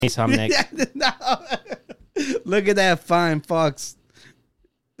So I'm next. No. Look at that fine fox.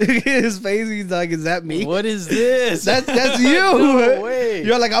 Look at his face. He's like, "Is that me? What is this? That's you." No way.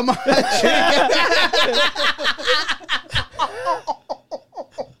 You're like, "I'm a chick."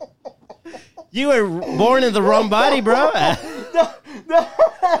 You were born in the wrong body, bro.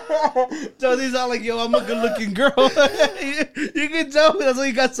 So these are like, "Yo, I'm a good-looking girl." you can tell. That's why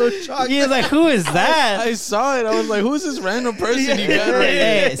you got so shocked. He was like, "Who is that?" I saw it. I was like, who's this random person you got right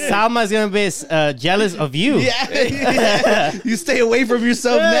here? Hey, Salma's gonna be jealous of you. Yeah. You stay away from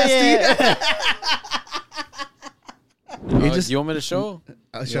yourself, nasty. You want me to show?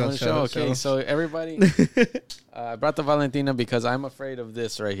 Show. Okay, so everybody, I brought the Valentina because I'm afraid of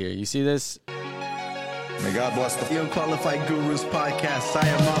this right here. You see this? May God bless the Unqualified Gurus podcast. I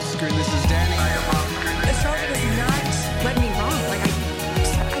am off screen. This is Danny. Astrology does not let me wrong. Like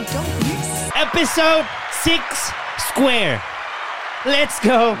I don't miss. Episode 6 square. Let's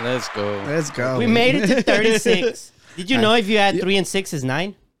go. Let's go. We made it to 36. Did you know if you add 3 and 6 is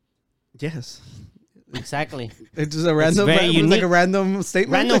 9? Yes. Exactly. It's just a random, very like unique. a random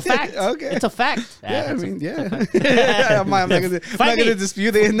statement. Random fact. Okay. It's a fact. Yeah, I mean, yeah. I'm not gonna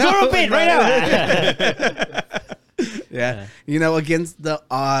dispute it. No, Group it right now. Yeah. You know, against the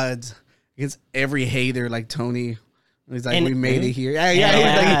odds, against every hater like Tony. He's like, we made it here.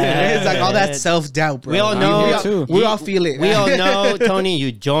 Yeah. It's like all that self-doubt, bro. We all know. We all feel it. We all know, Tony,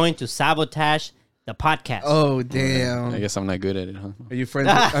 you joined to sabotage the podcast. Oh, damn. I guess I'm not good at it, huh? Are you friends?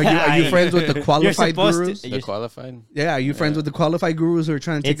 Are you friends with the qualified gurus? The qualified? Yeah, are you friends with the qualified gurus who are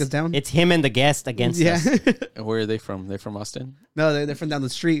trying to take us down? It's him and the guest against us. Where are they from? They're from Austin? No, they're from down the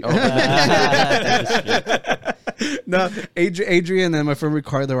street. Oh. No, Adrian and my friend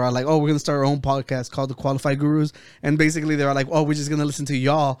Ricardo, they were all like, "Oh, we're gonna start our own podcast called The Qualified Gurus," and basically they were like, "Oh, we're just gonna listen to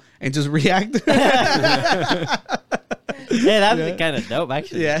y'all and just react." Yeah, that'd be kind of dope,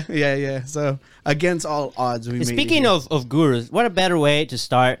 actually. Yeah. So against all odds, we made it. Speaking of gurus, what a better way to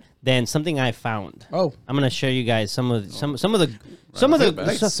start than something I found? Oh, I'm gonna show you guys some of the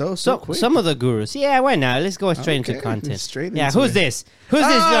gurus. Yeah, why not? Let's go straight into content. Who's this?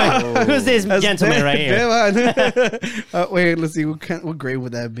 Who's this gentleman right here? Wait, let's see. What grade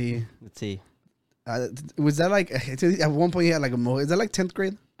would that be? Let's see. Was that like at one point he had like is that like 10th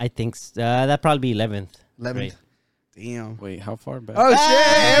grade? I think that'd probably be 11th. 11th. Grade. Damn. Wait, how far back? Oh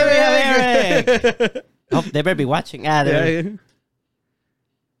shit! Eric. Oh, they better be watching. Yeah.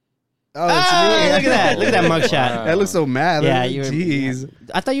 Oh, it's me. Look at that! Look at that mugshot. That looks so mad. Yeah, jeez.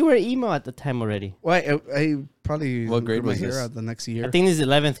 I thought you were emo at the time already. Wait, I probably What grade grew my was hair this? out the next year. I think this is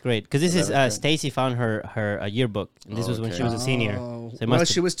 11th grade because this is 11th grade. Stacy found her yearbook, and this was when she was a senior. Oh. So it Well,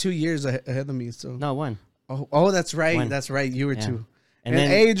 must she was 2 years ahead of me. So no one. Oh, that's right. One. That's right. You were Yeah. 2. And And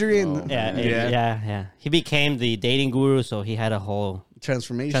then Adrian. yeah. He became the dating guru, so he had a whole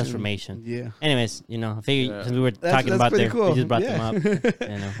Transformation. Yeah. Anyways, I figured since we were That's talking about pretty there, cool. we just brought Yeah. them up.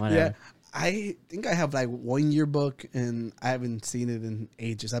 Whatever. Yeah. I think I have like 1 yearbook and I haven't seen it in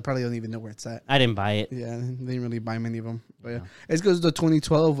ages. I probably don't even know where it's at. I didn't buy it. Yeah, I didn't really buy many of them. But yeah, it's because the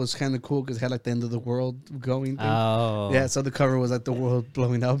 2012 was kind of cool because it had like the end of the world going thing. Oh. Yeah, so the cover was like the world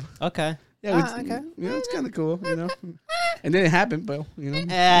blowing up. Okay. Yeah, okay. It's kind of cool, And then it happened, but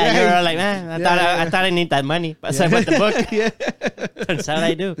Yeah, you were like, man, I thought I need that money. But so I bought the book. Yeah. Turns out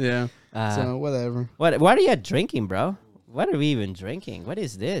I do. Yeah. So whatever. What are you drinking, bro? What are we even drinking? What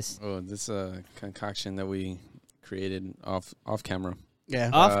is this? Oh, this concoction that we created off camera. Yeah.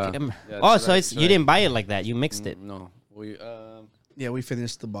 So you didn't buy it like that. You mixed it. No. We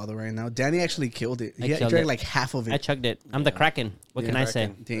finished the bottle right now. Danny actually killed it. He killed drank it. like half of it. I chugged it. I'm the Kraken. What can I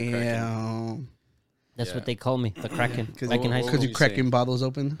say? Damn. That's what they call me, the Kraken. Back in high school. Because you cracking bottles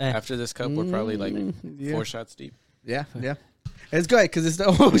open. After this cup, we're probably like 4 shots deep. Yeah. It's good because it's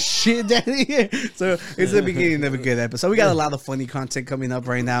the shit, Daddy. So it's the beginning of a good episode. We got a lot of funny content coming up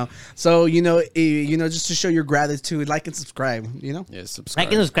right now. So just to show your gratitude, like and subscribe. Yeah, subscribe.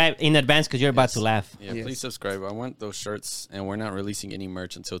 Like and subscribe in advance because you're about to laugh. Yeah, please subscribe. I want those shirts, and we're not releasing any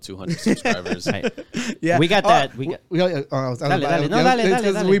merch until 200 subscribers. Right. Yeah, we got that. We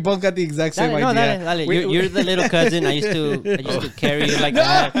both got the exact same idea. Dale. You're the little cousin. I used to carry you like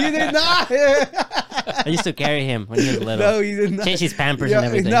that. You did not. I used to carry him when he was little. No, you did not. Change his Pampers and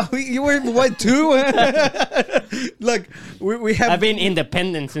everything. No, you were what, 2? Look, we have. I've been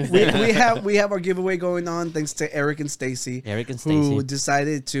independent since then. we have our giveaway going on thanks to Eric and Stacy. Who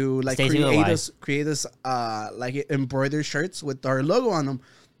decided to create us like embroidered shirts with our logo on them.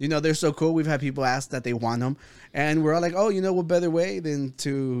 They're so cool. We've had people ask that they want them, and we're all like, what better way than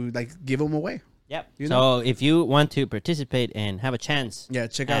to like give them away? Yep. So if you want to participate and have a chance,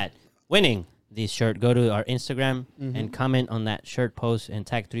 check out winning this shirt, go to our Instagram and comment on that shirt post and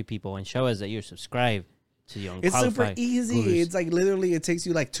tag 3 people and show us that you're subscribed to the It's super easy. Gurus. It's like literally it takes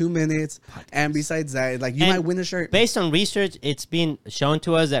you like 2 minutes. Podcast. And besides that, like you might win a shirt. Based on research, it's been shown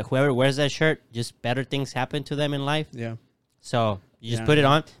to us that whoever wears that shirt, just better things happen to them in life. Yeah. So you just put it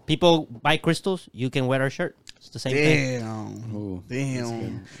on. People buy crystals. You can wear our shirt. It's the same thing. Ooh,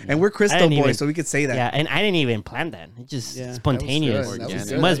 damn. And we're crystal boys, so we could say that. Yeah, and I didn't even plan that. It's just spontaneous.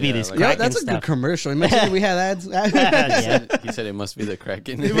 It must be this Kraken that's a stuff. good commercial. Imagine if we had ads. He said it must be the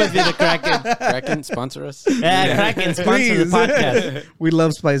Kraken. It must be the Kraken. Kraken, sponsor us. Yeah, Kraken, sponsor the podcast. We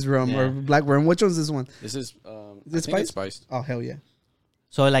love spiced rum or black rum. Which one's this one? This is, is it spiced? Oh, hell yeah.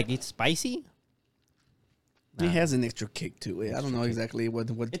 So, like, it's spicy? It has an extra kick to it. I don't know exactly what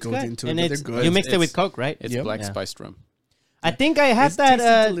goes good. into and it, but they're good. You mixed it with Coke, right? It's black spiced rum. I think I had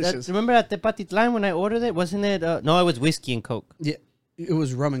that. Remember at Tepatitlan when I ordered it? Wasn't it? No, it was whiskey and Coke. Yeah, it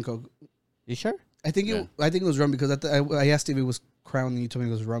was rum and Coke. You sure? I think it was rum because I asked if it was Crown and you told me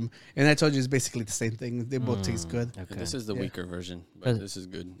it was rum, and I told you it's basically the same thing. They both taste good. Okay. This is the weaker version, but this is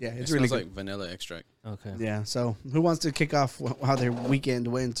good. Yeah, it's really good. Like vanilla extract. Okay. Yeah. So who wants to kick off how their weekend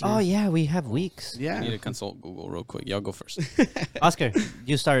went? Oh yeah, we have weeks. Yeah. I need to consult Google real quick. Y'all go first. Oscar,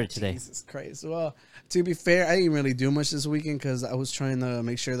 you started today. Jesus Christ. Well, to be fair, I didn't really do much this weekend because I was trying to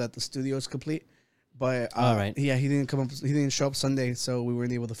make sure that the studio is complete. But all right. Yeah, he didn't come up. He didn't show up Sunday, so we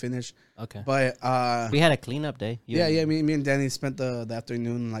weren't able to finish. Okay. But we had a cleanup day. Me and Danny spent the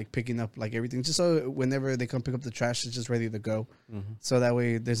afternoon like picking up like everything, just so whenever they come pick up the trash, it's just ready to go. So that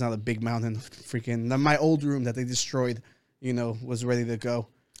way, there's not a big mountain of freaking. My old room that they destroyed, was ready to go.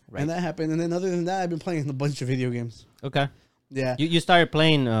 Right. And that happened. And then other than that, I've been playing a bunch of video games. Okay. Yeah. You started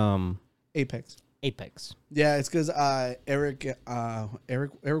playing Apex. Yeah, it's because Eric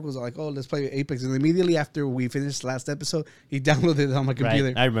was like, "Oh, let's play Apex," and immediately after we finished last episode, he downloaded it on my computer.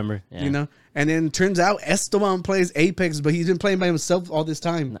 Right. I remember. Yeah. And then turns out Esteban plays Apex, but he's been playing by himself all this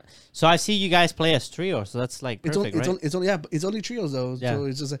time. So I see you guys play as trio, so that's like perfect, right? It's only trios though. Yeah. So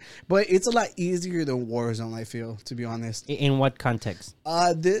it's just, but it's a lot easier than Warzone. I feel, to be honest. In what context?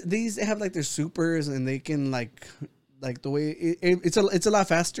 These have like their supers, and they can like the way it's a lot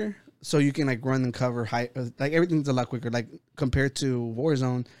faster. So you can like run and cover high, like everything's a lot quicker. Like compared to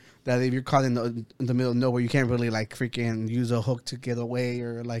Warzone, that if you're caught in the middle of nowhere, you can't really like freaking use a hook to get away,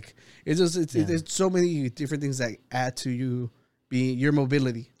 or like there's so many different things that add to your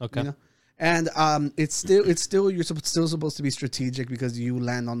mobility. Okay. And it's still you're still supposed to be strategic because you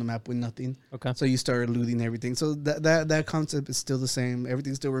land on the map with nothing. Okay. So you start looting everything. So that concept is still the same.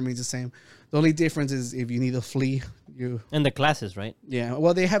 Everything still remains the same. The only difference is if you need to flee, and the classes, right? Yeah.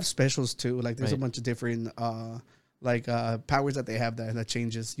 Well, they have specials too. Like there's a bunch of different powers that they have that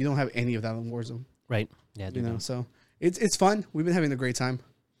changes. You don't have any of that in Warzone. Right. Yeah. So it's fun. We've been having a great time.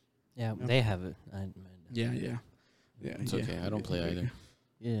 Yeah, they have it. Yeah. It's okay. I don't play either.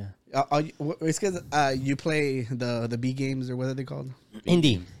 Yeah. It's because you play the B games, or what are they called?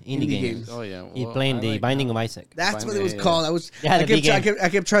 Indie games. Oh yeah. You playing the Binding of Isaac. That's what it was called. I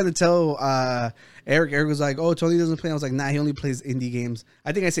kept trying to tell Eric. Eric was like, "Oh, Tony doesn't play." I was like, "Nah, he only plays indie games."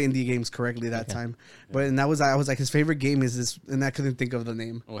 I think I say indie games correctly that time. But I was like, his favorite game is this, and I couldn't think of the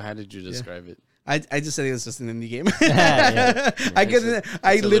name. Well, how did you describe it? I just said it was just an indie game.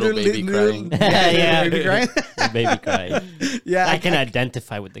 I literally baby crying. Baby crying. Baby crying. Yeah, I can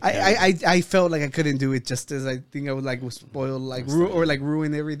identify with the character. I felt like I couldn't do it justice. I think I would like spoil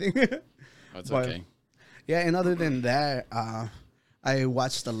ruin everything. That's okay. Yeah, and other than that, I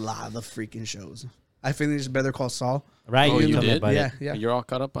watched a lot of freaking shows. I finished Better Call Saul. Right, you did? Yeah. You're all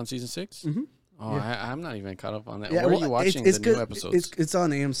caught up on season 6? Mm-hmm. Oh, yeah. I'm not even caught up on that. Yeah, Where are you watching the new episodes? It's on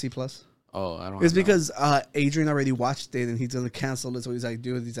AMC Plus. Oh, I don't. It's because Adrian already watched it and he's gonna cancel it, so he's like,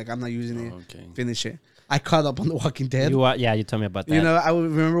 "Dude, I'm not using it. Okay. Finish it." I caught up on The Walking Dead. You told me about that. I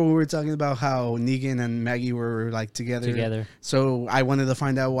remember when we were talking about how Negan and Maggie were like together. So I wanted to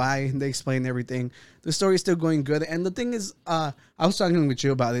find out why. They explained everything. The story's still going good, and the thing is, I was talking with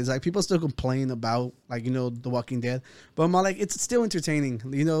you about it. It's like people still complain about The Walking Dead, but I'm like, it's still entertaining.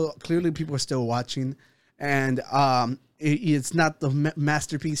 Clearly people are still watching, and it's not the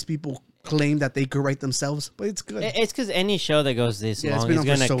masterpiece people claim that they could write themselves, but it's good. It's because any show that goes this long is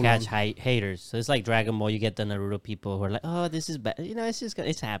going to catch haters. So it's like Dragon Ball. You get the Naruto people who are like, "Oh, this is bad."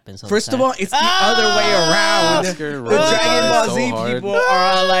 It happens. First of all, it's the other way around. The Dragon Ball Z people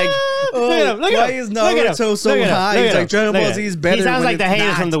are like, "Oh, why is Naruto so high?" He's like, "Dragon Ball Z is better." He sounds like the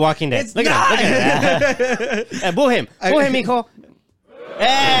haters from The Walking Dead. Look at him. Boo him, mijo.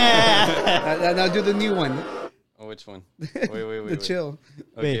 Now do the new one. Oh, which one? Wait. The chill.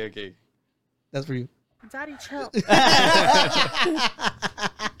 Okay. That's for you. Daddy, chill.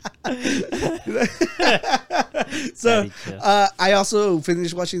 So I also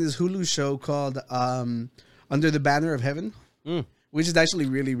finished watching this Hulu show called Under the Banner of Heaven, which is actually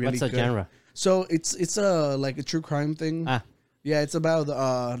really, really good. What's the genre? So it's a like a true crime thing. Yeah, it's about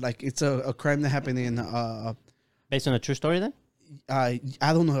like it's a crime that happened in based on a true story then? I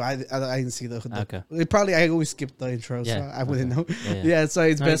don't know. I didn't see the okay. I always skip the intro, so I wouldn't know. Yeah, so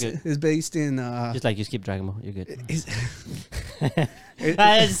it's based in just like you skip Dragon Ball. You're good. Just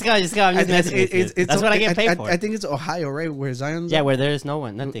go. I'm just messing with you. That's what I get paid for. I think it's Ohio, right? Where Zion's where there is no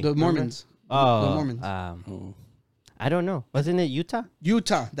one, nothing. The Mormons. Oh, the Mormons. I don't know. Wasn't it Utah?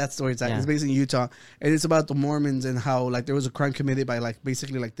 Utah. That's where it's at. Yeah. It's based in Utah. And it's about the Mormons and how, like, there was a crime committed by, like,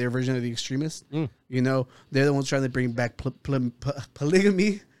 basically, like, their version of the extremists. You know, they're the ones trying to bring back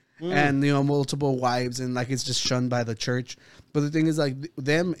polygamy and, you know, multiple wives. And, like, it's just shunned by the church. But the thing is, like,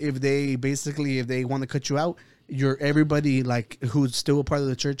 them, if they want to cut you out, everybody, like, who's still a part of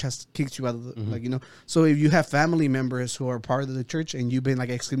the church has kicked you out of the, like, you know. So if you have family members who are part of the church and you've been,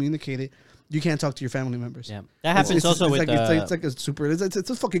 like, excommunicated, you can't talk to your family members. Yeah, that happens also with it's like a super. It's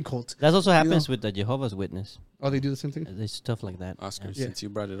a fucking cult. That also happens with the Jehovah's Witness. Oh, they do the same thing. There's stuff like that. Oscar, since you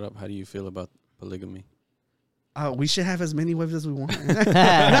brought it up, how do you feel about polygamy? We should have as many wives as we want. Here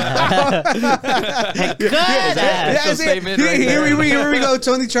we go.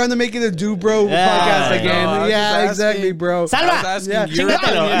 Tony trying to make it a do bro podcast again. Yeah, exactly, bro. Salva. That's the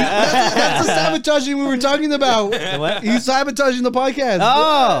sabotaging we were talking about. What? He's sabotaging the podcast.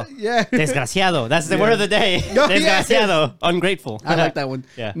 Oh, yeah. Desgraciado. That's the word of the day. Desgraciado. Ungrateful. I like that one.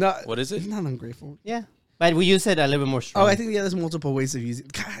 Yeah. No, what is it? It's not ungrateful. Yeah. But we use it a little bit more strong. Oh, I think there's multiple ways of using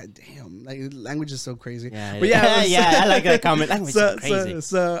it. God damn, like language is so crazy. Yeah, but I like that comment. Language is crazy.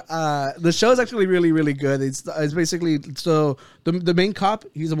 So the show is actually really, really good. It's basically the main cop,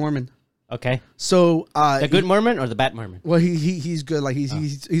 he's a Mormon. Okay. So the good Mormon or the bad Mormon? Well, he's good. Like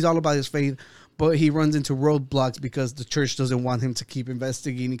he's all about his faith, but he runs into roadblocks because the church doesn't want him to keep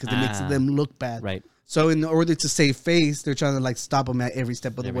investigating because it makes them look bad. Right. So in order to save face, they're trying to like stop him at every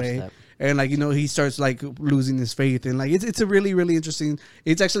step of the way. And like, you know, he starts like losing his faith, and like it's a really, really interesting.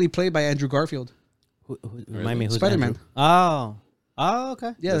 It's actually played by Andrew Garfield. Remind me, who's Spider-Man? Oh,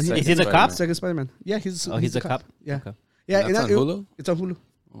 okay. Yeah, is he the cop? Second Spider-Man. Yeah, he's a cop. Yeah, okay. Yeah. And that's on Hulu. It's on Hulu.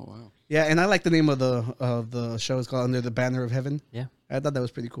 Oh wow. Yeah, and I like the name of the show. It's called Under the Banner of Heaven. Yeah, I thought that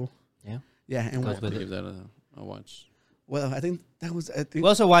was pretty cool. Yeah. Yeah, and I'll give that a watch. Well, I think that was. We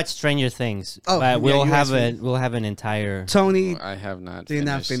also watch Stranger Things. Oh, but we'll have an entire. Tony, I have not. Did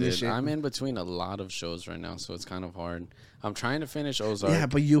not finish it. I'm in between a lot of shows right now, so it's kind of hard. I'm trying to finish Ozark. Yeah,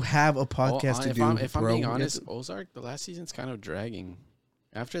 but you have a podcast to do. If I'm being honest, Ozark, the last season's kind of dragging.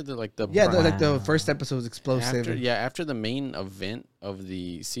 After the first episode was explosive. After the main event of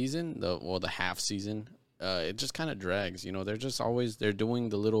the season, the half season, it just kind of drags. You know, they're doing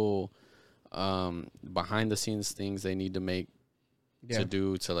the little behind the scenes things they need to make to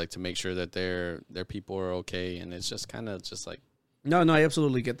do to make sure that their people are okay, and it's just kind of just like no, I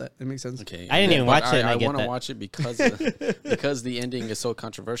absolutely get that. It makes sense. Okay, I didn't even watch it. I want to watch it because because the ending is so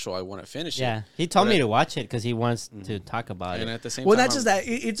controversial. I want to finish it. Yeah, he told me to watch it because he wants to talk about it. And at the same time, not just that.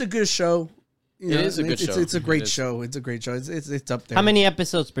 It's a good show. It is a good show. It's a great show. It's a great show. It's up there. How many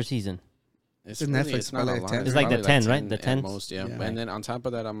episodes per season? It's Netflix. It's not like 10. It's like the 10, right? The 10 most, yeah. And then on top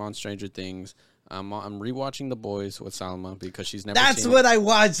of that, I'm on Stranger Things. I'm rewatching The Boys with Salma because she's never. That's what I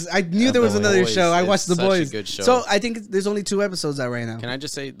watched. I knew there was another show. I watched The Boys. A good show. So I think there's only 2 episodes out right now. Can I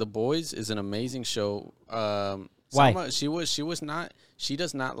just say The Boys is an amazing show. Why? Salma, she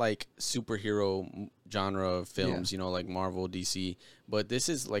does not like superhero genre films, you know, like Marvel, DC. But this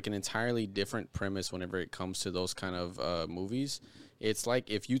is like an entirely different premise whenever it comes to those kind of movies. It's like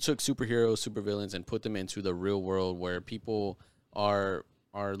if you took superheroes, supervillains, and put them into the real world where people are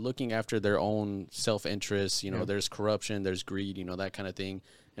looking after their own self-interest. You know, there's corruption, there's greed, you know, that kind of thing.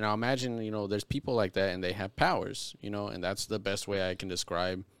 And I'll imagine, you know, there's people like that and they have powers, you know, and that's the best way I can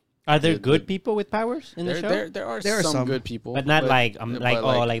describe. Are there good people with powers in the show? There are some good people. But not like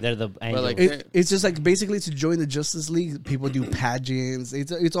they're the angels. Like it's just like basically to join the Justice League, people do pageants.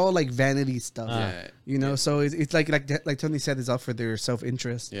 It's all like vanity stuff. You know, so it's like Tony said, it's all for their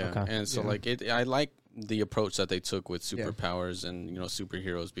self-interest. Yeah. Okay. And so I like the approach that they took with superpowers and, you know,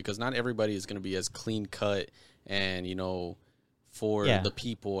 superheroes, because not everybody is going to be as clean cut and, you know, for the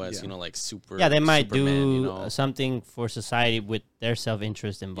people as, you know, like they might Superman, do you know? something for society with their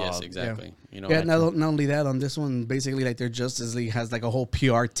self-interest involved. Yes, exactly. You know, not only that, on this one, basically like their Justice League has like a whole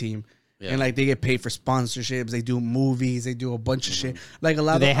PR team. And like they get paid for sponsorships, they do movies, they do a bunch of shit. Like a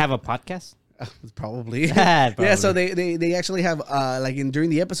lot do they have a podcast? Probably. Probably. Yeah, so they actually have during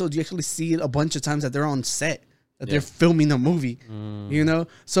the episodes you actually see it a bunch of times that they're on set. that they're filming a movie, you know.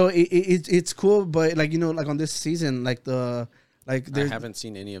 So it's cool, but like, you know, like on this season, like I haven't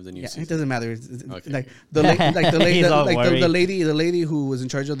seen any of the new seasons. It doesn't matter. Okay. Like the lady who was in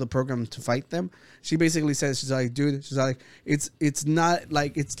charge of the program to fight them. She basically says, she's like, dude, it's not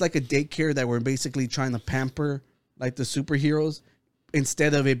like, it's like a daycare that we're basically trying to pamper like the superheroes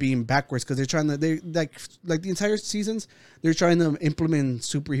instead of it being backwards, because they like the entire seasons they're trying to implement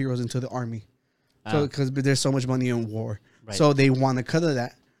superheroes into the army. So because there's so much money in war, right. So they want to cut of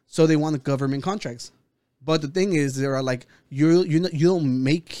that. So they want the government contracts. But the thing is, there are like you don't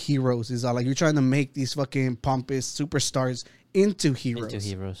make heroes. Is like you're trying to make these fucking pompous superstars into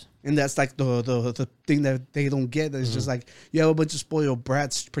heroes. And that's like the thing that they don't get. It's just like you have a bunch of spoiled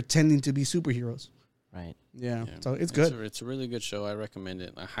brats pretending to be superheroes. Right. Yeah. So it's good. It's a really good show. I recommend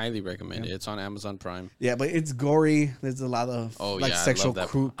it. I highly recommend it. It's on Amazon Prime. Yeah, but it's gory. There's a lot of sexual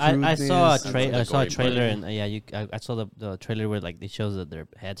crudeness. I saw a trailer, and I saw the trailer where like it shows that their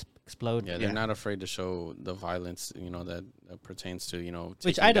heads explode. Yeah, they're not afraid to show the violence, you know, that pertains to, you know,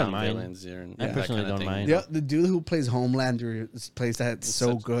 which I don't mind. I personally don't mind. Yeah, the dude who plays Homelander plays that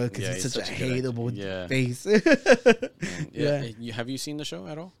so good because he's such a hateable face. Have you seen the show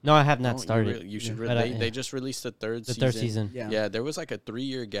at all? No, I have not started. You should. They just released the third season. Yeah, there was like a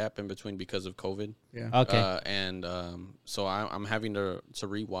 3-year gap in between because of COVID. Yeah. Okay. So I'm having to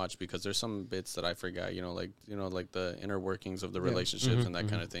rewatch because there's some bits that I forgot. You know, like the inner workings of the relationships and that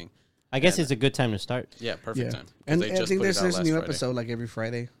kind of thing. I guess it's a good time to start. Yeah, perfect time. And I think there's a new episode like every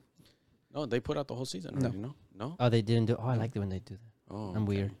Friday. No, they put out the whole season already, no? Oh, they didn't do. Oh, I like it when they do that. Oh, I'm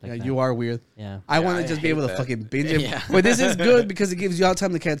weird. Like that. You are weird. Yeah. I want to just be able to fucking binge it. But this is good because it gives y'all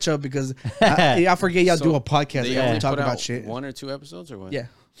time to catch up because I forget y'all do a podcast. They only talk about shit. 1 or 2 episodes or what? Yeah.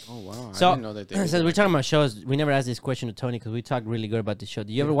 Oh, wow. So, I didn't know that they we're talking about shows. We never asked this question to Tony because we talked really good about the show.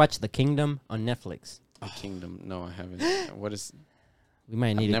 Do you ever watch The Kingdom on Netflix? The Kingdom? No, I haven't. What is... We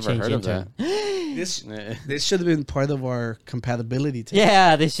might need I've to never change heard of that. This should have been part of our compatibility test.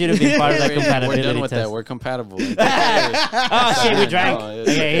 Yeah, this should have been part of that compatibility We're done with test. that. We're compatible. Oh shit, we drank.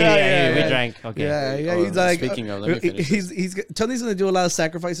 Okay, we drank. Okay. Yeah. He's like, speaking of, let me finish Tony's gonna do a lot of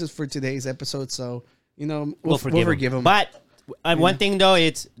sacrifices for today's episode, so you know we'll forgive him. But one thing though,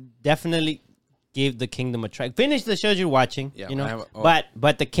 it's definitely give The Kingdom a try. Finish the shows you're watching. Yeah, you know.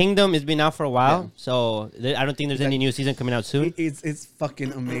 But The Kingdom has been out for a while, so I don't think there's any new season coming out soon. It's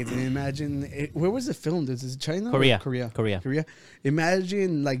fucking amazing. Imagine where was it filmed? Is it China? Korea.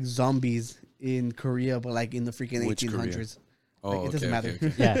 Imagine like zombies in Korea, but like in the freaking 1800s. Oh, it doesn't matter.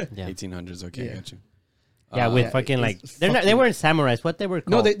 Okay. Yeah. 1800s. Okay, got you. Yeah, with fucking like they weren't samurais. What they were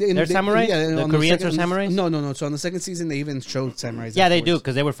called? No, they're samurais. Yeah, the Koreans are samurais. No. So on the second season, they even showed samurais. Yeah, they do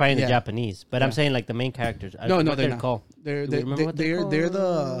because they were fighting the Japanese. But I'm saying like the main characters. No, they're not. Called? They're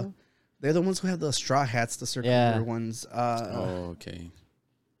the ones who have the straw hats, the circular ones. Okay.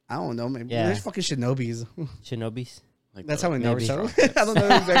 I don't know. Maybe they're fucking shinobis. Shinobis. Like that's how I know Naruto. I don't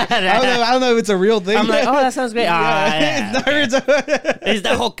know exactly. I don't know if it's a real thing. I'm like, oh, that sounds great. Yeah. It's the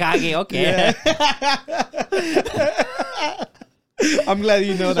Hokage. Okay. I'm glad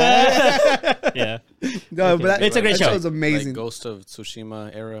you know that. Yeah. No, but it's a great show. It's amazing. Like Ghost of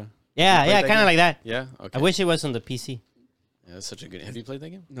Tsushima era. Yeah, kind of like that. Yeah. Okay. I wish it was on the PC. Yeah, that's such a good. Have you played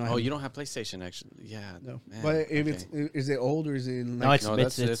that game? No. You don't have PlayStation, actually. Yeah. No. Man, but is it old or is it? Like, no, it's from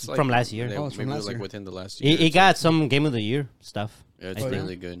last year. It's from last year. Like within the last year. It got some Game of the Year stuff. Yeah, it's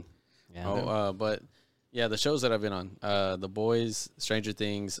really good. Yeah. But yeah, the shows that I've been on: The Boys, Stranger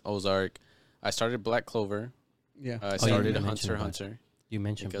Things, Ozark. I started Black Clover. Yeah. I started Hunter x Hunter. You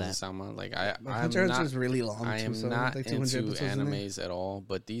mentioned because that. of Salma. Like Hunter x Hunter is really long. I am not into animes at all,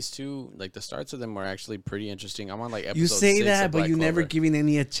 but these two, like the starts of them, are actually pretty interesting. I'm on like episode 6. You say that, but you Clover. never giving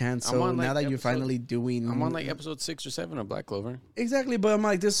any a chance. So now that you're finally doing, I'm on like episode 6 or 7 of Black Clover. Exactly, but I'm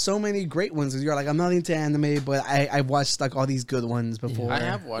like, there's so many great ones. You're like, I'm not into anime, but I watched like all these good ones before. Yeah. I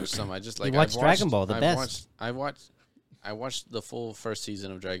have watched some. I just like you watched Dragon Ball, the best. I watched the full first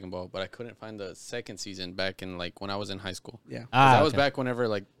season of Dragon Ball, but I couldn't find the second season back in like when I was in high school. Yeah, that was back whenever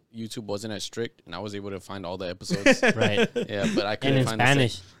like YouTube wasn't as strict, and I was able to find all the episodes. Right. Yeah, but I couldn't find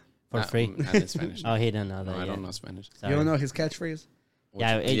Spanish for free. Not in Spanish. Oh, he didn't know that. No, I don't know Spanish. Sorry. You don't know his catchphrase?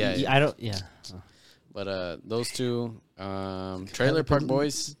 I don't. Yeah. But those two, Trailer Park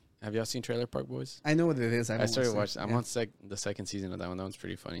Boys. Have y'all seen Trailer Park Boys? I know what it is. I started watching. I'm on the second season of that one. That one's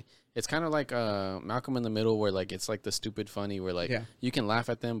pretty funny. It's kind of like Malcolm in the Middle, where like it's like the stupid funny, where like you can laugh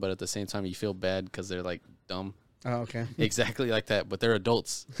at them, but at the same time you feel bad because they're like dumb. Oh, okay. Exactly like that, but they're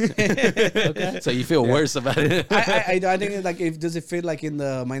adults. Okay. So you feel worse about it. I think like does it fit like in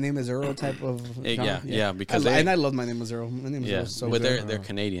the My Name Is Earl type of genre? Yeah, because I love My Name Is Earl. My Name is Earl. So but they're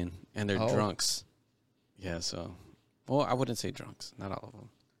Canadian and they're drunks. Yeah, so, well, I wouldn't say drunks. Not all of them.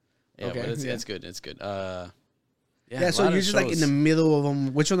 Yeah, okay, but it's good. It's good. So you're just like in the middle of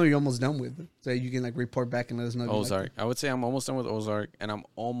them. Which one are you almost done with? So you can like report back and let us know. Ozark. I would say I'm almost done with Ozark, and I'm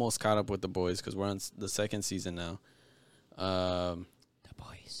almost caught up with The Boys because we're on the second season now. The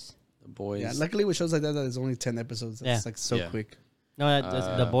Boys. Yeah, luckily with shows like that, there's only 10 episodes. That's like so quick. No,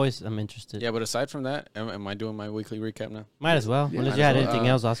 The Boys, I'm interested. Yeah, but aside from that, am I doing my weekly recap now? Might as well. Unless you had anything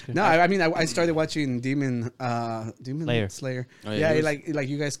else, Oscar. No, I mean, I started watching Demon Slayer. Oh, like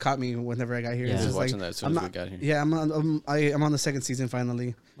you guys caught me whenever I got here. Yeah, I was watching that as soon as we got here. Yeah, I'm on the second season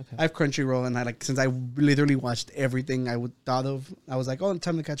finally. Okay. I have Crunchyroll, and since I literally watched everything I would thought of, I was like, oh,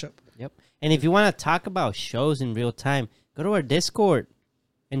 time to catch up. Yep. And if you want to talk about shows in real time, go to our Discord.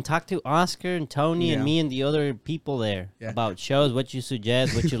 And talk to Oscar and Tony and me and the other people there about shows, what you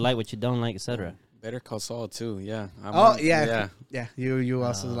suggest, what you like, what you don't like, etc. Better Call Saul too, yeah. Yeah. You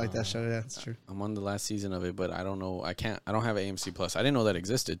also like that show. Yeah, that's true. I'm on the last season of it, but I don't know. I don't have AMC Plus. I didn't know that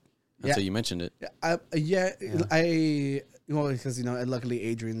existed until you mentioned it. Because luckily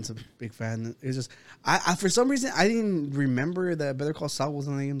Adrian's a big fan. It's just I for some reason I didn't remember that Better Call Saul was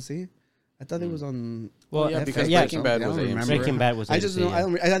on AMC. I thought it was on. Well, because Breaking Bad was AMC. Breaking Bad was AMC. I just know.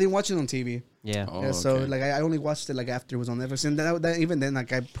 I didn't watch it on TV. Yeah. So I only watched it after it was on Netflix, and even then I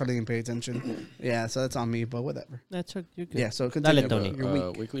probably didn't pay attention. Yeah, so that's on me, but whatever. That's you're good. Yeah. So continue. Tony.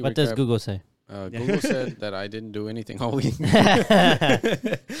 Your week. What does Google say? Google said that I didn't do anything all week. I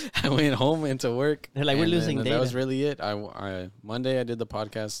went home into work. They're like, we're losing data. That was really it. Monday I did the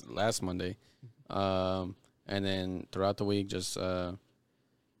podcast last Monday, and then throughout the week just.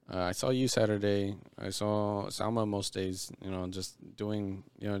 I saw you Saturday. I saw Salma most days. Just doing,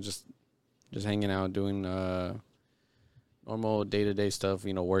 just hanging out, doing normal day-to-day stuff.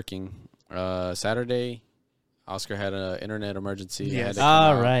 Working. Saturday, Oscar had an internet emergency. Yes.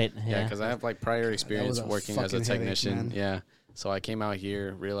 Right. Yeah, because I have prior experience working as a technician. Headache, yeah. So I came out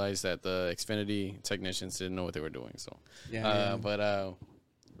here, realized that the Xfinity technicians didn't know what they were doing. So, but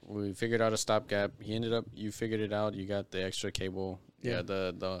we figured out a stopgap. You figured it out. You got the extra cable. Yeah,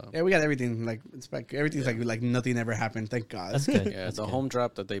 we got everything. Everything's like nothing ever happened. Thank God. That's good. Yeah, the home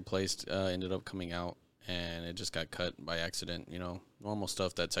drop that they placed ended up coming out, and it just got cut by accident. Normal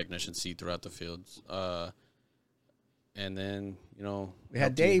stuff that technicians see throughout the fields. And then we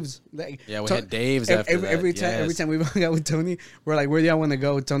had Dave's. We had Dave's after that. Every time we hung out with Tony, we're like, "Where do y'all want to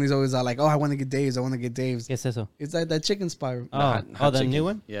go?" Tony's always like, "Oh, I want to get Dave's. I want to get Dave's." ¿Qué es eso? It's like that chicken spot. The new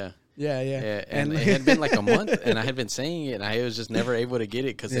one. Yeah. Yeah. And it had been like a month, and I had been saying it, and I was just never able to get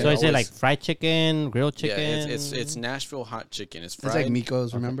it because. So is it like fried chicken, grilled chicken? Yeah, it's Nashville hot chicken. It's fried. It's like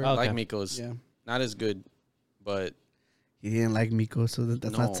Miko's, remember? Okay. Like Miko's. Yeah. Not as good, but. He didn't like Miko's, so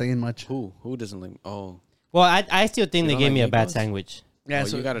that's not saying much. Who doesn't like? Oh. Well, I still think they gave me a bad sandwich. Yeah,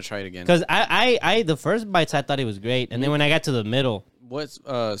 so you got to try it again. Because I the first bites I thought it was great, and then when I got to the middle, what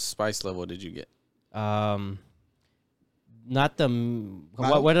spice level did you get? Not the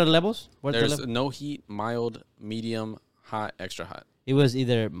what are the levels? There's no heat, mild, medium, hot, extra hot. It was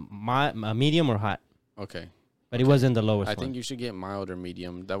either medium or hot. Okay. But it wasn't the lowest I think you should get mild or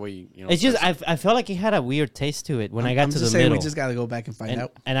medium. That way, It's just I felt like it had a weird taste to it when I got to the middle. We just got to go back and find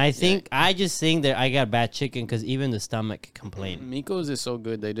out. And I think I just think that I got bad chicken because even the stomach complained. Miko's is so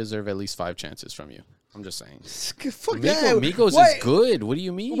good; they deserve at least 5 chances from you. I'm just saying. Fuck that. Miko's is good. What do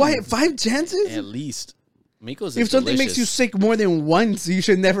you mean? Why 5 chances? At least. Miko's is If something makes you sick more than once, you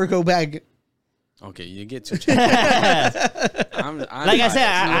should never go back. Okay, you get 2 chances.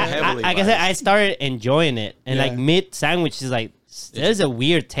 I started enjoying it, and mid sandwich is there's a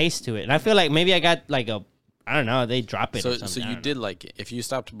weird taste to it, and I feel like maybe I got I don't know, they drop it. So you did like it if you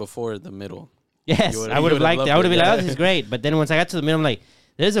stopped before the middle. Yes, I would have liked it. I would have been like, "Oh, this is great," but then once I got to the middle, I'm like,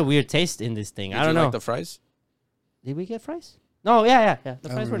 "There's a weird taste in this thing." I don't know. Like the fries? Did we get fries? No, yeah. The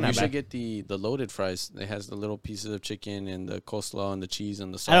fries were not bad. You should get the loaded fries. It has the little pieces of chicken and the coleslaw and the cheese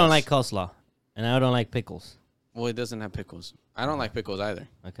and the sauce. I don't like coleslaw, and I don't like pickles. Well, it doesn't have pickles. I don't like pickles either.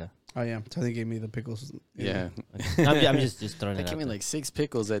 Okay. Oh yeah, Tony gave me the pickles. Yeah. I'm just throwing it out. They gave me like 6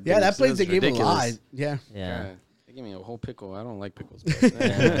 pickles that day. Yeah, that place they gave a lot. Yeah. They gave me a whole pickle. I don't like pickles.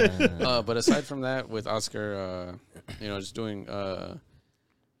 But, but aside from that, with Oscar, just doing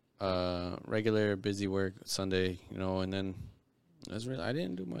regular busy work Sunday, and then I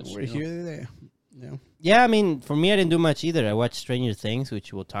didn't do much. We're here there. Yeah, I mean, for me, I didn't do much either. I watched Stranger Things,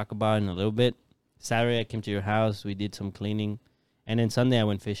 which we'll talk about in a little bit. Saturday, I came to your house. We did some cleaning. And then Sunday, I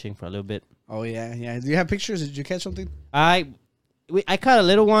went fishing for a little bit. Oh, yeah. Do you have pictures? Did you catch something? I caught a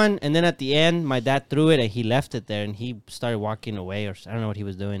little one, and then at the end, my dad threw it, and he left it there, and he started walking away, or I don't know what he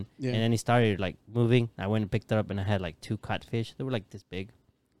was doing. Yeah. And then he started, moving. I went and picked it up, and I had, 2 caught fish. They were, this big.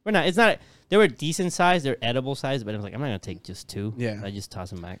 We're not. It's not. They were decent size. They're edible size, but I was like, I'm not gonna take just 2. Yeah. I just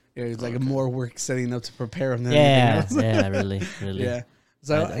toss them back. Yeah, it's like more work setting up to prepare them than anything else. Yeah, really. Yeah.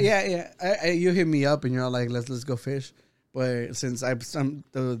 So you hit me up and you're all like, let's go fish. But since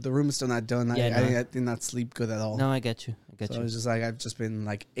the room is still not done, I did not sleep good at all. No, I get you. So it's just like I've just been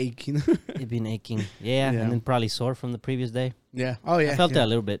like aching. You've been aching. Yeah, and then probably sore from the previous day. Yeah. Oh yeah. I felt that a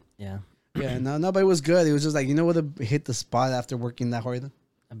little bit. Yeah. Yeah. No, but it was good. It was just like, you know what hit the spot after working that hard?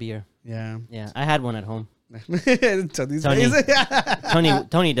 A beer. Yeah. Yeah. I had one at home. Tony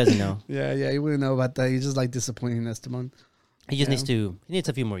doesn't know. Yeah, he wouldn't know about that. He's just like disappointing Esteban. He just needs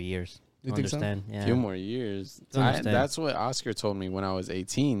a few more years. You think understand? so? Yeah. A few more years. That's what Oscar told me when I was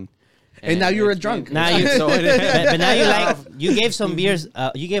 18. And now you're a drunk. Now you but now you gave some beers.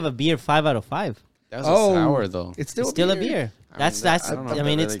 You gave a beer 5 out of 5. That was a sour though. It's still a beer. That's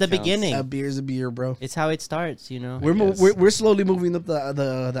it's the beginning. A beer's a beer, bro. It's how it starts, you know. We're slowly moving up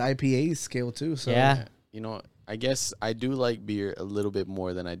the IPA scale too. So yeah. You know, I guess I do like beer a little bit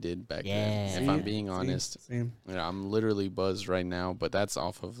more than I did back then. If I'm being honest. Same. You know, I'm literally buzzed right now, but that's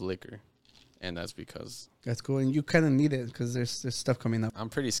off of liquor. And that's because... That's cool. And you kind of need it because there's stuff coming up. I'm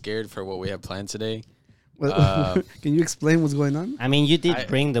pretty scared for what we have planned today. Can you explain what's going on? I mean, you did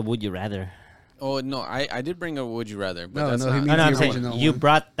bring the Would You Rather. Oh, no, I did bring a Would You Rather. No, But that's not... I'm saying you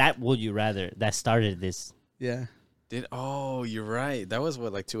brought that Would You Rather that started this. Yeah. You're right. That was,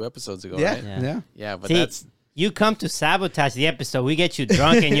 like 2 episodes ago, yeah. right? Yeah, but see, that's... You come to sabotage the episode. We get you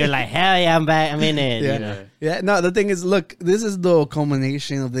drunk and you're like, hell yeah, I'm back. I'm in it. Yeah. You know? Yeah. No, the thing is, look, this is the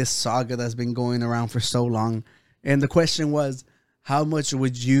culmination of this saga that's been going around for so long. And the question was, how much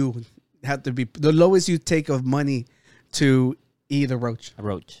would you have to be the lowest you take of money to eat a roach? A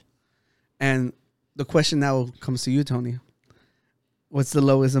roach. And the question now comes to you, Tony. What's the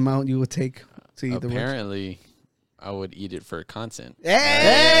lowest amount you would take to eat the roach? Apparently, I would eat it for content.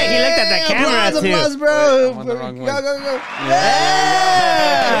 Hey, he looked at the camera too. Applause, bro. Wait, I'm on the wrong one. Go.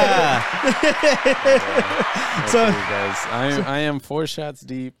 Yeah. So, guys, I am 4 shots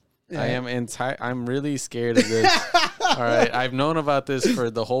deep. Yeah. I'm really scared of this. All right, I've known about this for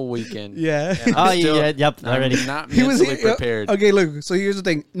the whole weekend. Yeah. Yep. Already. I'm not mentally prepared. Okay, look. So here's the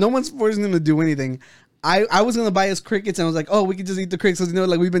thing. No one's forcing him to do anything. I was gonna buy us crickets and I was like, oh, we could just eat the crickets because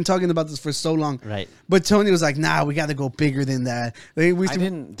like we've been talking about this for so long. Right. But Tony was like, nah, we got to go bigger than that.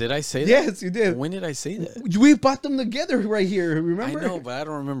 Did I say that? Yes, you did. When did I say that? We bought them together right here. Remember? I know, but I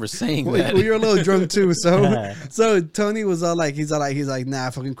don't remember saying that. We were a little drunk too. So Tony was all like, he's like,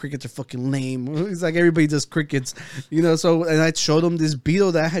 nah, fucking crickets are fucking lame. He's like, everybody does crickets, you know. So and I showed him this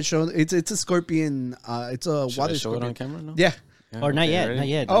beetle that I had shown. It's a scorpion. It's a water scorpion. Show it on camera? No? Yeah. Yeah, or not yet.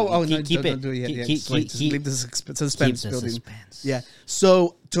 Keep it. Don't do it yet. Leave the suspense building. Suspense. Yeah.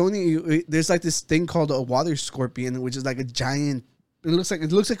 So Tony, there's like this thing called a water scorpion, which is like a giant. It looks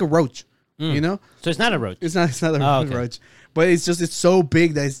like a roach. You know. So it's not a roach. It's not a roach, but it's so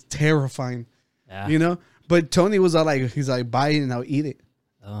big that it's terrifying. Yeah. You know. But Tony was all like, he's like, buy it and I'll eat it.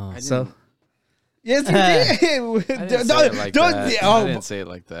 Oh. So. Yes, you did. I didn't say it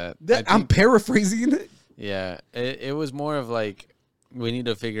like that. I'm paraphrasing it. Yeah, it was more of like, we need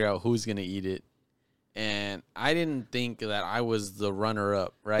to figure out who's going to eat it. And I didn't think that I was the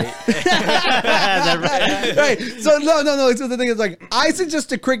runner-up, right? Right. So, no. So the thing is, like, I suggest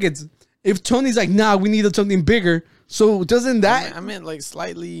the crickets. If Tony's like, nah, we need something bigger. So doesn't that... I meant like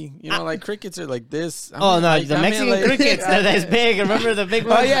slightly, you know, like crickets are like this. The Mexican crickets, that's big. Remember the big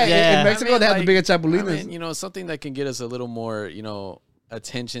ones? Oh, yeah. In Mexico, they have the bigger chapulines. You know, something that can get us a little more, you know,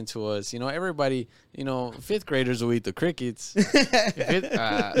 attention to us. You know, everybody, you know, 5th graders will eat the crickets.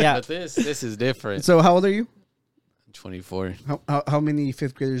 But this is different. So how old are you? 24. How many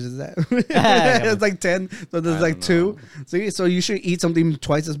 5th graders is that? It's like 10. So there's like 2. So you should eat something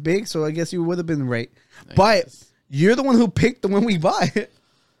twice as big. So I guess you would have been right. But you're the one who picked the one we buy.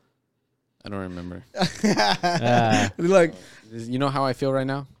 I don't remember. Like, you know how I feel right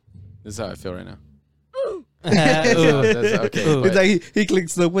now? This is how I feel right now. That's okay. It's like he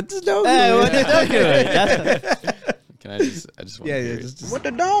clicks the what the dog doing? What the dog doing? Can I just want to hear it. What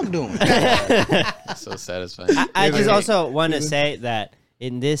the dog doing? So satisfying. I just also want to say that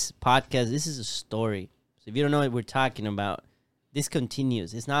in this podcast, this is a story. So if you don't know what we're talking about, this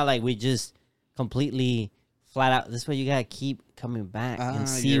continues. It's not like we just completely flat out. This way you gotta keep coming back and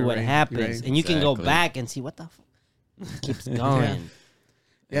see what happens, and you can go back and see what the keeps going.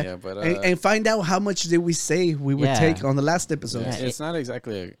 Yeah, but and find out how much did we say we would take on the last episode. Yeah, it's not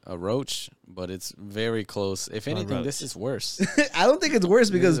exactly a roach, but it's very close. If anything, this is worse. I don't think it's worse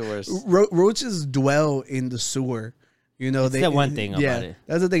because roaches dwell in the sewer. You know, that's the one thing about it.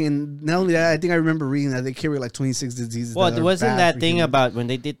 That's the thing. And not only that, I think I remember reading that they carry like 26 diseases. Well, wasn't that thing about when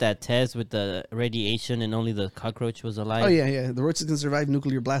they did that test with the radiation and only the cockroach was alive? Oh, yeah. The roaches can survive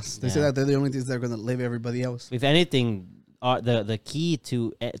nuclear blasts. They say that they're the only things that are going to live everybody else. If anything, the key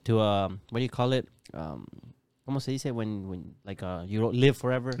to what do you call it? ¿Cómo se dice when like you live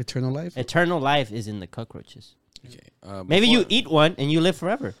forever? Eternal life? Eternal life is in the cockroaches. Okay. Maybe you eat one and you live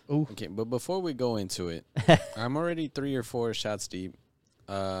forever. Ooh. Okay, but before we go into it, I'm already 3 or 4 shots deep,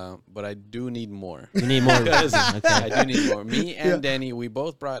 but I do need more. You need more. Okay. I do need more. Me and Danny, we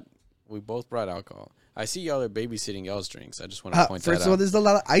both brought alcohol. I see y'all are babysitting y'all's drinks. I just want to point that out. First of all, there's a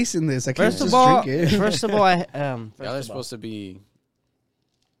lot of ice in this. I can't drink it. First of all, y'all are supposed to be.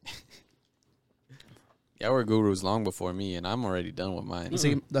 Y'all were gurus long before me, and I'm already done with mine.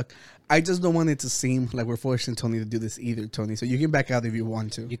 See, look, I just don't want it to seem like we're forcing Tony to do this either, Tony. So you can back out if you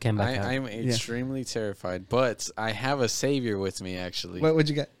want to. You can back out. I'm extremely terrified, but I have a savior with me, actually. What'd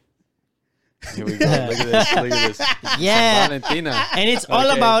you get? Here we go. Look at this. Look at this. Yeah. Valentina. And it's all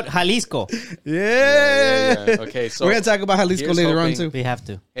about Jalisco. Yeah. Okay, so we're going to talk about Jalisco later on, too. We have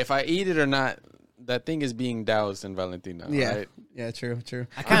to. If I eat it or not, that thing is being doused in Valentina. Yeah. Right? Yeah, true.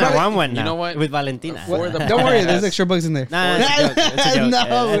 I kind of want one now. You know what? With Valentina. Don't worry, there's extra bugs in there. Nah, it's a joke.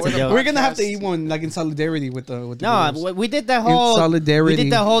 No, we're going to have to eat one like in solidarity with the No, we did that whole... In solidarity. We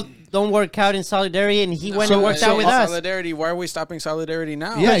did that whole don't work out in solidarity, and he went and worked out with us. Solidarity, why are we stopping solidarity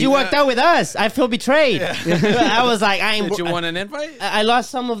now? Yeah, you worked out with us. I feel betrayed. Yeah. I was like, Did you want an invite? I lost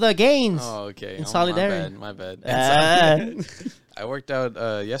some of the gains. Oh, okay. In solidarity. My bad. I worked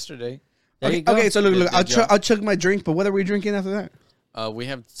out yesterday. Okay, so look, I'll chug my drink, but what are we drinking after that? We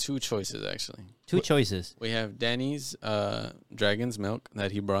have 2 choices, actually. 2 choices. We have Danny's Dragon's Milk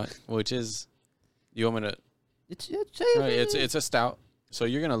that he brought, which is, you want me to? It's a stout, so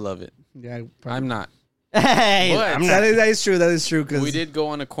you're gonna love it. Yeah, I'm not. Hey, I'm not. That is true. That is true. Cause we did go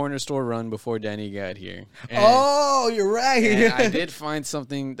on a corner store run before Danny got here. You're right. And I did find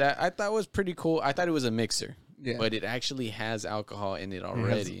something that I thought was pretty cool. I thought it was a mixer. Yeah. But it actually has alcohol in it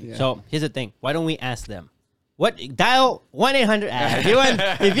already. So here's the thing. Why don't we ask them? What dial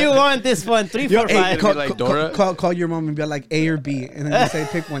 1-800 if you want this one 345. Call your mom and be like A or B, and then just say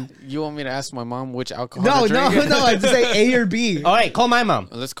pick one. You want me to ask my mom which alcohol? No. I just say A or B. All right, call my mom.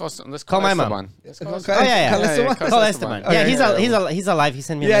 Let's call my Esteban. mom. Call Esteban. Yeah, he's alive. He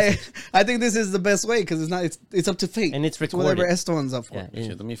sent me a message. I think this is the best way because it's up to fate and it's recorded. Whatever Esteban's up for. Yeah,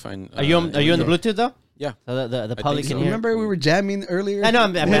 let me find. Are you on the Bluetooth though? Yeah. So the public can hear. Remember we were jamming earlier? I know.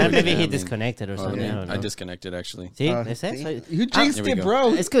 Maybe he disconnected or something. I don't know. I disconnected, actually. See? You jinxed it,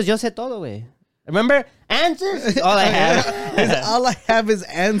 bro. It's because yo sé todo, güey. Remember? Answers? All I have. All I have is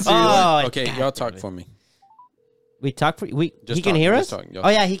answers. Oh, okay, God, y'all talk for me. We talk for... He can hear us? Oh,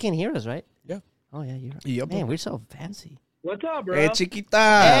 yeah, he can hear us, right? Yeah. Oh, yeah, you're right. Yep. Man, we're so fancy. What's up, bro? Hey, chiquita.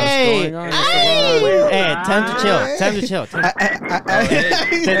 Hey. What's going on? Hey, time to chill. Time to chill.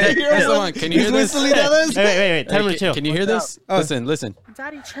 Can you hear this? Wait. Time to chill. Can you hear this? Listen.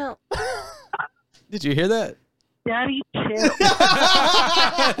 Daddy, chill. Did you hear that? Daddy, chill.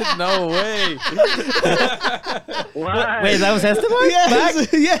 No way. Why? Wait, that was Esteban? Yes.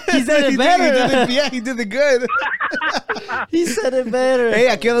 He said it better. He did it good. He said it better. Hey,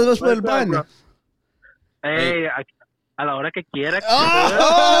 ¿a qué hora vas por el pan? Hey, a la hora que quiera.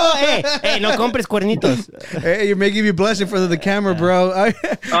 Hey, no compres cuernitos. Hey, you're making me blush in front of the camera, bro.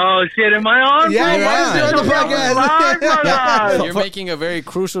 Oh, shit, am I on? Yeah. You're on the podcast. You're making a very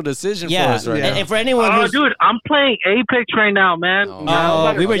crucial decision for us right now. And for anyone who's... dude, I'm playing Apex right now, man.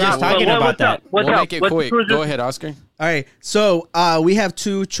 We were just talking about that. We'll make it quick. Go ahead, Oscar. All right, so we have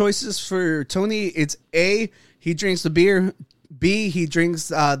 2 choices for Tony. It's A, he drinks the beer. B, he drinks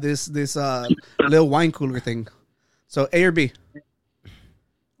this little wine cooler thing. So A or B?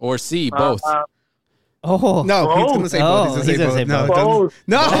 Or C, both. No, he's going to say both. He's going to say both.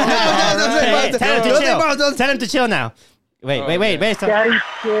 No. Tell him to chill now. Wait. Daddy,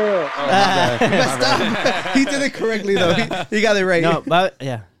 chill. He did it correctly, though. He got it right. No, but,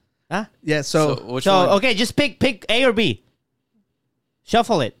 yeah. Huh? Yeah, so which one? Okay, just pick A or B.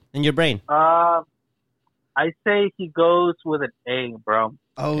 Shuffle it in your brain. I say he goes with an A, bro.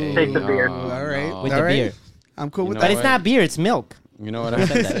 Oh, take the beer. All right, with the beer. I'm cool with that. But it's not beer; it's milk. You know what I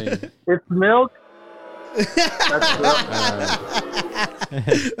said? It's milk.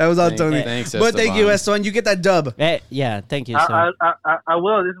 That was all Tony. Thanks, but thank you, Esteban. You get that dub. Yeah, thank you. I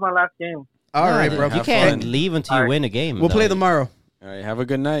will. This is my last game. All right, bro. You can't leave until you win a game. We'll play tomorrow. All right, have a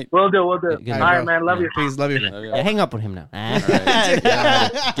good night. We'll do. All right, man. Love you. Please, love you. Yeah, hang up with him now. All right. Get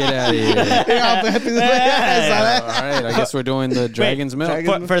out of here. All right, I guess we're doing the Dragon's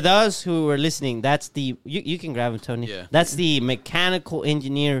Milk. For those who are listening, that's the you can grab him, Tony. Yeah. That's the mechanical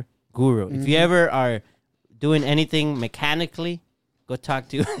engineer guru. If you ever are doing anything mechanically, go talk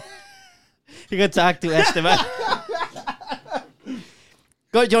to Esteban.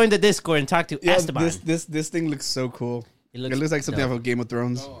 Go join the Discord and talk to Esteban. This thing looks so cool. It looks like something out of Game of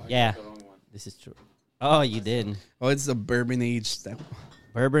Thrones. Yeah, this is true. Oh, you did. Oh, it's a bourbon aged stout.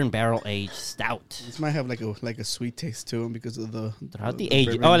 Bourbon barrel aged stout. This might have like a sweet taste to it because of the throughout the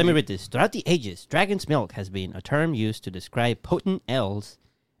ages. Oh, let me read this. Throughout the ages, Dragon's Milk has been a term used to describe potent ales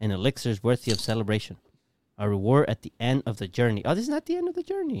and elixirs worthy of celebration, a reward at the end of the journey. Oh, this is not the end of the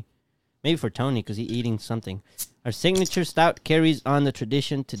journey. Maybe for Tony because he's eating something. Our signature stout carries on the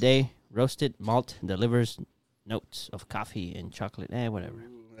tradition today. Roasted malt delivers notes of coffee and chocolate. Whatever.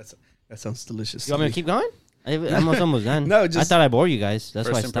 Ooh, that sounds delicious. You want me to keep going? I'm almost done. No, I thought I bored you guys. That's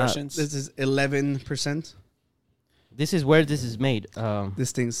why I stopped. This is 11%. This is where this is made.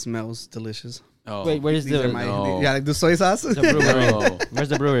 This thing smells delicious. Oh. Wait, where is yeah, like the soy sauce? The brewery. Where's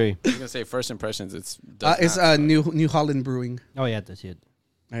the brewery? I was going to say first impressions. It's New Holland Brewing. Oh, yeah, that's it.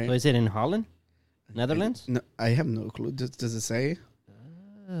 Right. So is it in Holland? Netherlands? No, I have no clue. Does it say?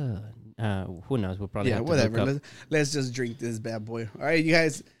 Who knows? We'll probably have to whatever. Let's just drink this bad boy. All right, you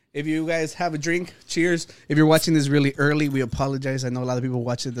guys. If you guys have a drink, cheers. If you're watching this really early, we apologize. I know a lot of people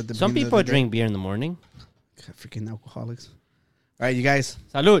watch it at the Some people drink beer in the morning. God, freaking alcoholics. All right, you guys.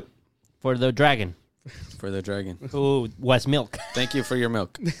 Salud for the dragon. For the dragon. Who was milk. Thank you for your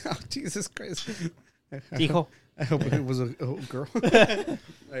milk. Oh, Jesus Christ. Hijo. I hope it was a girl. All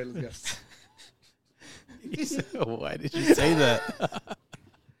right, let's go. Why did you say that?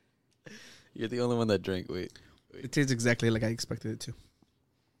 You're the only one that drank. Wait. It tastes exactly like I expected it to.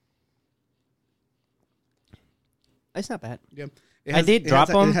 It's not bad. Yeah, I did drop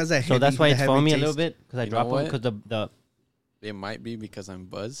them, so that's why it's foamy a little bit because I dropped them because the. It might be because I'm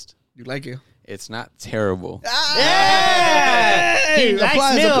buzzed. You like it? It's not terrible. Hey!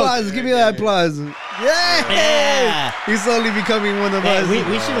 Applause! Give me that applause. Yeah! He's slowly becoming one of us. We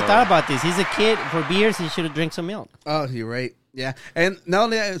should have thought about this. He's a kid. For beers, he should have drank some milk. Oh, you're right. Yeah, and not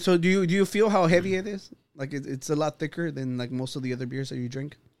only that, so do you feel how heavy it is? Like it's a lot thicker than like most of the other beers that you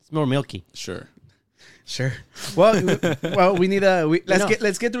drink. It's more milky. Sure. Well, we need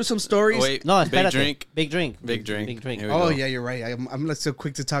let's get through some stories. Wait, no, big drink. Big drink. Oh yeah, you're right. I'm like so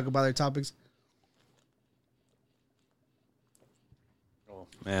quick to talk about our topics. Oh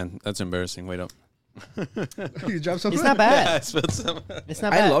man, that's embarrassing. Wait up. You dropped something. It's not bad. Yeah, I spilled some. It's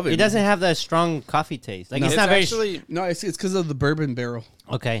not bad. I love it. It doesn't have that strong coffee taste. Like it's not very. No, it's because of the bourbon barrel.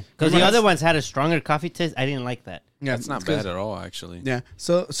 Okay, because the other ones had a stronger coffee taste. I didn't like that. Yeah, it's not bad at all, actually. Yeah.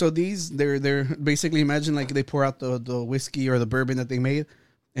 So these they're basically, imagine like they pour out the whiskey or the bourbon that they made,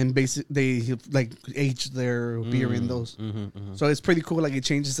 and they like age their beer in those. So it's pretty cool. Like it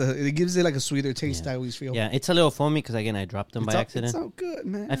changes. It gives it like a sweeter taste. I always feel. Yeah, it's a little foamy because again I dropped them by accident. It's so good,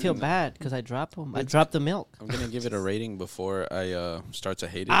 man. I feel bad because I dropped them. I dropped the milk. I'm gonna give it a rating before I start to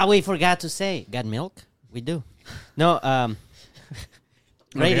hate it. We forgot to say. Got milk? We do. No.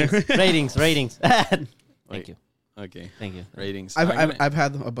 Ratings. Thank you. Okay. Thank you. Ratings. I've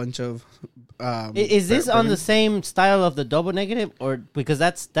had a bunch of. Is this on the same style of the double negative, or because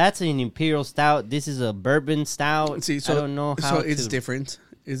that's an imperial stout? This is a bourbon stout. See, so, I don't know how. So it's different.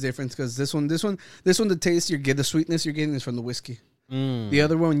 It's different because this one, the taste you get, the sweetness you're getting is from the whiskey. The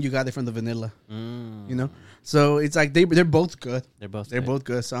other one you got it from the vanilla. You know, so it's like they're both good. They're both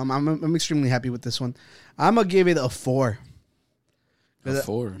good. So I'm extremely happy with this one. I'm gonna give it a 4. A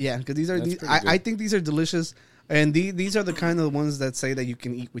 4. Yeah, because I think these are delicious, and these are the kind of ones that say that you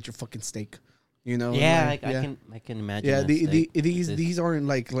can eat with your fucking steak. You know? Yeah, I can imagine. Yeah, these aren't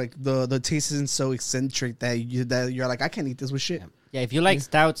like the taste isn't so eccentric that you're like, I can't eat this with shit. Yeah, if you like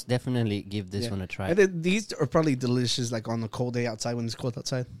stouts, definitely give this one a try. And these are probably delicious, like on a cold day outside when it's cold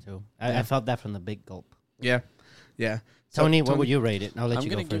outside. Too. I felt that from the big gulp. Yeah. Tony, what would you rate it? I'll let you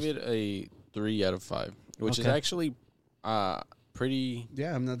go first. I'm gonna give it a 3 out of 5, which is actually pretty.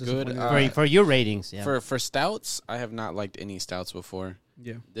 Yeah, I'm not good for your ratings. Yeah. For stouts, I have not liked any stouts before.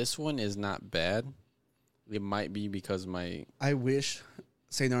 Yeah, this one is not bad. It might be because I wish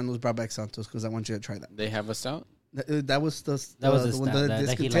St. Arnold's brought back Santos because I want you to try that. They have a stout. That was the one that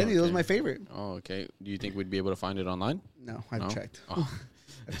discontinued. It was my favorite. Oh, okay. Do you think we'd be able to find it online? No, I've checked. Oh.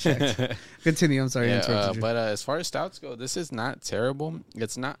 I've checked. Continue. I'm sorry. Yeah, but as far as stouts go, this is not terrible.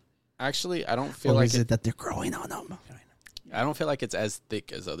 It's not. Actually, I don't feel like is it that they're growing on them. I don't feel like it's as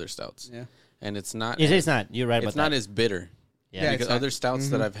thick as other stouts. Yeah, and it's not. It is not. You're right. It's not as bitter. Yeah, because other stouts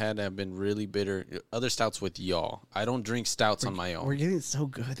that I've had have been really bitter. Other stouts with y'all. I don't drink stouts on my own. We're getting so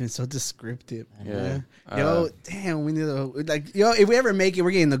good and so descriptive. Yeah. Damn, we need if we ever make it,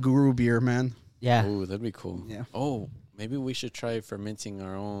 we're getting the Guru beer, man. Yeah. Ooh, that'd be cool. Yeah. Oh, maybe we should try fermenting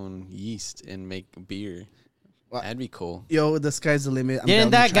our own yeast and make beer. That'd be cool. Yo, the sky's the limit.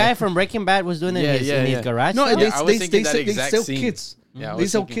 Didn't that guy from Breaking Bad was doing it in his garage? No, I was thinking that they exact sell scene. kits. Yeah, They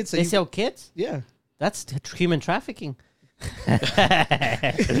sell kits. They sell kits? Yeah. That's human trafficking. Wait.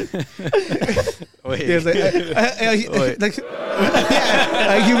 Yes, like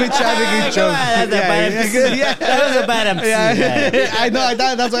a human trafficking joke. That was a bad MC. Yeah. I know.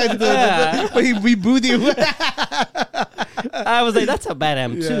 That's why I did that. But we booed you. I was like, that's a bad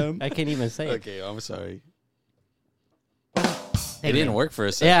M too. Yeah. I can't even say it. Okay, I'm sorry. It didn't work for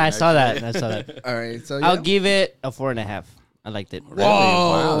a second. Yeah, I saw that. All right, so I'll give it a 4.5. I liked it. Really?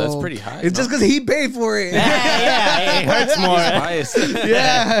 Wow, that's pretty high. It's just because he paid for it. Yeah, it hurts more.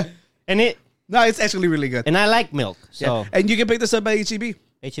 Yeah. And it's actually really good. And I like milk. So And you can pick this up at HEB.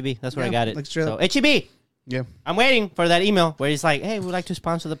 HEB, that's where I got it. Like straight so up. HEB. Yeah. I'm waiting for that email where it's like, hey, we'd like to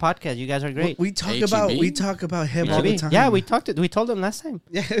sponsor the podcast. You guys are great. We talk HEB? about him all the time. Yeah, we told them last time.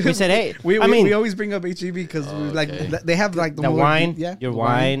 Yeah. We said, hey, we always bring up HEB because they have like the wine, your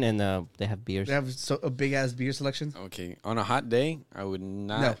wine, and they have beers. They have a big ass beer selection. Okay, on a hot day, I would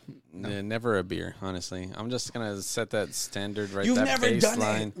not. No. Never a beer. Honestly, I'm just gonna set that standard right. You've that never done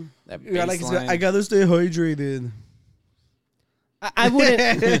it. That You're like, baseline. I gotta stay hydrated. I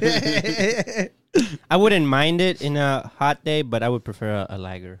wouldn't. I wouldn't mind it in a hot day, but I would prefer a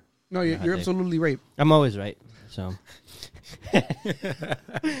lager. No, you're absolutely right. I'm always right. So,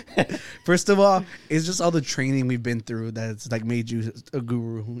 first of all, it's just all the training we've been through that's like made you a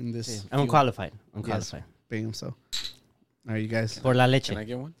guru in this. I'm qualified. Yes. Bam. So, all right, you guys. Por la leche. Can I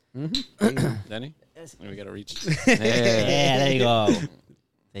get one? Danny? Yes. We gotta reach. Yeah, there you go.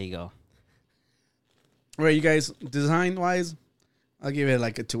 There you go. All right, you guys. Design wise, I'll give it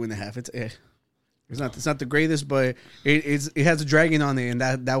like a 2.5. It's not the greatest, but it has a dragon on it, and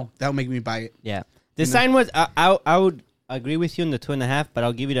that'll make me buy it. Yeah, the sign was I would agree with you on the 2.5, but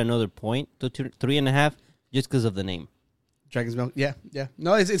I'll give it another point to 3.5 just because of the name. Dragon's milk. Yeah.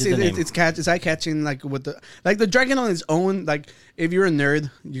 No, it's eye catching. Like with the dragon on its own. Like if you're a nerd,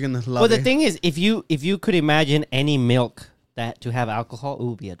 you're gonna love it. Well, the thing is, if you could imagine any milk that to have alcohol, it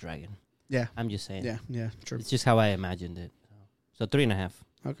would be a dragon. Yeah, I'm just saying. Yeah, true. It's just how I imagined it. So 3.5.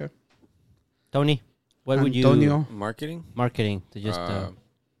 Okay. Tony, what would you marketing to just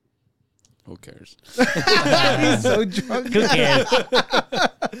who cares? He's so drunk. Who cares?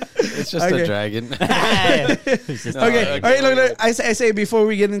 It's just a dragon. Okay. All right. Look. I say before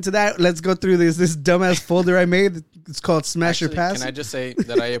we get into that, let's go through this dumbass folder I made. It's called Smash Your Pass. Can I just say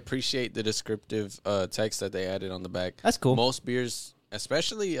that I appreciate the descriptive text that they added on the back? That's cool. Most beers,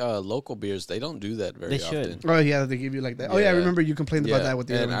 especially local beers, they don't do that very often. Oh yeah, they give you like that. Yeah. Oh yeah, I remember you complained about that with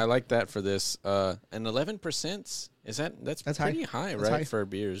the. And I like that for this. And 11% that's pretty high, right? High. For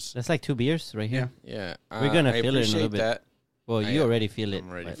beers. That's like 2 beers right here. Yeah. We're gonna feel it in a little bit. That. Well, you already feel it. I'm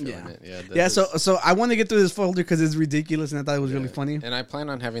already feeling it. Yeah. So I want to get through this folder because it's ridiculous, and I thought it was really funny. And I plan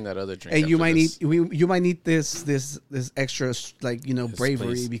on having that other drink. And you might need this extra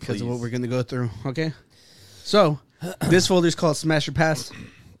bravery because of what we're gonna go through. Okay. So this folder is called Smash Your Pass.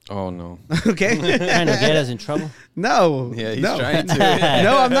 Oh no. Okay. Trying to get us in trouble. No. Yeah, he's trying to.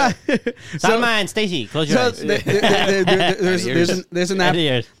 No, I'm not. Salma and Stacy, close your eyes.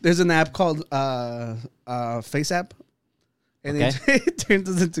 There's an app called Face App. And it turns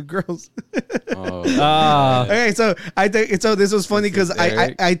us into girls. Okay, so I think this was funny because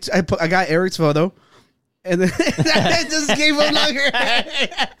I got Eric's photo, and then I just gave him longer.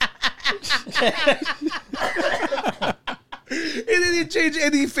 And then he changed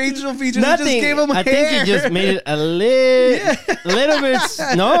any facial features. Nothing. Just gave him hair. I think he just made it a little bit.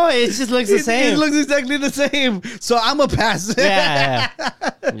 No, it just looks the same. It looks exactly the same. So I'm a pass.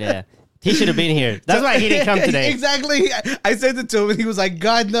 Yeah. He should have been here. That's why he didn't come today. Exactly. I sent it to him, and he was like,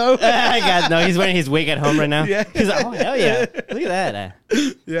 "God no." God no. He's wearing his wig at home right now. Yeah. He's like, "Oh hell yeah! Look at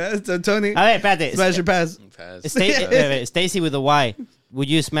that." Yeah. So Tony, all right, Pat, smash your pass. Stacy with a Y. Would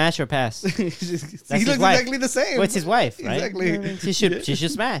you smash or pass? He looks exactly the same. What's his wife? Right? Exactly. She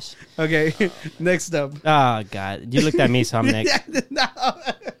should smash. Okay. Next up. Oh God, you looked at me, so I'm next. No.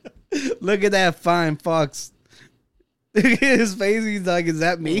 Look at that fine fox. Look at his face. He's like, "Is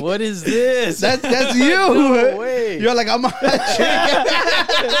that me? What is this? That's you." No way. You're like, "I'm a hot chick."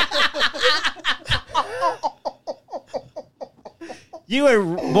 You were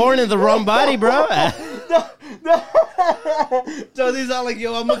born in the wrong body, bro. No. Tony's not like,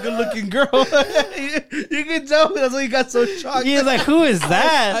 yo, I'm a good-looking girl. You can tell that's why he got so shocked. He's like, who is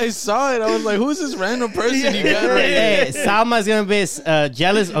that? I saw it. I was like, who's this random person you got right here? Hey, Salma's gonna be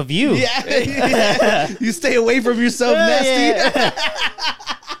jealous of you. Yeah. You stay away from yourself, nasty. Yeah.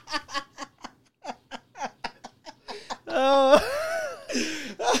 Oh.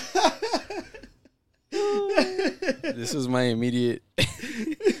 This was my immediate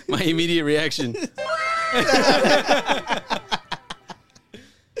reaction.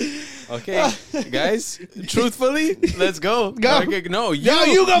 Okay, guys, truthfully, let's go. Go. Okay, no, you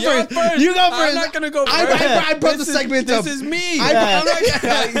go first. You go first. I'm not going to go first. I brought the segment up. This is me. I'm not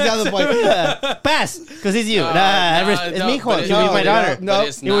he's got the point. Pass, because it's you. It's me, but you with my daughter. No,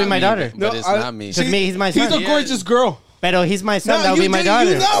 you with my daughter. But it's not me. Because he's my son. He's a gorgeous girl. Pero he's my son. That would be my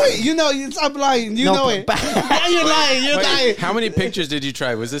daughter. You know it. You know it. Stop lying. You know it. You're lying. You're lying. How many pictures did you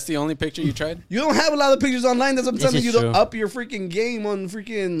try? Was this the only picture you tried? You don't have a lot of pictures online. That's what I'm telling you. True. To up your freaking game on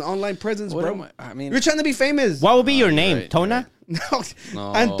freaking online presence, What bro. I mean, You're trying to be famous. What would be your name? Right, Tona? right.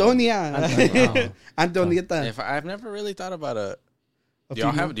 No. Antonia. Antonieta. I've never really thought about a. Do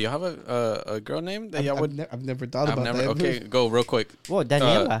y'all have a girl name that y'all would? I've never thought about that. Okay, go real quick. Well,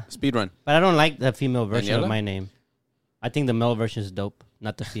 Daniela. Speed run. But I don't like the female version Daniela? of my name. I think the male version is dope,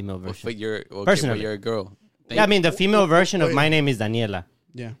 not the female version. But you're okay, Personally. but you're a girl. Yeah, I mean the female version of my name is Daniela.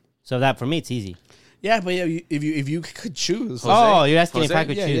 Yeah. So that for me it's easy. Yeah, but yeah, if you could choose. Oh, you're asking if Jose? I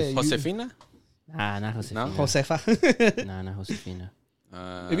could choose? Josefina? Nah, not Josefina. No? Josefa. Nah, not Josefina.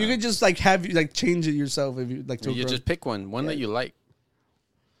 If you could just like have you like change it yourself, if you like to. You just pick one that you like.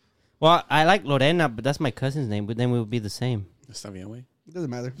 Well, I like Lorena, but that's my cousin's name. But then we would be the same. Está bien, güey. It doesn't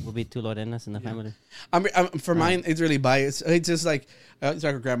matter. We'll be two Lorenas in the family. For mine, it's really biased. It's just like it's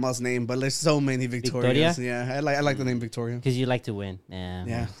like her grandma's name, but there's so many Victorias. Victoria? Yeah, I like the name Victoria. Because you like to win.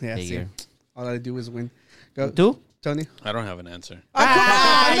 Yeah. See, all I do is win. Go, Two? Tony. I don't have an answer. Come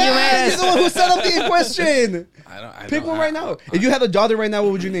on, man. You're the one who set up the question. I Pick one right now. If you had a daughter right now,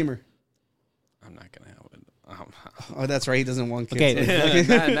 what would you name her? I'm not gonna have it. Oh, that's right. He doesn't want kids.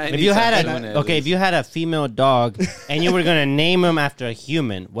 Okay. If you had a female dog and you were gonna name him after a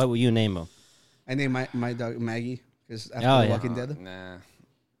human, what would you name him? I named my dog Maggie because after The Walking Dead. Nah,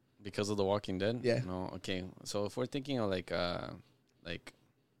 because of The Walking Dead. Yeah. No. Okay. So if we're thinking of like.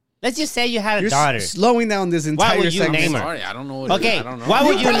 Let's just say you had a You're daughter. Slowing down this entire would you segment. name her? Sorry, I don't know. Okay, I don't know. why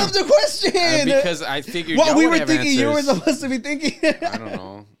would You brought up the question because I figured what y'all we would were have thinking. You were answers. supposed to be thinking. I don't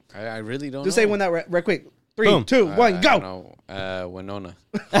know. I really don't. Just know. say one out right quick. 3, Boom. 2, 1, go. No, Winona.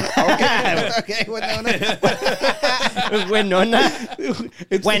 Okay, Winona.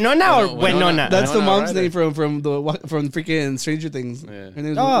 Winona or Winona? That's the Winona mom's Ryder. name from freaking Stranger Things. Yeah. Her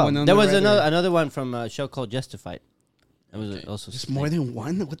name's Oh, Winona there was Ryder. another one from a show called Justified. It was also There's more than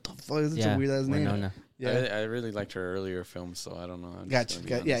one. What the fuck? Is such a weird ass name. Winona. Yeah. I really liked her earlier films, so I don't know. I'm Gotcha. just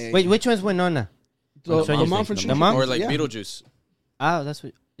gonna be Yeah, honest. yeah. Wait, which one's Winona? So, Stranger the mom Things. from The Stranger mom? Or like yeah. Beetlejuice. Oh, that's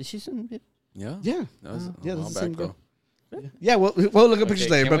what. Is she some bit? Yeah. Yeah. That was Yeah, a that's while the same back girl. though. Yeah, we'll look at pictures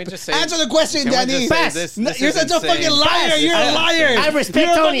Okay, later. can we But just say- answer the question, Can we Danny. just say Pass. this- No, this you're is such a insane. fucking liar. You're a liar. I respect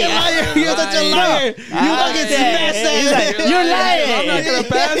You're Tony. a fucking liar. You're such a liar. You fucking smashed that. You're lying. I'm not gonna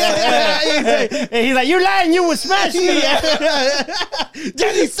pass. And he's like, you're lying. You would smash me.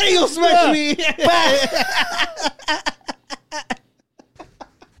 Danny, say you'll smash me.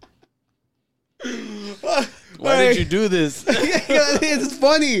 Why did you do this? It's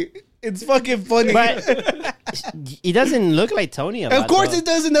funny. It's fucking funny. But he doesn't look like Tony. Of course it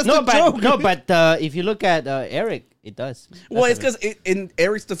doesn't. That's the joke. No, but if you look at Eric, it does. Well, it's because in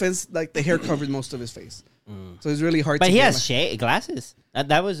Eric's defense, like the hair covered most of his face, so it's really hard. But to he get, has glasses.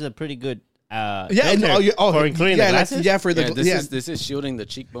 That was a pretty good. yeah, filter for including the like, glasses. yeah, for the This is shielding the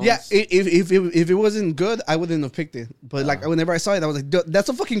cheekbones. Yeah, if it wasn't good, I wouldn't have picked it. But like whenever I saw it, I was like, "Dude, that's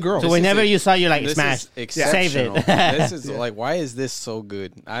a fucking girl." So whenever you saw, you're like, This smash, is save it. exceptional. This is like, why is this so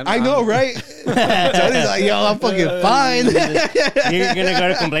good? I know, right? Tony's like, "Yo, I'm fucking fine." You're gonna go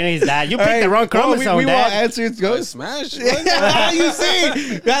to complain to his dad. You picked the wrong chromosome, we Dad. want answers. Go. Smash. You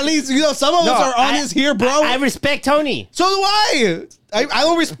see, at least some of us are honest here, bro. I respect Tony. So do I. I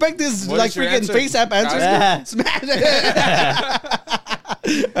don't respect this What like is your freaking answer? face app answers. Yeah. Smash it.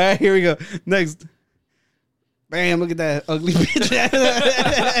 All right, here we go. Next. Bam! Look at that ugly bitch.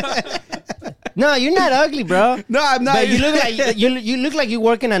 No, you're not ugly, bro. No, I'm not. But you look like you look like you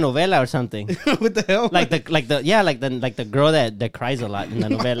work in a novela or something. What the hell? Like the girl that cries a lot in the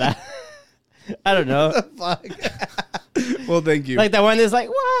novela. I don't know. Fuck. Well, thank you. Like the one that's like,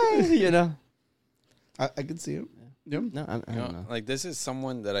 why? You know. I can see him. Yep. No, I don't know. Like this is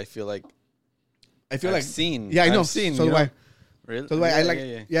someone that I feel like I feel I've like seen. Yeah, I know. I've seen. So you do know? I. Really? So I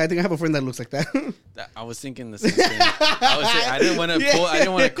I think I have a friend that looks like that. I was thinking the same thing. I didn't want to pull. I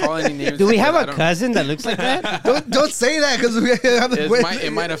didn't want to call any names. Do we have a cousin that looks like that? Don't say that because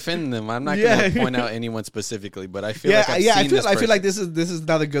it might offend them. I'm not going to point out anyone specifically, but I feel like I've seen this person. I feel like this is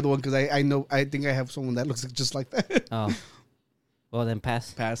not a good one because I think I have someone that looks just like that. Oh. Well, then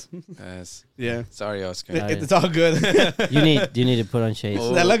pass. Yeah. Sorry, Oscar. It's all good. You need to put on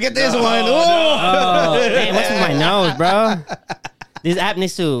shades. Now look at this one. Oh, hey, what's with my nose, bro? This app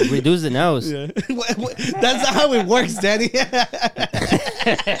needs to reduce the nose. Yeah. That's not how it works, Danny.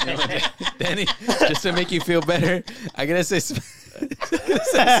 Danny, just to make you feel better, I gotta say smash.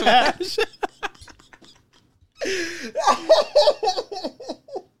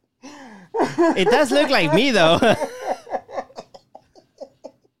 It does look like me, though.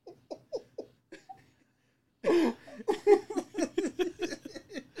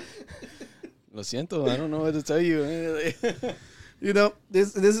 Lo siento, I don't know what to tell you. You know,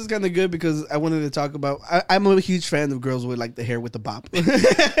 this is kind of good because I wanted to talk about. I'm a huge fan of girls with like the hair with the bop.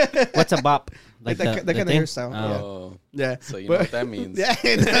 What's a bop? Like that kind of hairstyle. Oh, yeah. So you know what that means? Yeah.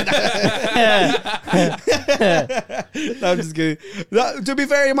 No, I'm just kidding. No, to be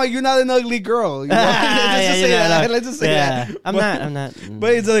fair, you're not an ugly girl. You know? Let's just say that. I'm not.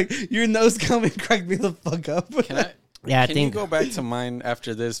 But it's like your nose comment cracked me the fuck up. Can I? Yeah, Can you go back to mine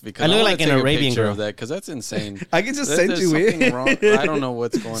after this? Because I look like an Arabian girl of that because that's insane. I can just send you it. Wrong. I don't know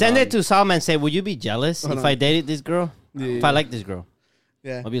what's going on. Send it to Salma and say, would you be jealous if I dated this girl? Yeah. If I like this girl?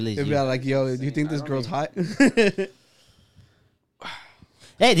 Yeah. I'll be lazy. It'd be like, yo, do you think this girl's hot? Hey,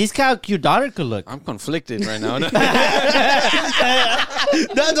 this is how your daughter could look. I'm conflicted right now. No, don't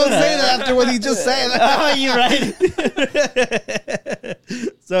say that after what he just said. Oh, you're right.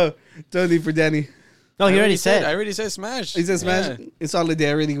 So, Tony for Danny. Oh, he already said. I already said smash. He said smash. Yeah. In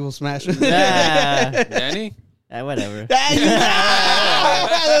solidarity, we'll smash. Yeah. Danny? Whatever.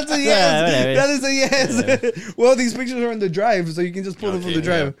 That's a yes. Yeah, whatever. That is a yes. Yeah. Well, these pictures are on the drive, so you can just pull them from the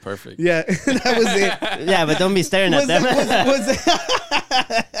drive. Yeah, perfect. Yeah, that was it. Yeah, but don't be staring at them.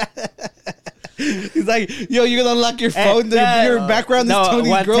 He's like, yo, you're gonna unlock your phone. Your background is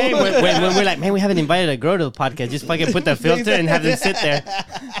Tony's girl. When we're like, man, we haven't invited a girl to the podcast. Just fucking put the filter and have them sit there.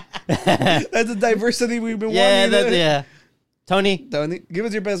 That's a diversity we've been wanting. Yeah. Tony, give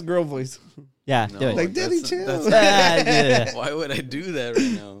us your best girl voice. Yeah, do it. Like, Daddy, chill. Why would I do that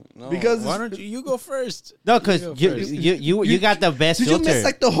right now? No, because why don't you go first? No, because you got the best filter. Did you miss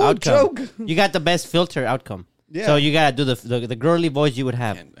like the whole outcome. joke? You got the best filter outcome. Yeah. So you gotta do the girly voice you would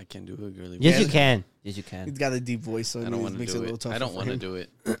have. I can't do a girly voice. Yes, you can. Yes, you can. He's got a deep voice, so I don't want to do it. I don't want to do it.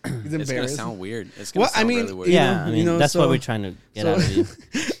 He's it's gonna sound weird. It's gonna sound really weird. Yeah, that's what we're trying to get out of you.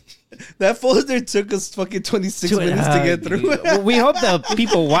 That folder took us fucking 26 minutes to get through. We hope the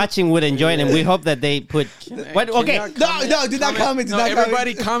people watching would enjoy it, and we hope that they put. No, do not comment.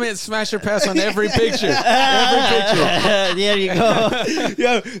 Everybody comment smash or pass on every picture. Every picture. There you go.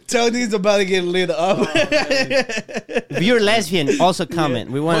 Yo, Tony's about to get lit up. If you're lesbian, also comment.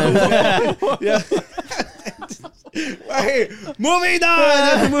 We want to. Yeah. Right, moving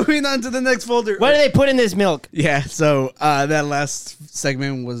on to the next folder. What do they put in this milk? Yeah, so that last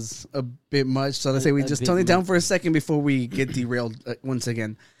segment was a bit much. So let's say we just tone it down for a second before we get derailed once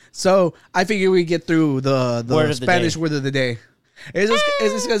again. So I figure we get through the Spanish word of the day. It's just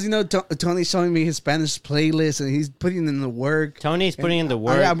because, Tony's showing me his Spanish playlist and he's putting in the work. Tony's putting in the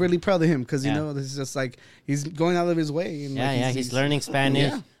work. I'm really proud of him because, this is just like he's going out of his way. And he's learning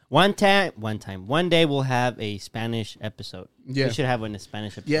Spanish. Yeah. One day we'll have a Spanish episode. Yeah. We should have a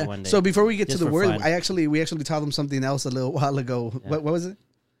Spanish episode one day. So before we get to the word, we actually taught them something else a little while ago. Yeah. What was it?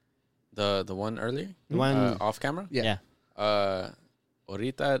 The one earlier? The one off camera? Yeah.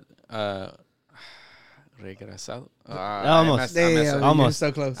 Ahorita regresado. Almost. Almost.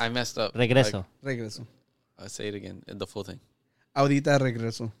 So close. I messed up. Regreso. Regreso. Say it again. The full thing. Ahorita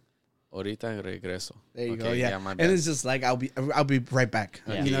regreso. Ahorita regreso. There you go. Yeah, and it's just like I'll be right back.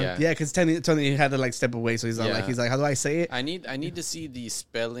 Yeah. Because Tony had to like step away, so he's like, how do I say it? I need to see the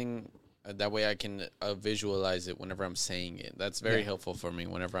spelling. That way I can visualize it whenever I'm saying it. That's very helpful for me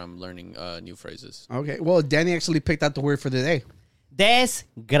whenever I'm learning new phrases. Okay. Well, Danny actually picked out the word for the day.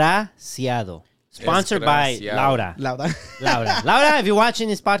 Desgraciado. Sponsored by Laura. Laura, if you're watching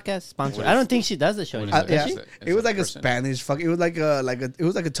this podcast, sponsored. I don't think she does the show anymore. It was like a Spanish fuck. It was like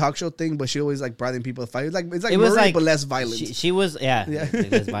a talk show thing, but she always like brought in people to fight. It was like but less violent. She was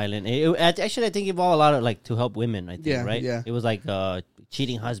less violent. Actually, I think it involved a lot of like to help women. I think right. Yeah. It was like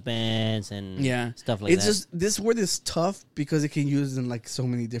cheating husbands and stuff like that. It's just this word is tough because it can use in like so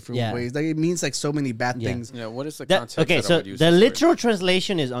many different ways. Like it means like so many bad things. Yeah. What is the context? Okay, so the literal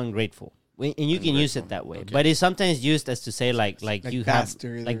translation is ungrateful. and you can use it that way. Okay. But it's sometimes used as to say like you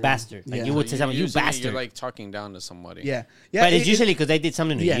bastard, have like bastard. Like you would say something, you bastard. You're like talking down to somebody. Yeah. But it's usually because they did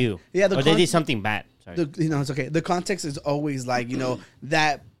something to you. Yeah. Or they did something bad. It's okay. The context is always like,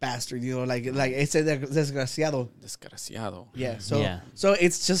 that bastard, like it said desgraciado. Desgraciado. Yeah. So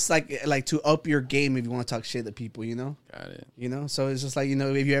it's just like to up your game if you want to talk shit to people, Got it. So it's just like,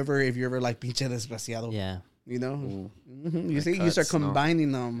 if you ever like pinche desgraciado. Yeah. Mm-hmm. You see, you start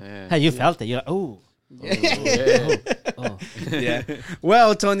combining them. Yeah. You felt it. You're like, oh. Yeah.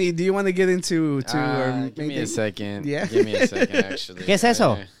 Well, Tony, do you want to get into give me a second. Yeah. Give me a second, actually. ¿Qué es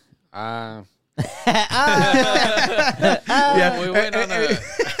eso? We went on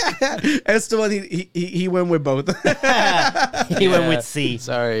Esteban, he went with both. He went with C.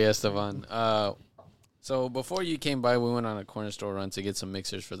 Sorry, Esteban. So before you came by, we went on a corner store run to get some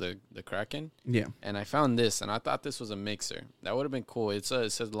mixers for the Kraken. Yeah. And I found this, and I thought this was a mixer. That would have been cool. It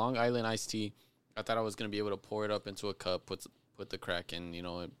says Long Island iced tea. I thought I was going to be able to pour it up into a cup, put the Kraken,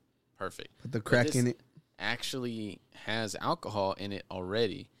 perfect. Put the crack in it. Actually has alcohol in it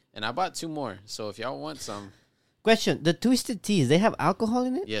already. And I bought 2 more. So if y'all want some. Question: the twisted teas, they have alcohol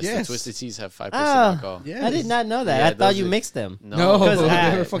in it? Yes. The twisted teas have 5% alcohol. Yes. I did not know that. I thought you mixed them. No.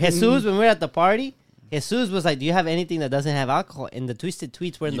 Because Jesus, when we were at the party, Jesus was like, do you have anything that doesn't have alcohol? And the twisted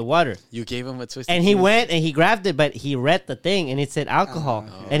tweets were in the water. You gave him a twisted and he went and he grabbed it, but he read the thing and it said alcohol.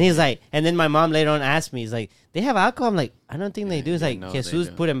 And he's like, and then my mom later on asked me, he's like, they have alcohol? I'm like, I don't think they do. He's like, Jesus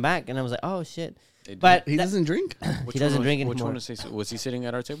put him back. And I was like, oh, shit. But he doesn't drink? He doesn't drink anymore. Which one was he sitting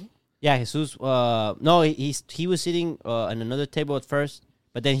at our table? Yeah, Jesus. No, he was sitting on another table at first.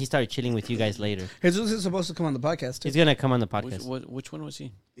 But then he started chilling with you guys later. Jesus is supposed to come on the podcast too. He's gonna come on the podcast. Which one was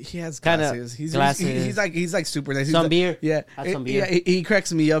he? He has glasses. He's like super nice. Some beer. Yeah, some beer. Yeah. He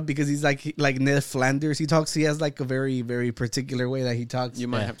cracks me up because he's like Ned Flanders. He talks. He has like a very very particular way that he talks. You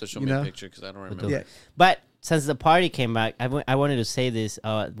might have to show me a picture because I don't remember. Yeah. But since the party came back, I wanted to say this.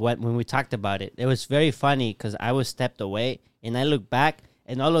 When we talked about it, it was very funny because I was stepped away and I look back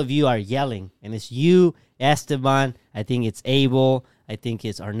and all of you are yelling and it's you, Esteban. I think it's Abel. I think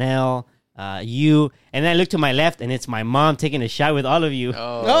it's Arnell, you, and then I look to my left, and it's my mom taking a shot with all of you.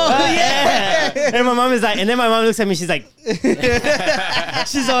 Oh yeah! And my mom is like, and then my mom looks at me, she's like,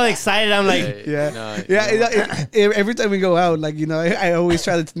 she's all excited. I'm like, Every time we go out, like I always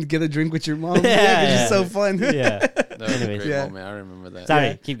try to get a drink with your mom. It's so fun. Yeah. That was a great moment. I remember that.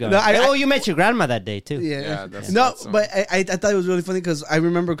 Sorry, keep going. You met your grandma that day too. Yeah. That's awesome. But I thought it was really funny because I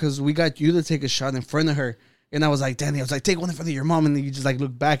remember because we got you to take a shot in front of her. And I was like, Danny, take one in front of your mom. And then you just like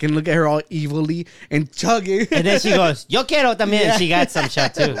look back and look at her all evilly and chugging. And then she goes, yo quiero también. And she got some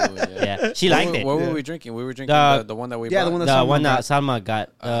shot too. Yeah. She liked it. What were we drinking? We were drinking the one that we bought. The one that Salma got.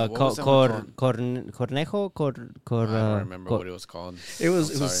 Cornejo? I don't remember what it was called. It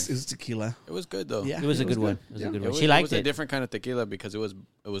was tequila. It was good though. Yeah, it was a good one. She liked it. It was a different kind of tequila because it was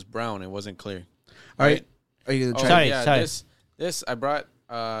brown. It wasn't clear. All right. Are you gonna try? Sorry. This I brought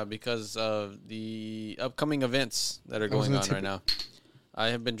because of the upcoming events that are going on right now. I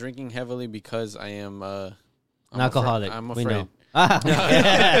have been drinking heavily because I am an alcoholic. I'm afraid. We know.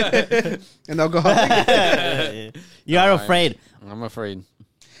 An alcoholic. You are afraid. I'm afraid.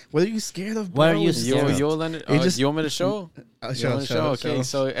 What are you scared of, bro? What are you scared of? You want me to show? Show. Okay,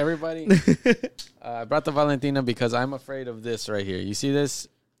 so everybody, I brought the Valentina because I'm afraid of this right here. You see this?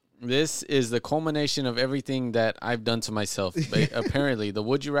 This is the culmination of everything that I've done to myself. Apparently, the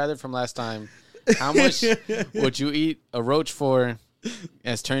would you rather from last time, how much would you eat a roach for,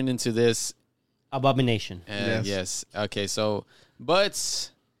 has turned into this abomination. Yes. Okay, so,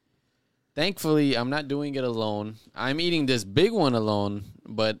 but thankfully, I'm not doing it alone. I'm eating this big one alone,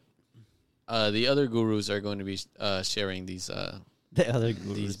 but the other gurus are going to be sharing these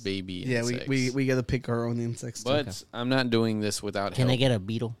these baby insects. we got to pick our own insects. But okay. I'm not doing this without help. Can I get a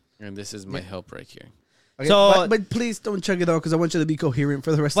beetle? And this is my help right here. Okay, so, but please don't chug it all because I want you to be coherent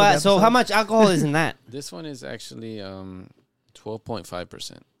for the rest of the episode. So how much alcohol is in that? This one is actually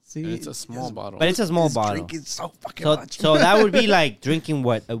 12.5%. See, and it's a small bottle. But it's a small bottle. Drinking so fucking much. So that would be like drinking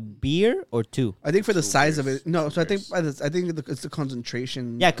what, a beer or two? I think for the size of it. No, so I think it's the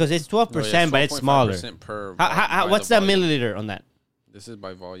concentration. Yeah, because it's 12%, but it's smaller. Per what's the milliliter on that? This is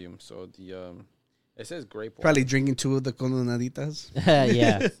by volume. So the it says grape wine. Probably drinking 2 of the condonaditas.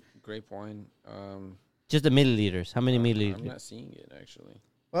 Yeah. Grape wine. Just the milliliters. How many milliliters? I'm not seeing it actually.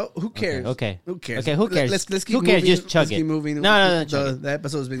 Well, who cares? Okay. Who cares? Okay, who cares? Let's keep who moving. Cares? Just chug Let's keep moving. No. The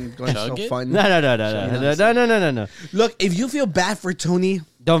episode's been going so fun. No. Look, if you feel bad for Tony,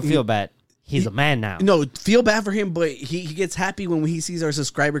 don't feel bad. he's a man now. No, feel bad for him, but he gets happy when he sees our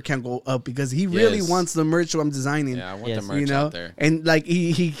subscriber count go up because he really wants the merch I'm designing. Yeah, I want the merch out there. And like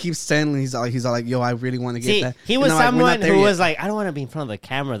he keeps saying he's all like, yo, I really want to get that. He was someone who was like, I don't want to be in front of the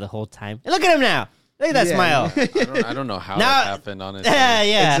camera the whole time. And look at him now. Look at that smile. I don't know how that happened, honestly.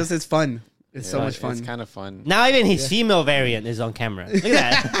 Yeah. It's fun. It's so much fun. It's kind of fun. Now even his female variant is on camera. Look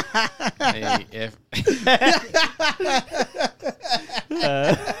at that.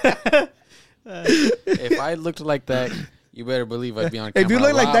 Hey, if I looked like that, you better believe I'd be on camera. If you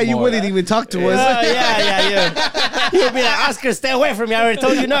look like that, you wouldn't even talk to us. Yeah. You'd be like, Oscar, stay away from me. I already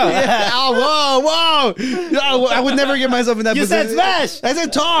told you no. Oh, whoa. I would never get myself in that position. You said smash. I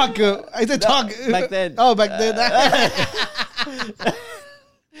said talk. Back then. Oh, back then.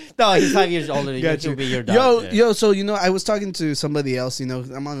 No, he's 5 years older than you. He'll be your dog. Yo, so, I was talking to somebody else,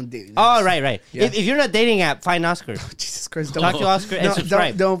 I'm on a dating app. Oh, right. Yeah. If you're on a dating app, find Oscar. Oh, Jesus Christ. Talk to Oscar and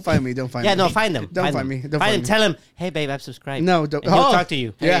subscribe. Don't find me. Yeah, no, find them. Don't find me. Find him. Tell him, hey, babe, I've subscribed. No, don't. And he'll talk to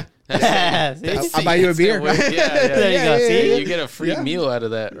you. Yeah. I'll buy you a beer. Yeah. There you go. See? You get a free meal out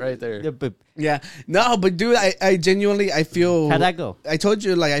of that right there. Yeah. No, but dude, I genuinely, I feel. How'd that go? I told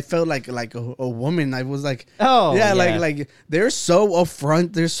you, I felt like a woman. I was like, yeah. like they're so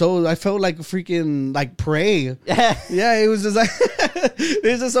upfront. I felt like freaking like prey. Yeah, it was just like,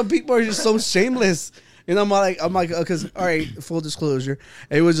 there's just some people are just so shameless. And I'm like, because all right, full disclosure,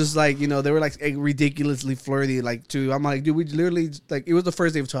 it was just like, they were like ridiculously flirty, like too. I'm like, dude, we literally like it was the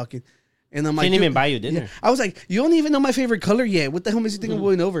first day of talking, and I'm like, didn't even buy you dinner. Yeah. I was like, you don't even know my favorite color yet. What the hell makes you think I'm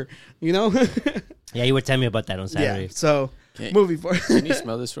going over? Yeah, you were telling me about that on Saturday. Yeah. So movie for. Can you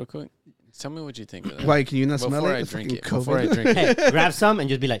smell this real quick? Tell me what you think of that. Why can you not smell it? Before I drink it. Hey, grab some and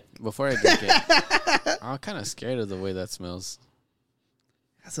just be like. Before I drink it, I'm kind of scared of the way that smells.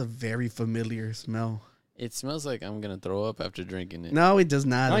 That's a very familiar smell. It smells like I'm gonna throw up after drinking it. No, it does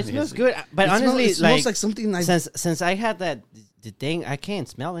not. No, it smells good. But honestly, it smells like something. Since I had the thing, I can't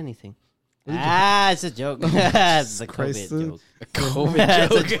smell anything. It's a joke. It's a COVID joke. A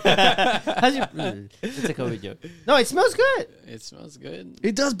COVID joke. It's a COVID joke. No, it smells good. It smells good.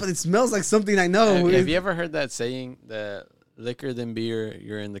 It does, but it smells like something I know. Have you ever heard that saying that liquor than beer,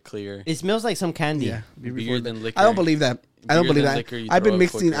 you're in the clear? It smells like some candy. Yeah, beer than liquor. I don't believe that. I don't believe that. Liquor, I've been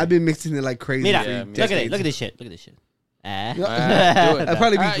mixing it like crazy. Mira, look at it. Look at this shit. Look at this shit. I'd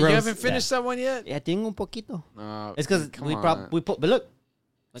probably be gross. You haven't finished that one yet? Yeah, tengo un poquito. No, it's because we put. But look.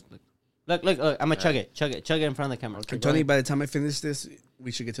 I'm gonna chug it in front of the camera. Okay, Tony, by the time I finish this,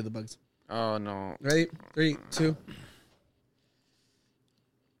 we should get to the bugs. Oh no! Ready? 3, 2.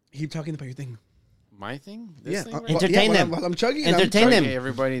 Keep talking about your thing. My thing? This thing right? Entertain them. While I'm chugging. Entertain them. Hey,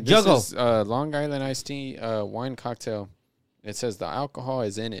 everybody. This is Long Island iced tea wine cocktail. It says the alcohol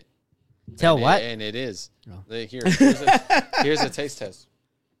is in it. What? And it is. Oh. Here's a taste test.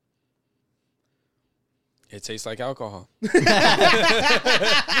 It tastes like alcohol. You gotta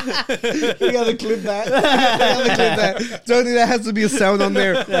clip that. Tony, that has to be a sound on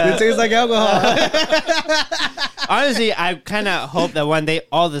there. It tastes like alcohol. Honestly, I kind of hope that one day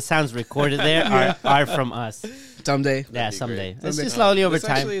all the sounds recorded there are from us. Someday. Yeah, someday. It's just slowly over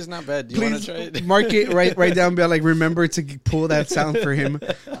time. Actually, it's not bad. Do you want to try it? Mark it right down. Be like, remember to pull that sound for him.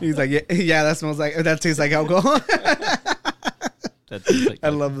 He's like, yeah, that tastes like alcohol. I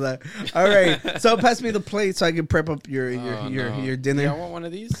love that. All right, so pass me the plate so I can prep up your dinner. Yeah, I want one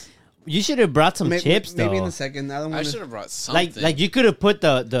of these. You should have brought some chips, though. Maybe in a second. I should have brought something. Like you could have put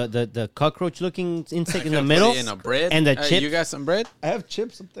the cockroach-looking insect in the middle. In a bread and the chips. You got some bread? I have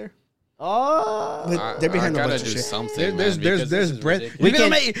chips up there. Oh, but they're behind a bunch of shit. Something, there's bread. You're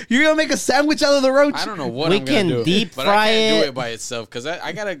gonna make a sandwich out of the roach. I don't know what I'm gonna do. We can deep fry it. But I can't do it by itself because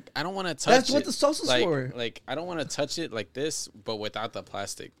I don't want to touch it. That's what the sauce is for. Like I don't want to touch it like this, but without the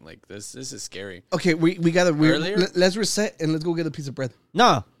plastic. Like this is scary. Okay, we gotta let's reset and let's go get a piece of bread.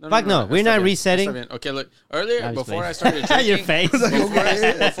 No. We're not resetting. Okay, look. Earlier, before I started drinking, your face.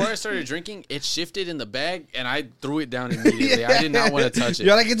 Before I started drinking, it shifted in the bag and I threw it down immediately. I did not want to touch it.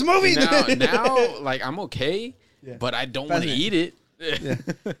 You're like, it's moving. Now, like I'm okay, but I don't want to eat it. Yeah.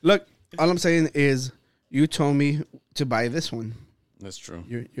 Look, all I'm saying is, you told me to buy this one. That's true.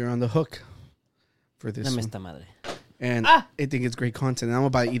 You're on the hook for this one. Esta madre. And I think it's great content. And I'm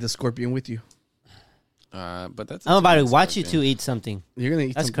about to eat the scorpion with you. But that's. I'm about to watch you two eat something. You're gonna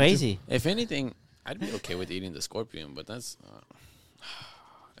eat. That's crazy. Too. If anything, I'd be okay with eating the scorpion, but that's.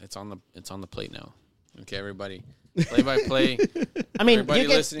 It's on the plate now. Okay, everybody. Play by play. I mean,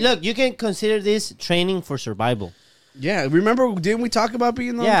 you can consider this training for survival. Yeah, remember? Didn't we talk about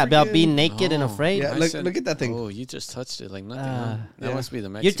being? About being naked and afraid. Yeah, look at that thing. Oh, you just touched it like nothing. That must be the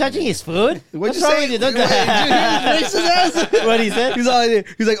Mexican. You're touching his food. What's wrong with you? What he said?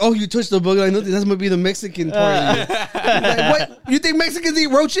 He's like, oh, you touched the bug. Like, no, that must be the Mexican part. Of you. Like, what? You think Mexicans eat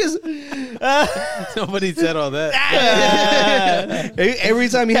roaches? Nobody said all that. Every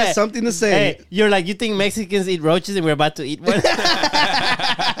time he has something to say, hey, you're like, you think Mexicans eat roaches and we're about to eat one?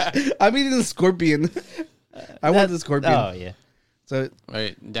 I'm eating a scorpion. I want the scorpion. Oh yeah. So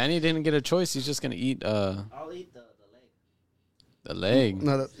wait, Danny didn't get a choice. He's just gonna eat. I'll eat the leg. The leg.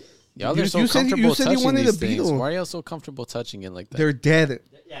 No, y'all are so comfortable touching these things. Why are y'all so comfortable touching it like that? They're dead.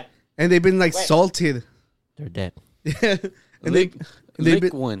 Yeah. And they've been salted. They're dead. Yeah. And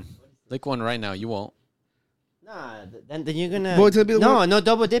lick one. Lick one right now. You won't. Nah, then you're gonna. No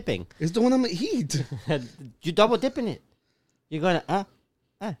double dipping. It's the one I'm gonna eat. You double dipping it. You're gonna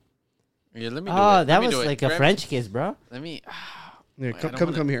Yeah, let me do it. Oh, that was like a French kiss, bro. Let me. Here,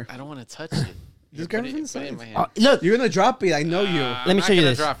 come here. I don't want to touch it. Just grab it from the side. In my hand. Look, you're gonna drop it. I know you. Let me show you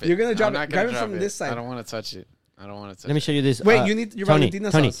this. You're gonna drop it. Grab it from this side. I don't want to touch it. Let me show you this. Wait, you need your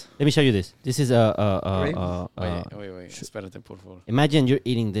Valentina sauce. Let me show you this. This is wait. Espérate, por favor. Imagine you're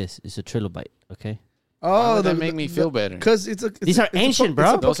eating this. It's a trilobite, okay? Oh, that make me feel better. Because these are ancient,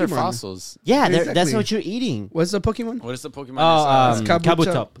 bro. Those are fossils. Yeah, exactly. That's what you're eating. What's the Pokemon? What is the Pokemon?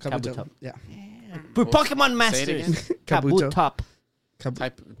 Kabuto. Yeah. We're Pokemon masters. Kabuto.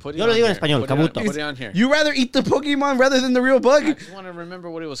 Yo lo digo en español. Kabuto. Put it on here. You rather eat the Pokemon rather than the real bug? I just want to remember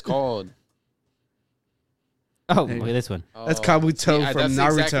what it was called. Oh, look at this one. That's Kabuto from Naruto.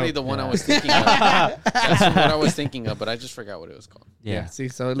 That's exactly the one I was thinking of. That's what I was thinking of, but I just forgot what it was called. Yeah. See,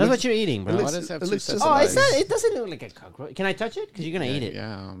 so that's what you're eating, bro. Why does it have two sets of eyes? It doesn't look like a cockroach. Can I touch it? Because you're going to eat it.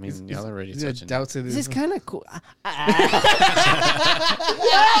 Yeah, I mean, y'all already touching it. This is kind of cool.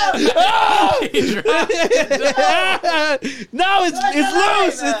 No, it's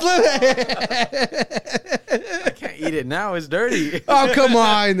loose. It's loose. I can't eat it now. It's dirty. Oh, come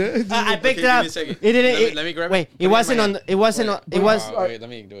on. I picked it up. It didn't. Let me grab it. Wait, it wasn't on. It wasn't. It was. Wait, let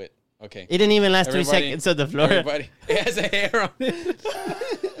me do it. Okay. It didn't even last 3 seconds on the floor. Everybody, it has a hair on it.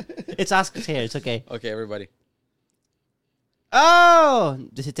 It's Oscar's hair. It's okay. Okay, everybody. Oh,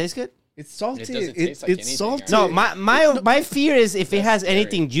 does it taste good? It's salty. It doesn't taste like anything, salty. No, my fear is if it has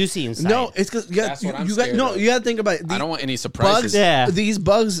anything juicy inside. No, it's because you gotta think about it. I don't want any surprises. These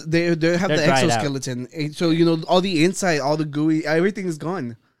bugs, they have the exoskeleton. So all the inside, all the gooey, everything is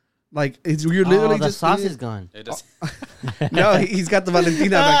gone. Like you're literally the sauce is gone. It does. No, he's got the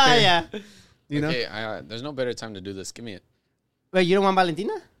Valentina back there. Yeah. You know? Okay, there's no better time to do this. Give me it. Wait, you don't want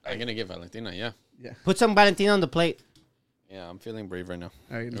Valentina? I'm gonna get Valentina. Yeah. Put some Valentina on the plate. Yeah, I'm feeling brave right now.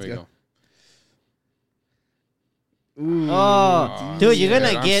 All right, Here we go. Ooh, oh, dude, you're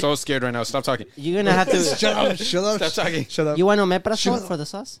gonna I'm so scared right now. Stop talking. You're gonna have to shut up. Stop talking. Shut up. You want omeprazole for the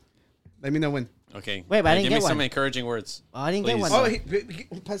sauce? Let me know when. Okay. Wait, but I didn't give get me some one. encouraging words. Oh, I didn't get one. Oh,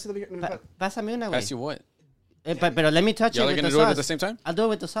 pass it over here. Pásame una, güey. Pass you what? But let me touch it with the sauce. Y'all are gonna do it at the same time? I'll do it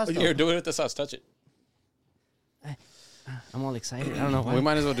with the sauce. Here, do it with the sauce. Touch it. I'm all excited. I don't know why. We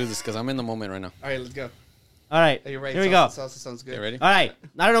might as well do this because I'm in the moment right now. All right, let's go. All right. You're right. Here we go. Salsa sounds good. You ready? All right.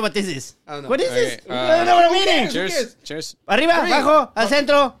 I don't know what this is. I don't know. What is this? Okay, I don't know what I'm eating. Cheers. Cheers. Arriba, abajo, al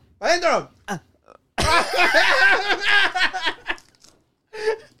centro. Adentro.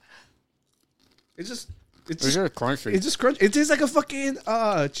 It's just crunchy. It's just crunch. It tastes like a fucking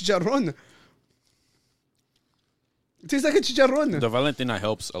chicharrón. It tastes like a chicharrón. The Valentina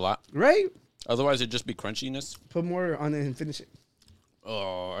helps a lot. Right? Otherwise, it'd just be crunchiness. Put more on it and finish it.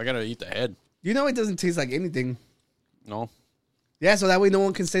 Oh, I gotta eat the head. You know it doesn't taste like anything. No. Yeah, so that way no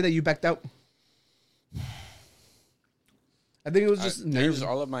one can say that you backed out. I think it was just nerves.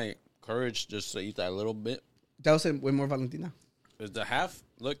 All of my courage just to eat that little bit. That was with more Valentina. Is the half?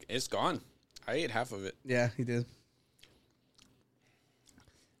 Look, it's gone. I ate half of it. Yeah, he did.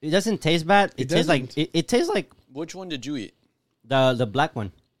 It doesn't taste bad. It tastes like it tastes like. Which one did you eat? The black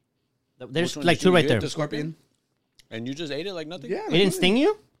one. There's like two right there. The scorpion. And you just ate it like nothing? Yeah. It didn't sting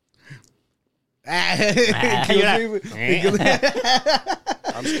you? I'm scared.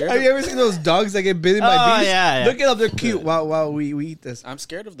 Have you ever seen those dogs that get bitten by bees? Yeah. Look it up. They're cute while we eat this. I'm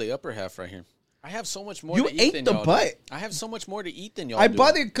scared of the upper half right here. I have so much more You to eat ate than the y'all butt. do. I have so much more to eat than y'all I do.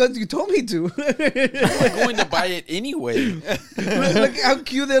 bought it because you told me to. I'm going to buy it anyway. Look how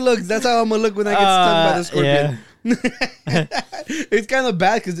cute it looks. That's how I'm going to look when I get stung by the scorpion. It's kind of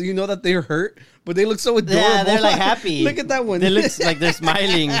bad because you know that they're hurt, but they look so adorable. Yeah, they're like happy. Look at that one. They look like they're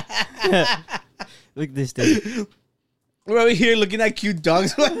smiling. Look at this thing. We're over here looking at cute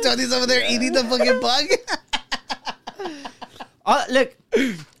dogs. Tony's over there eating the fucking bug. Oh, look.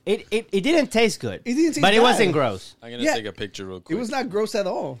 It didn't taste good. It didn't taste but it bad. wasn't gross. I'm gonna take a picture real quick. It was not gross at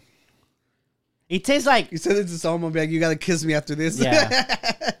all. It tastes like... You said it to someone, be like, you got to kiss me after this. Yeah.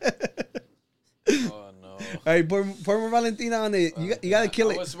 Oh, no. All right, pour more Valentina on it. You got to kill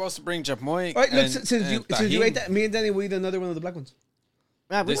it. I was supposed to bring chamoy. All right, look, since you ate that, me and Danny will eat another one of the black ones.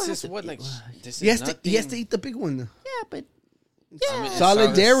 This is what, like... This He is has to eat the big one. Yeah, but... I mean,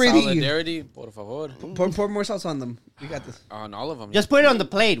 Solidarity. Solidarity, por favor. Pour more sauce on them. You got this. On all of them. Just put it on the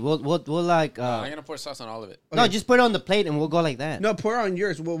plate. We'll like... I'm going to pour sauce on all of it. No, just put it on the plate and we'll go like that. No, pour on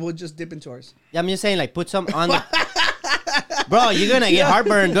yours. We'll just dip into ours. Yeah, I'm just saying, like, put some on the... Bro, you're going to get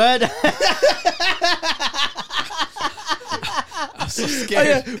heartburn good. I'm so scared. Oh,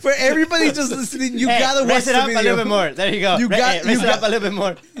 yeah. For everybody just listening, you gotta watch the video. Raise it up a little bit more. There you go. Raise it up a little bit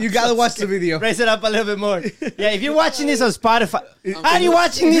more. You gotta watch the video. Raise it up a little bit more. Yeah, if you're watching this on Spotify, how are you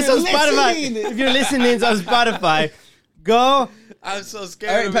watching this on Spotify? If you're listening on Spotify, go. I'm so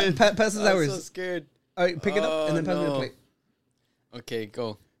scared. All right, pass us ours. I'm so scared. All right, pick it up and then pass me the plate. Okay,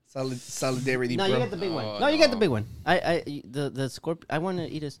 go. Solidarity, no, bro. you got the big one. No, you got the big one. The scorpion. I want to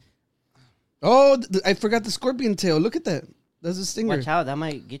eat this. Oh, I forgot the scorpion tail. Look at that. That's a stinger. Watch out. That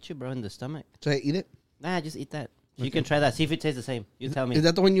might get you, bro, in the stomach. Should I eat it? Nah, just eat that. Okay. You can try that. See if it tastes the same. You tell me. Is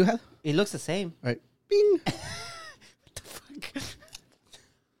that the one you had? It looks the same. All right. Bing. What the fuck?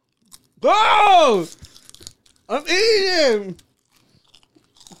 Oh! I'm eating!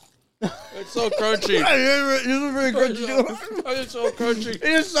 It's so crunchy. It is very crunchy. It's so crunchy. It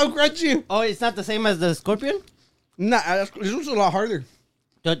is so crunchy. Oh, it's not the same as the scorpion? Nah, this one's a lot harder.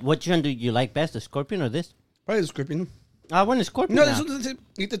 Which one do you like best, the scorpion or this? Probably the scorpion. I want the scorpion. No, now. this one's the same.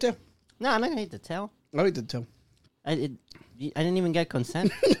 Eat the tail. No, I'm not going to eat the tail. I'll eat the tail. I didn't even get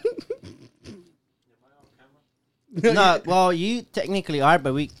consent. No, well, you technically are,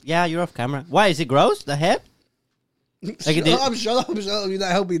 but you're off camera. Why, is it gross, the head? Shut up. You're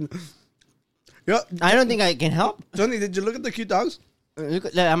not helping. Yep. I don't think I can help. Tony, did you look at the cute dogs? I'm going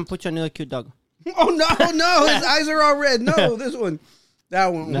to put you on another cute dog. Oh, no. His eyes are all red. No, this one. That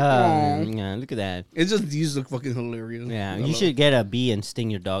one. Yeah, look at that. It's just, these look fucking hilarious. Yeah, you should get a bee and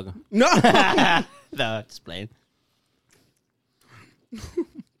sting your dog. No. No, explain.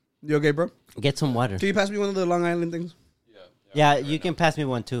 You okay, bro? Get some water. Can you pass me one of the Long Island things? Yeah, you can pass me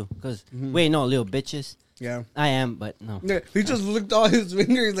one too. Because, wait, no, little bitches. Yeah. I am, but no. Yeah, he just licked all his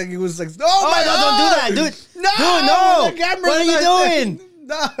fingers like he was like, Oh, my God, don't do that, dude. No. The camera What are you doing?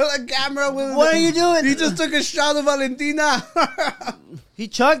 No, the camera was... What are you doing? He just took a shot of Valentina. He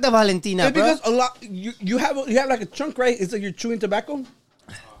chugged the Valentina, bro. Because a lot... You have like a chunk, right? It's like you're chewing tobacco. Oh,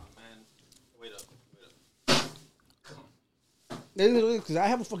 man. Wait up. Because I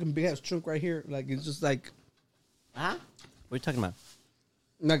have a fucking big ass chunk right here. Like, it's just like... Huh? What are you talking about?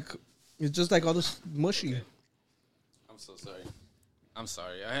 Like, it's just like all this mushy. Okay. I'm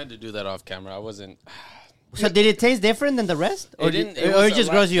sorry. I had to do that off camera. I wasn't... So did it taste different than the rest? Or it just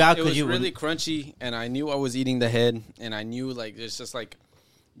grows you out because you... It was really crunchy, and I knew I was eating the head, and I knew, like, it's just, like,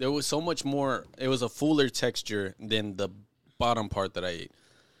 there was so much more... It was a fuller texture than the bottom part that I ate.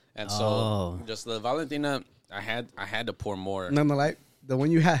 And so, just the Valentina, I had to pour more. No, like, the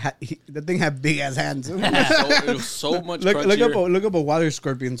one you had, the thing had big-ass hands. It was so much crunchier. Look up a water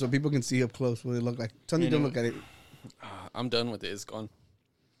scorpion so people can see up close what they look like. Tony, don't look at it. I'm done with it. It's gone.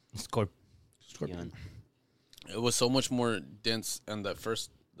 Scorpion. It was so much more dense on the top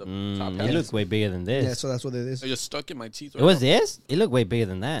half. It looked way bigger than this. Yeah, so that's what it is. It just stuck in my teeth. It was this? It looked way bigger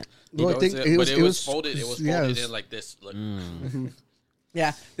than that. Well, I think it was folded. It was folded in like this. Look.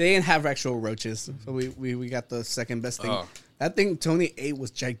 Yeah, they didn't have actual roaches, so we got the second best thing. That thing Tony ate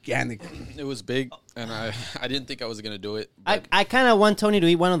was gigantic. It was big, and I didn't think I was gonna do it. I kind of want Tony to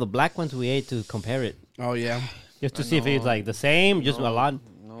eat one of the black ones we ate to compare it. Oh yeah, just to see if it's like the same, just a lot.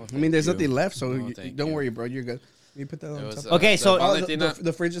 No, I mean, there's nothing left, so don't worry, bro. You're good. You put that on top. Okay, so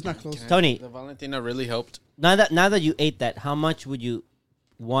the fridge is not closed. Tony, the Valentina really helped. Now that you ate that, how much would you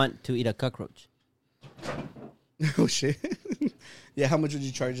want to eat a cockroach? Oh shit! Yeah, how much would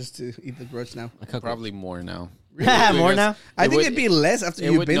you charge us to eat the roach now? Probably more now. Really? More now? I think it'd be less after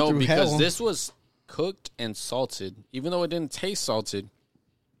you've been through hell. Because this was cooked and salted. Even though it didn't taste salted,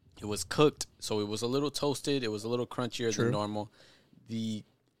 it was cooked, so it was a little toasted. It was a little crunchier than normal. The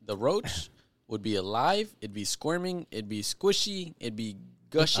roach would be alive. It'd be squirming. It'd be squishy. It'd be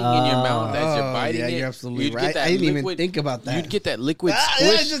gushing in your mouth as you're biting it. You're absolutely right. I didn't even think about that. You'd get that liquid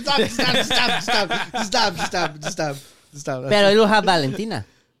squish. Stop. Pero it'll have Valentina.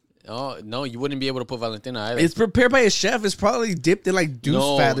 Oh, no, you wouldn't be able to put Valentina either. It's prepared by a chef. It's probably dipped in like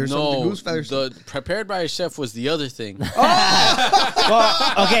goose fat or something. Goose fat or something. The prepared by a chef was the other thing.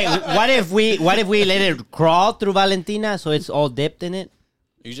 Well, okay, what if we let it crawl through Valentina so it's all dipped in it?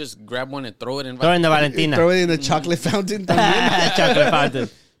 You just grab one and throw it in. Throw it in the Valentina. Throw it in the chocolate fountain. Chocolate fountain.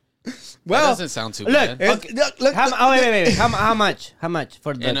 Well, that doesn't sound too bad. Look. Wait. How much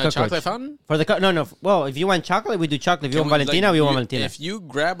for the cockroach? Chocolate fountain? For the no. Well, if you want chocolate, we do chocolate. If you want Valentina, we want Valentina. If you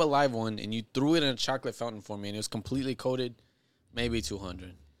grab a live one and you threw it in a chocolate fountain for me and it was completely coated, maybe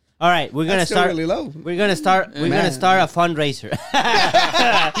 200. All right, we're gonna start. Really low. We're gonna start a fundraiser.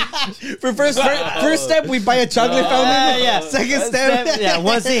 For first step, we buy a chocolate fountain. Yeah. Second step,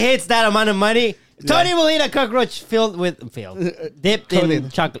 Once it hits that amount of money, Tony will eat a cockroach dipped in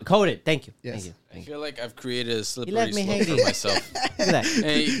chocolate, coated. Thank you. Yes. Thank you. I feel like I've created a slippery left me slope for hanging. myself. Look at that.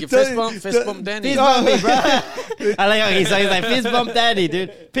 Hey, you fist bump Danny. Fist bump me, bro. I like how he's like fist bump daddy,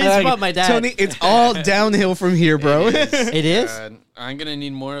 dude. Fist bump my dad. Tony, it's all downhill from here, bro. It is? I'm gonna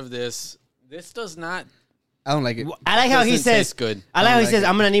need more of this. This does not. I don't like it. I like how he says. Good. I like how he says,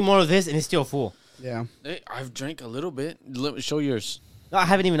 "I'm gonna need more of this," and it's still full. Yeah. Hey, I've drank a little bit. Show yours. No, I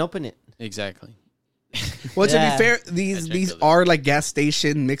haven't even opened it. Exactly. Well, to be fair, these are like gas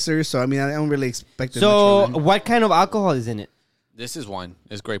station mixers, so I mean, I don't really expect it. So, what kind of alcohol is in it? This is wine.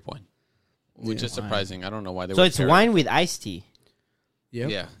 It's grape wine, which is surprising. I don't know why they. So it's wine with iced tea. Yep.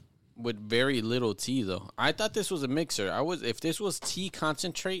 Yeah, with very little tea though. I thought this was a mixer. If this was tea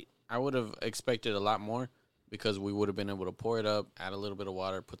concentrate, I would have expected a lot more because we would have been able to pour it up, add a little bit of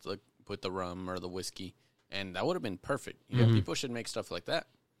water, put the rum or the whiskey, and that would have been perfect. You know, people should make stuff like that.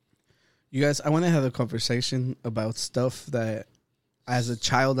 You guys, I want to have a conversation about stuff that, as a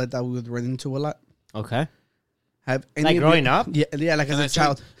child, I thought we would run into a lot. Okay. Have any like growing up? Yeah, like as a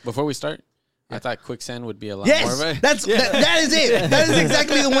child. Before we start, I thought quicksand would be a lot more of it. That is it. That is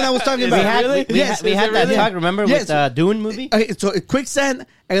exactly the one I was talking about. We had that talk, remember, with the Dune movie? Okay, so quicksand,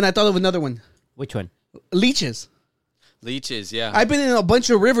 and I thought of another one. Which one? Leeches. Leeches, yeah. I've been in a bunch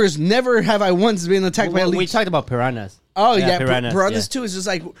of rivers. Never have I once been attacked by a leech. We talked about piranhas. Oh, yeah. Piranhas, too. It's just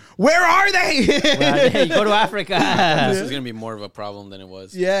like, where are they? You go to Africa. This is going to be more of a problem than it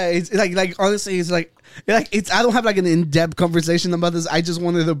was. Yeah, it's like honestly, it's like I don't have like an in-depth conversation about this. I just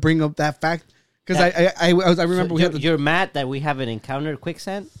wanted to bring up that fact because I remember you're mad that we haven't encountered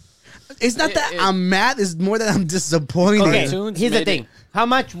quicksand? It's not that I'm mad. It's more that I'm disappointed. Okay, here's the thing. How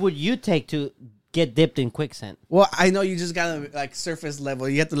much would you take to get dipped in quicksand? Well, I know you just gotta like surface level.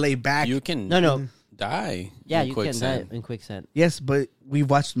 You have to lay back. You can die. Yeah, you can die in quicksand. Yes, but we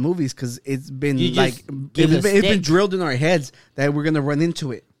watched movies because it's been it's been drilled in our heads that we're gonna run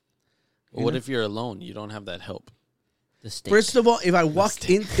into it. Well, what if you're alone? You don't have that help. First of all, if I walk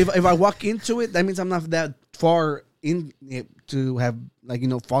if I walk into it, that means I'm not that far in it to have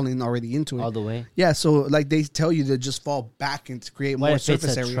fallen already into it all the way. Yeah, so like they tell you to just fall back and to create more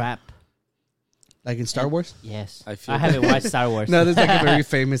surface area. Trap? Like in Star Wars? Yes. I haven't watched Star Wars. No, there's like a very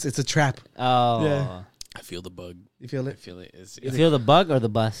famous. It's a trap. Oh. Yeah. I feel the bug. You feel it? I feel it. You feel the bug or the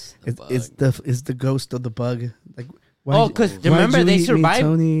bus? It's the ghost of the bug. Like because remember they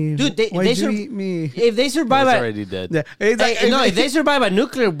survived. Dude, they eat me? If they survive, already dead. Yeah. If they survive a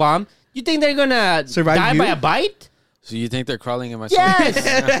nuclear bomb, you think they're gonna die by a bite? So you think they're crawling in my stomach? Yes,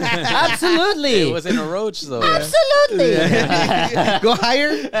 absolutely. It wasn't a roach, though. Absolutely. Go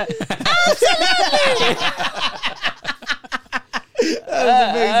higher. Absolutely.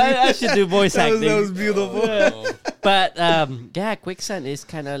 I should do voice acting. That was beautiful. But quicksand is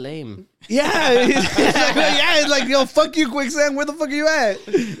kind of lame. Yeah, it's like yo, fuck you, quicksand. Where the fuck are you at?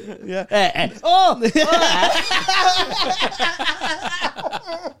 Yeah.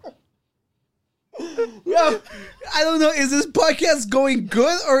 Yo, I don't know. Is this podcast going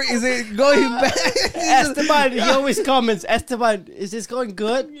good or is it going bad? Esteban, he always comments. Esteban, is this going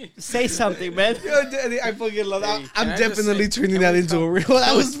good? Say something, man. Yo, Daddy, I fucking love that. I'm definitely turning that into a reel.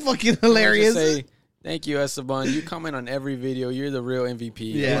 That was fucking hilarious. Thank you, Esteban. You comment on every video. You're the real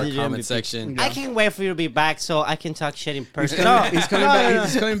MVP in our comment section. I can't wait for you to be back so I can talk shit in person. He's coming back.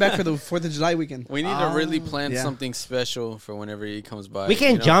 He's coming back for the 4th of July weekend. We need to really plan something special for whenever he comes by. We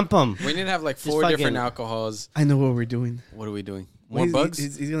can jump him. We need to have like 4 different alcohols. I know what we're doing. What are we doing? More bugs?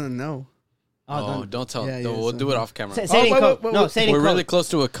 He's going to know. Oh, don't tell him. We'll do it off camera. Say it in code. No, say it in code. We're really close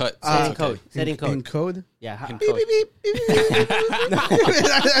to a cut. Say it in code. Say it in code. In code? Yeah. Beep, beep, beep, beep.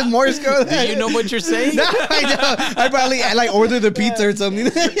 Morse code. Do you know what you're saying? No, I know. I probably order the pizza or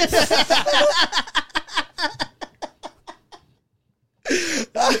something.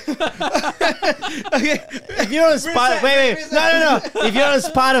 Okay. If you're on Spotify, wait. No. If you're on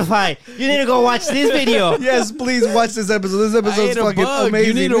Spotify, you need to go watch this video. Yes, please watch this episode. This episode's fucking amazing.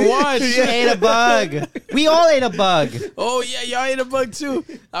 You need to watch. You ate a bug. We all ate a bug. Oh yeah, y'all ate a bug too.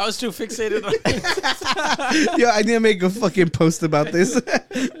 I was too fixated on it. Yo, I need to make a fucking post about this.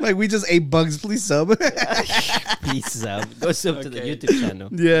 Like, we just ate bugs. Please sub. Please sub. Go sub to the YouTube channel.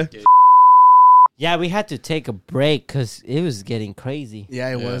 Yeah. Okay. Yeah, we had to take a break because it was getting crazy. Yeah,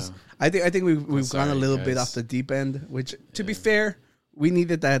 it was. I think we've gone a little bit off the deep end, which, to be fair, we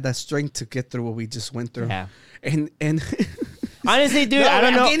needed that strength to get through what we just went through. Yeah. And honestly, dude, I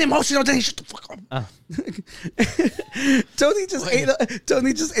don't know. I'm getting emotional. Then shut the fuck up.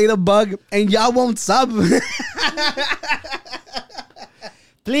 Tony just ate a bug, and y'all won't sub.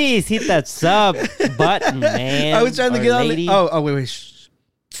 Please hit that sub button, man. I was trying to get on. Oh, wait. Shh.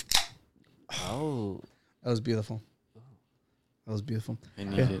 Oh, that was beautiful. That was beautiful. I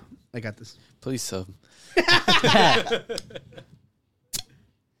need it. I got this. Please sub.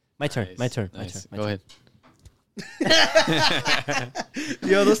 My turn. Go ahead.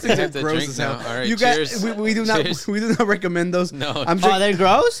 Yo, those things are gross as hell. All right, you guys, we do not recommend those. No. They're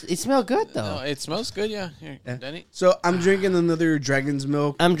gross. It smells good though. No, it smells good. Yeah. Here, Danny. So I'm drinking another Dragon's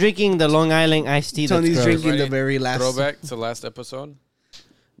Milk. I'm drinking the Long Island iced tea. Tony's drinking the very last. Throwback to last episode.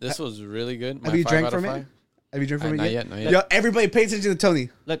 This was really good. Have you drank from it? Have you drank from it yet? Not yet. Yo, everybody pay attention to Tony.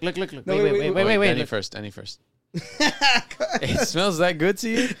 Look. No, Wait. Danny first. It smells that good to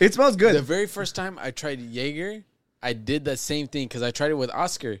you? It smells good. The very first time I tried Jaeger, I did the same thing because I tried it with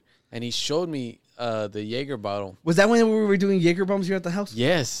Oscar, and he showed me the Jaeger bottle. Was that when we were doing Jaeger bombs here at the house?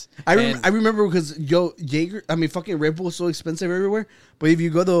 Yes. I remember because, Jaeger, fucking Red Bull is so expensive everywhere. But if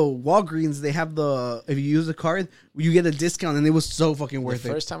you go to Walgreens, they have if you use a card, you get a discount, and it was so fucking worth it.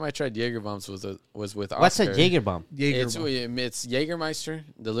 The first time I tried Jaeger bombs was with Oscar. What's a Jaeger bomb? It's Jägermeister,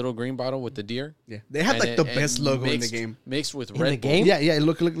 the little green bottle with the deer. Yeah, they have the best logo in the game. Mixed with Red Bull. Yeah.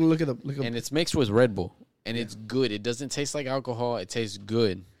 Look at them. And it's mixed with Red Bull, and it's good. It doesn't taste like alcohol. It tastes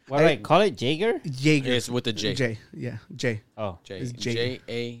good. Wait, call it Jaeger? Jaeger. It's with a J. J. Yeah, J. Oh. J-A-G-E-R.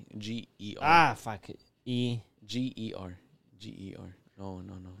 Ah, fuck it. G-E-R. G-E-R. No.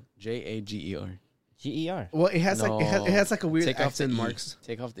 J-A-G-E-R. G-E-R. Well, it has like a weird accent marks.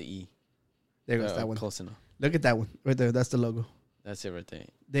 Take off the E. There goes that one. Close enough. Look at that one right there. That's the logo. That's it right there.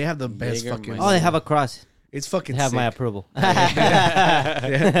 They have the best fucking. Oh, they have a cross. It's fucking. They have sick. my approval.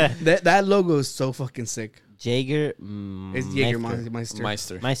 Yeah. That logo is so fucking sick. Jaeger. It's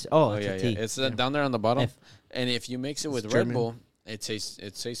Jägermeister. Meister. Oh, yeah. It's down there on the bottom. And if you mix it with Red German. Bull, it tastes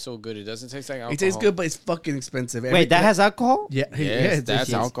so good. It doesn't taste like alcohol. It tastes good, but it's fucking expensive. Wait, that has alcohol? Yeah, yes,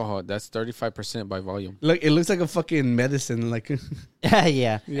 that's alcohol. That's 35% by volume. Look, it looks like a fucking medicine. Like,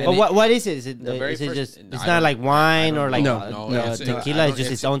 yeah. But what is it? Is it just? It's not like wine or like tequila. It's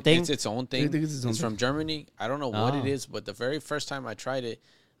just its own thing. It's its own thing. It's from Germany. I don't know what it is, but the very first time I tried it,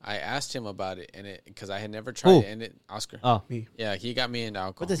 I asked him about it, and because I had never tried it, and Oscar. Oh, me. Yeah, he got me into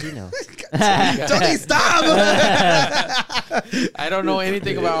alcohol. What does he know? Tony, stop! I don't know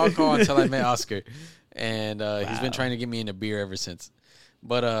anything about alcohol until I met Oscar, and he's been trying to get me into beer ever since.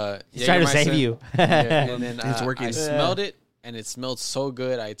 But he's trying to save you. And then it's working. I smelled it, and it smelled so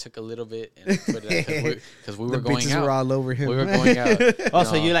good. I took a little bit and put it because we were going out. Were all over him. We were going out. Oh,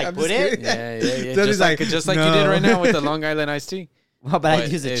 so you like put it? Yeah. Just like you did right now with the Long Island iced tea. Well, but I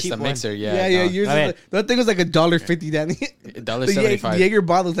use a cheap one. Mixer, Yeah. That thing was like $1.50, Danny. $1.75. The Jaeger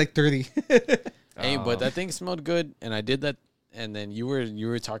bottle was like $30. Hey, but that thing smelled good, and I did that, and then you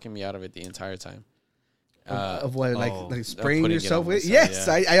were talking me out of it the entire time. Of what, like spraying yourself with? Yes,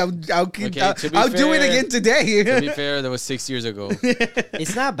 yeah. I'll keep. I'll do it again today. To be fair, that was 6 years ago.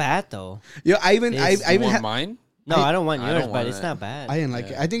 It's not bad though. Yeah, I even want mine. No, I don't want yours, but it's not bad. I didn't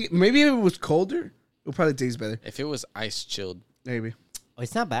like it. I think maybe if it was colder, it would probably taste better. If it was ice chilled, maybe. Oh,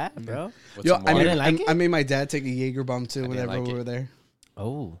 it's not bad, bro. Yo, I made my dad take a Jaeger bomb too whenever we were there.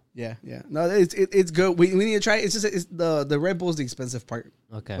 Oh, yeah. No, it's good. We need to try it. It's just the Red Bull is the expensive part.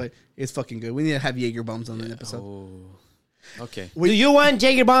 Okay, but it's fucking good. We need to have Jaeger bombs on the episode. Oh. Okay. Do you want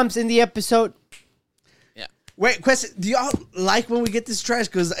Jaeger bombs in the episode? Wait, question. Do y'all like when we get this trash?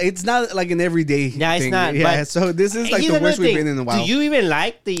 Because it's not like an everyday thing. It's not. Yeah, so this is like the worst we've been in a while. Do you even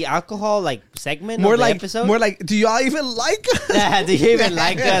like the alcohol segment of the episode? More like, do y'all even like us? Yeah, do you even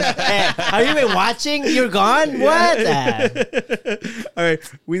like us? Hey, are you even watching? You're gone? What? All right,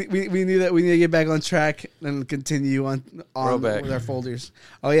 we need to get back on track and continue on with our folders.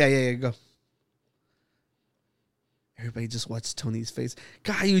 Oh, yeah, go. Everybody just watched Tony's face.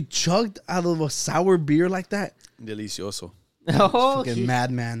 God, you chugged out of a sour beer like that? Delicioso. Oh, fucking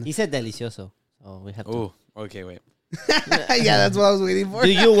madman. He said delicioso. Oh, we have to. Oh, okay, wait. Yeah, that's what I was waiting for.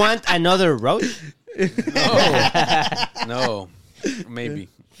 Do you want another roach? No. Maybe.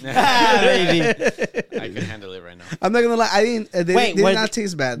 Maybe. I can handle it right now. I'm not gonna lie. I didn't. They did not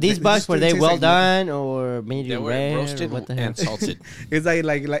taste bad. These bugs, were they well done or They medium were rare? roasted What the hell? and salted. It's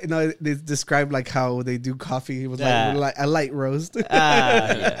like no. They described like how they do coffee. It was like a light roast.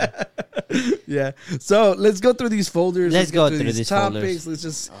 Yeah. Yeah. So let's go through these folders. Let's go through these topics.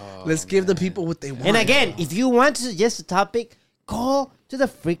 folders. Let's give the people what they want. And again, if you want to suggest a topic, go to the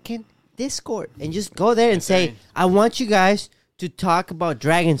freaking Discord and just go there and say, I want you guys to talk about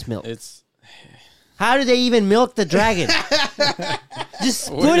dragon's milk. How do they even milk the dragon?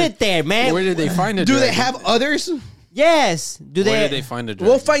 Just put it there, man. Where did they find it? Do they have others? Yes. Where did they find it?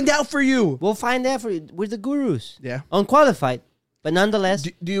 We'll find out for you. We'll find out for you. We're the gurus. Yeah. Unqualified, but nonetheless.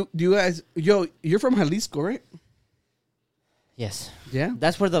 Do you guys? Yo, you're from Jalisco, right? Yes. Yeah.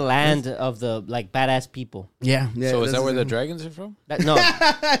 That's where the land of the badass people. Yeah. So is that where the dragons are from? No.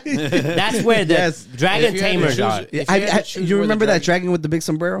 That's where the dragon tamers are. You remember that dragon with the big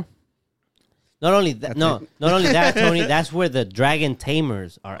sombrero? Not only that, not only that, Tony. That's where the dragon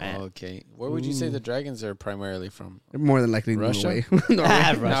tamers are at. Okay, where would you say the dragons are primarily from? More than likely Russia. Norway. No,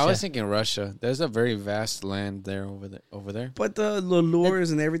 I was thinking Russia. There's a very vast land there over there. But the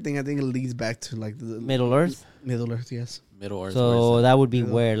lures and everything, I think it leads back to like the Middle Earth. Middle Earth, yes. Middle Earth. So that would be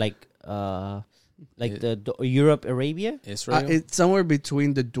where the Europe, Arabia. Israel. It's somewhere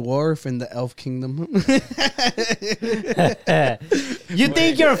between the dwarf and the elf kingdom. You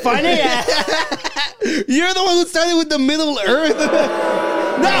think you're funny? You're the one who started with the Middle Earth.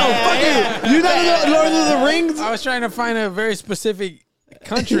 Fuck you. You not know Lord of the Rings? I was trying to find a very specific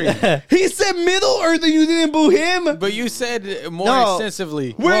country. He said Middle Earth and you didn't boo him. But you said more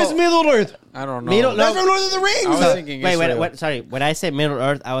extensively. Where's Middle Earth? I don't know. That's from Lord of the Rings. I was thinking wait. Sorry. When I said Middle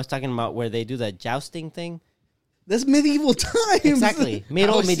Earth, I was talking about where they do the jousting thing. That's medieval times. Exactly.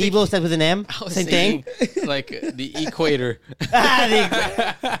 Medieval starts with an M. Same thing. Like the equator.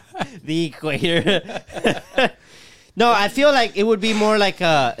 The equator. No, I feel like it would be more like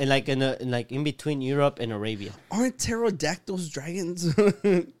in between Europe and Arabia. Aren't pterodactyls dragons?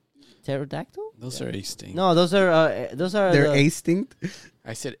 Pterodactyl? Those are extinct. No, those are They're extinct.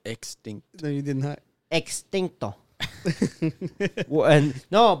 I said extinct. No, you did not. extinto.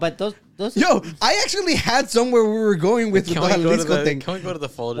 No, but those. Yo, I actually had somewhere we were going with the Jalisco thing. Can we go to the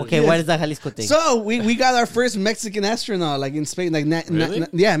folder? Okay, what is the Jalisco thing? So we got our first Mexican astronaut, like in Spain, like really?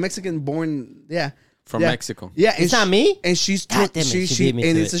 Mexican born, from Mexico. Yeah, it's not me. And she's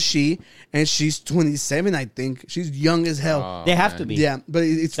it's a she, and she's 27, I think. She's young as hell. Oh, they have to be. Yeah, but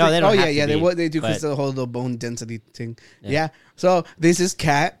it's no, they don't have to be, they do because the whole little bone density thing. Yeah. So this is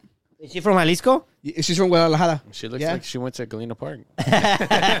Kat. Is she from Jalisco? She's from Guadalajara. She looks like she went to Galena Park. Fuck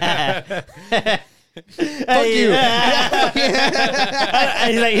you. He's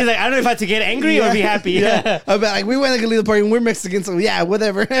like, I don't know if I have to get angry or be happy. Yeah. Like, we went to Galena Park and we're Mexican, so yeah,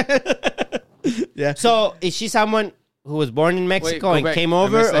 whatever. Yeah. So is she someone who was born in Mexico and came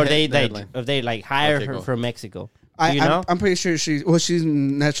over, or they hired her from Mexico? Do you know? I'm pretty sure she's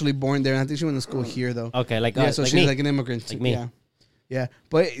naturally born there. I think she went to school here though. Okay, so like she's me. like an immigrant. Like me. Yeah,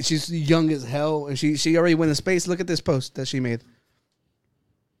 but she's young as hell, and she already went to space. Look at this post that she made.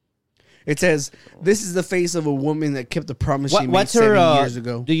 It says, "This is the face of a woman that kept the promise she made 7 years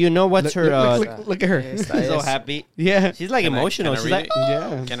ago." Do you know what's her? Look at her. She's so happy. Yeah, she's like emotional. She's like,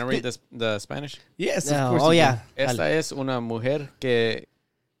 yeah. Can I read the Spanish? Yes, of course. Oh yeah. Esta es una mujer que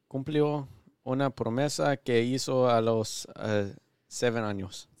cumplió una promesa que hizo a los 7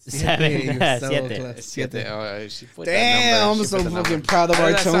 años. 7. Siete. Oh, she put Damn, I'm so fucking proud of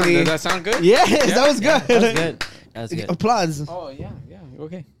our Tony. Does that sound good? Yes, that was good. That was good. Applause. Oh yeah,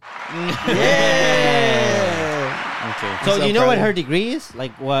 okay. Yeah. Okay. So do you know what her degree is?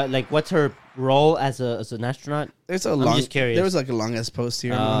 Like what's her role as an astronaut? There's I'm just curious. There was like a long ass post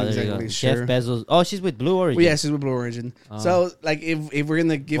here. I'm not exactly sure. Jeff Bezos. Oh, she's with Blue Origin. Well, yeah, she's with Blue Origin. So, like, if we're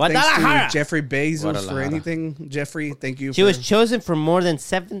gonna give thanks to Jeffrey Bezos for anything, Jeffrey, thank you. She was chosen from more than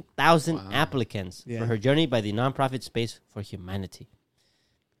 7,000 applicants for her journey by the nonprofit Space for Humanity.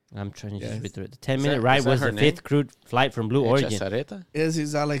 I'm trying to just read through it. The 10-minute ride was the 5th crewed flight from Blue Origin. Yes,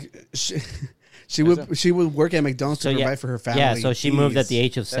 he's like she would work at McDonald's to provide for her family. Yeah, so she moved at the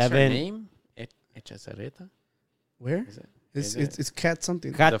age of 7. That's her name? Echazareta? Where? It's Kat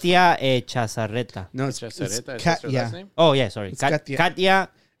something. Katia Echazareta. No, it's Kat. Yeah. Oh yeah, sorry. It's Katia.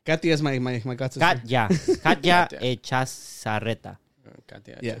 Katia is my god's sister. Katia Echazareta.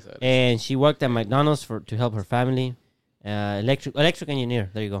 Yeah. And she worked at McDonald's to help her family. Electric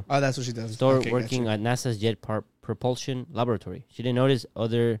engineer. There you go. Oh, that's what she does. Working at NASA's Jet Propulsion Laboratory. She didn't notice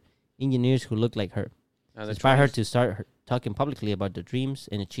other engineers who looked like her. inspired her to start talking publicly about their dreams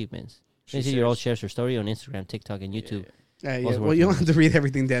and achievements. Tracy Your Old shares her story on Instagram, TikTok, and YouTube. Well, you don't have to read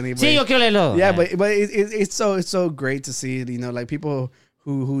everything, Danny. Sí, yo quiero leerlo. Yeah, but it's so great to see it. You know, like people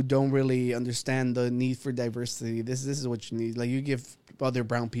who don't really understand the need for diversity. This is what you need. Like you give other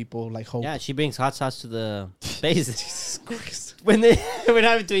brown people like hope. Yeah, she brings hot sauce to the space. Jesus Christ. when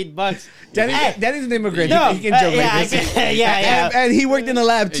having to eat bugs. Danny's an immigrant. No, he can joke like this. Yeah. And he worked in the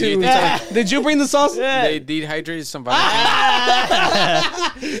lab too. Did you bring the sauce? They dehydrated some Did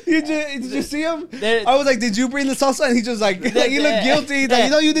you see him? I was like, did you bring the salsa? And he just like he looked guilty.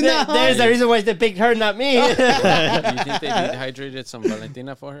 Like, you did not. There's the reason why they picked her, not me. Do you think they dehydrated some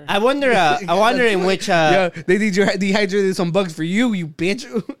Valentina for her? I wonder in which. They dehydrated some bugs for you bitch.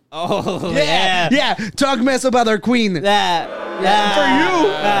 Oh yeah. Talk mess about our queen. For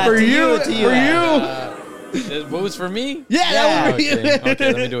you. What was for me? Yeah, that was for you.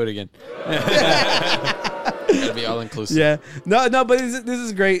 Okay, let me do it again. Gotta be all inclusive. Yeah, no, but this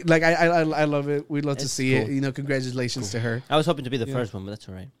is great. Like I love it. We'd love to see it. You know, congratulations to her. I was hoping to be the first one, but that's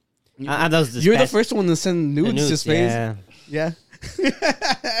all right. You're the first one to send nudes to space. Yeah.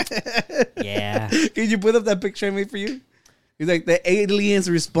 Yeah. Can you put up that picture I made for you? He's like, the aliens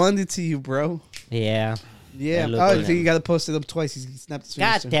responded to you, bro. Yeah. Yeah. Oh, so you got to post it up twice. He snapped his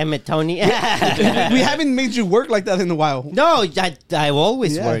fingers. God damn it, Tony. We haven't made you work like that in a while. No, I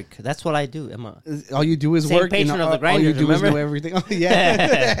always work. That's what I do, Emma. All you do is same work. Patron of the grinders, all you do remember? is know everything. Oh,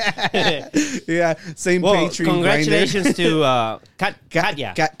 yeah. Yeah. Same Patreon. Congratulations to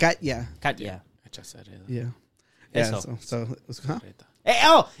Katya. Katya. Katya. Yeah. So huh? Hey,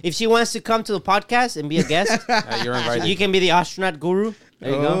 if she wants to come to the podcast and be a guest, you're invited. You can be the astronaut guru. There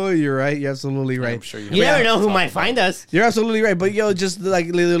you go. You're right. You're absolutely right. I'm sure you never know who might find us. You're absolutely right. But just like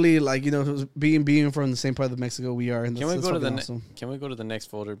literally, like being from the same part of Mexico we are. And Can we go to the next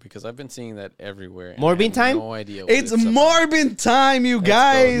folder, because I've been seeing that everywhere. Morbin time? No idea. It's Morbin time, you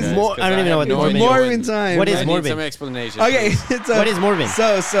guys. I don't even know what Morbin time. What is Morbin? Some explanation. Okay. What is Morbin?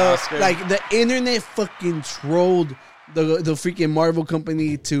 So like the internet fucking trolled the freaking Marvel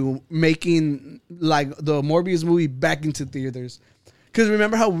company to making like the Morbius movie back into theaters. Because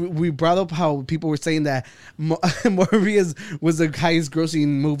remember how we brought up how people were saying that Morbius was the highest grossing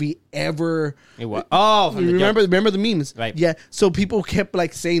movie ever. It was. Oh, remember the memes, right? Yeah. So people kept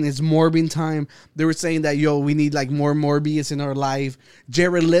like saying it's Morbin time. They were saying that we need like more Morbius in our life.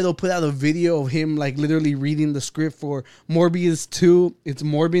 Jared Leto put out a video of him like literally reading the script for Morbius 2. It's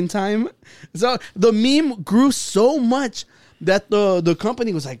Morbin time. So the meme grew so much that the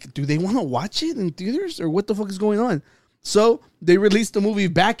company was like, do they want to watch it in theaters or what the fuck is going on? So they released the movie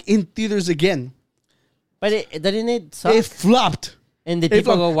back in theaters again. But didn't it suck? It flopped. And the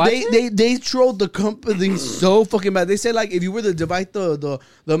people go watch it? They trolled the company so fucking bad. They said like if you were to divide the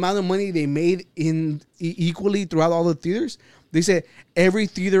amount of money they made in equally throughout all the theaters, they said every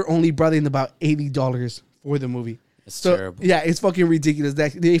theater only brought in about $80 for the movie. It's terrible. Yeah, it's fucking ridiculous.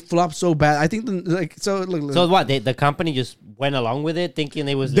 They flopped so bad. I think look. So what? The company just went along with it, thinking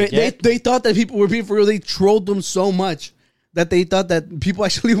it was legit? They thought that people were being for real. They trolled them so much that they thought that people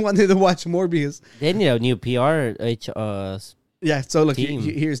actually wanted to watch Morbius. They need a new PR. Yeah. So look,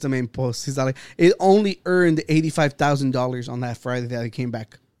 here's the main post. He's like, it only earned $85,000 on that Friday that it came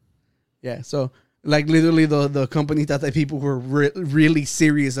back. Yeah. So. Like literally, the company thought that people were really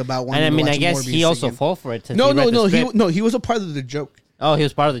serious about wanting to watch Morbius. And I guess he also fell for it. No, he was a part of the joke. Oh, he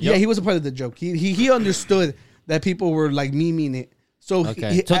was part of the joke. Yeah, he was a part of the joke. He understood that people were like memeing it. So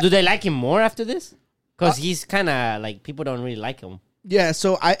okay. So do they like him more after this? Because he's kind of like people don't really like him. Yeah,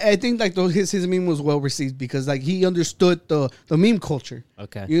 so I think like his meme was well received because like he understood the meme culture.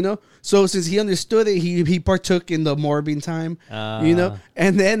 Okay, you know. So since he understood it, he partook in the Morbin time. You know,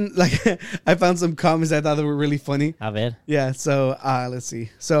 and then like I found some comments I thought that were really funny. A ver. Yeah. So let's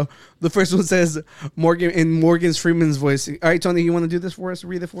see. So the first one says Morgan Freeman's voice. All right, Tony, you want to do this for us?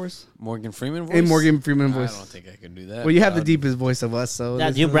 Read it for us. Morgan Freeman voice. In Morgan Freeman voice. I don't think I can do that. Well, you have the deepest voice of us. So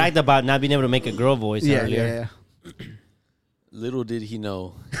you bragged about not being able to make a girl voice earlier. Yeah. Little did he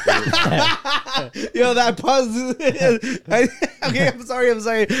know. Yo, that pause. Okay, I'm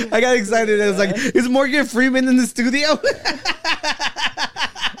sorry. I got excited. I was like, is Morgan Freeman in the studio?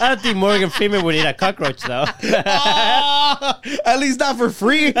 I don't think Morgan Freeman would eat a cockroach, though. At least not for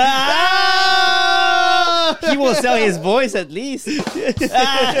free. He will sell his voice at least. Now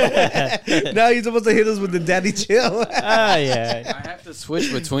he's supposed to hit us with the daddy chill. Yeah. I have to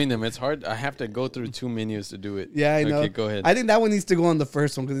switch between them. It's hard. I have to go through 2 menus to do it. Yeah, I know. Okay, go ahead. I think that one needs to go on the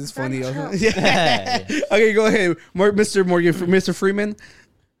first one because it's funny. Yeah. Okay, go ahead. Mr. Freeman.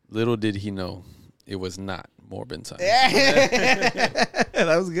 Little did he know, it was not Morbin time.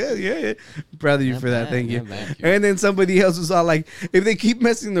 That was good. Yeah. Proud of you for that. Thank you. Thank you. And then somebody else was all like, if they keep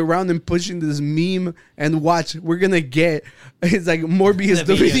messing around and pushing this meme and watch, we're going to get, it's like Morbius,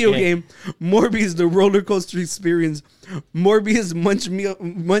 the video game, Morbius, the roller coaster experience, Morbius,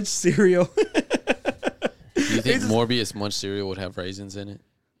 munch cereal. Do you think Morbius munch cereal would have raisins in it?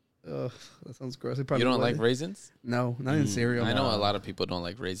 Ugh, that sounds gross. You don't like raisins? No, not in cereal. I know a lot of people don't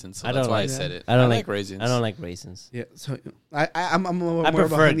like raisins, so that's why I said it. I don't like raisins. I don't like raisins. Yeah, so I'm more I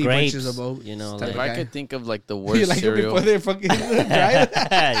prefer honey grapes. bunches of You know, If like, I could think of like the worst like cereal, before they're fucking dry.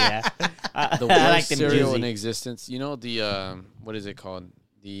 yeah, the I like worst them cereal juicy. in existence. You know the what is it called?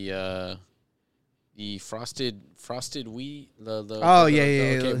 The frosted wheat.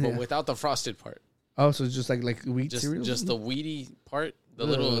 Okay, but without the frosted part. Oh, so it's just like wheat cereal? Just the weedy part. The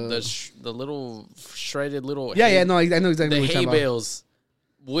little the little shredded little no, I know exactly the what you're hay talking bales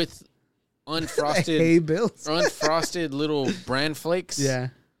with unfrosted hay bales, unfrosted little bran flakes. Yeah,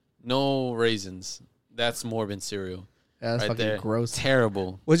 no raisins. That's Morbin cereal. Yeah, that's right fucking there. gross.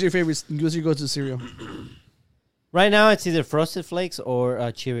 Terrible. What's your favorite? What's your go-to cereal? Right now, it's either Frosted Flakes or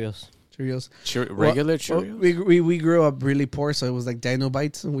Cheerios. Cheerios. Regular Cheerios? We grew up really poor, so it was like Dino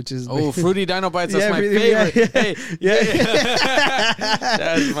Bites, which is... Fruity Dino Bites, that's my favorite. Yeah.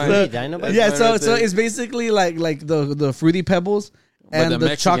 That's my Fruity Dino Bites? Yeah, so it's basically like the Fruity Pebbles and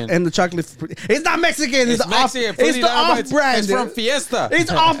the chocolate. It's not Mexican. It's the off-brand. It's from Fiesta.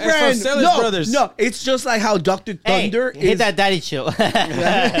 It's off-brand. It's from Sellers Brothers. No, it's just like how Dr. Thunder hit that daddy chill.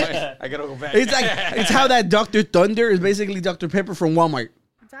 I gotta go back. It's how that Dr. Thunder is basically Dr. Pepper from Walmart.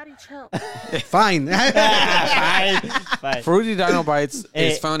 Daddy, chill. Fine. Fine. Fruity Dino Bites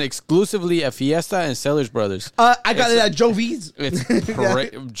is found exclusively at Fiesta and Sellers Brothers. I got it at Joe V's. It's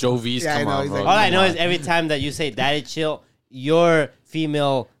Joe V's. Yeah, come on, bro. All I know is every time that you say daddy chill, your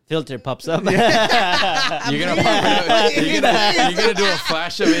female filter pops up. You're gonna do a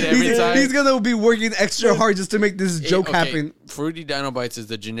flash of it every time. He's gonna be working extra hard just to make this joke happen. Fruity Dino Bites is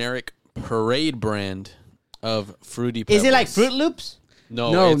the generic parade brand of Fruity Pebbles. Is it like Fruit Loops?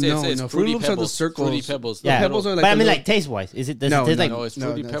 No. It's Fruity Fruity Loops Pebbles. are the circles. Fruity Pebbles. Yeah, Pebbles are like but I mean, little... like taste wise, is it? Does No, it taste like? No, it's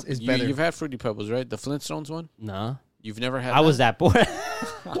Fruity Pebbles. It's better. You've had Fruity Pebbles, right? The Flintstones one. No, You've never had. I was that poor.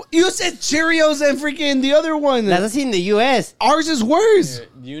 You said Cheerios and freaking the other one. That's in the U.S. Ours is worse.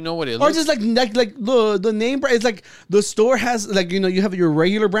 You know what it Ours looks is like the name brand. It's like the store has you have your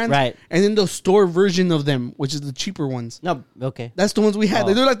regular brands, Right. And then the store version of them, which is the cheaper ones. No, okay. That's the ones we had.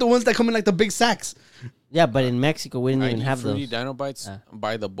 Oh. They're like the ones that come in like the big sacks. Yeah, but in Mexico we didn't I even eat have Fruity those. Dino Bites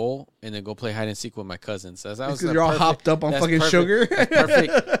by the bowl and then go play hide and seek with my cousins. That was Because you're all hopped up on fucking sugar.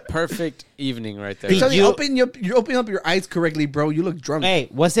 Perfect evening right there. You open up your eyes correctly, bro. You look drunk. Hey,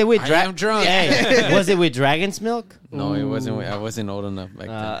 was it with I am drunk. Hey, was it with Dragon's Milk? No, it wasn't. I wasn't old enough back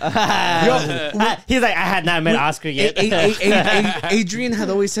then. He's like, I had not met Oscar yet. Adrian had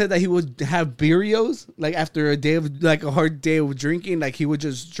always said that he would have beerios, like after a hard day of drinking, like he would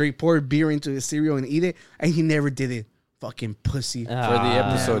just straight pour beer into his cereal and eat it, and he never did it. Fucking pussy. For the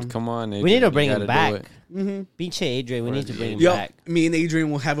episode, come on, Adrian, we need to bring him do back. it. Pinche Adrian, we need to bring him Yo, back. me and Adrian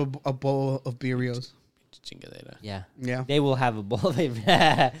will have a bowl of beerios. Chingadera. Yeah. Yeah. They will have a bowl of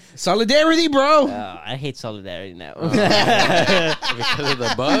it. Solidarity, bro. I hate solidarity now. Because of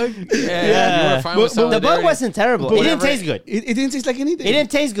the bug? Yeah. You were fine with the solidarity. bug wasn't terrible. It didn't taste good. It didn't taste like anything. It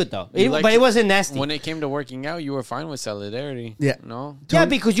didn't taste good though. But liked it wasn't nasty. When it came to working out, you were fine with solidarity. Yeah. No? Yeah,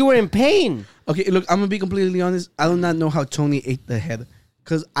 because you were in pain. Okay, look, I'm gonna be completely honest. I do not know how Tony ate the head,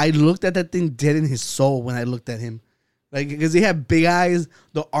 because I looked at that thing dead in his soul when I looked at him. Like, because he had big eyes,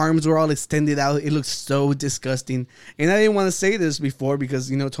 the arms were all extended out. It looked so disgusting. And I didn't want to say this before because,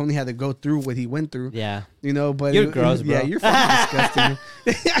 Tony had to go through what he went through. Yeah. But you're gross, bro. Yeah, you're fucking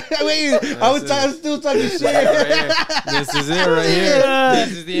disgusting. Wait, I was still talking shit. This is it right here.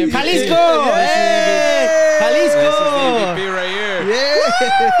 This is the MVP. Jalisco! Hey! Jalisco! This is the MVP right here. Yeah.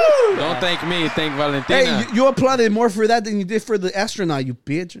 Don't thank me. Thank Valentina. Hey, you applauded more for that than you did for the astronaut, you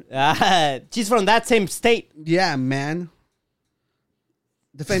bitch. She's from that same state. Yeah, man.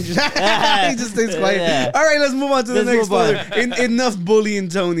 Defend yourself. He just stays quiet. Yeah. All right, let's move on to the next one. Enough bullying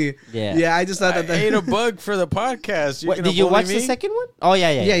Tony. Yeah. I just thought that. I ate a bug for the podcast. Did you watch the second one? Oh,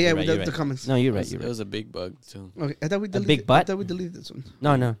 yeah. Yeah, right, with the comments. No, you're right. It was a big bug, too. Okay, I thought we deleted big butt? I thought we deleted this one.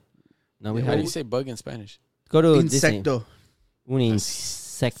 No, we How have. do you say bug in Spanish? Go to Insecto. Un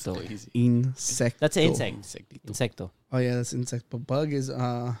insecto. So easy. Insecto. That's an insect. Insecto. Oh, yeah, that's insect. But bug is...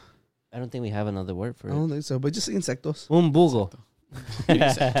 I don't think we have another word for it. I don't think so, but just insectos. Un bugo.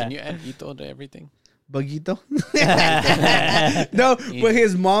 Can you add ito to everything? Buguito? No, but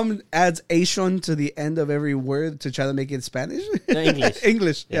his mom adds Asian to the end of every word to try to make it Spanish. No, English.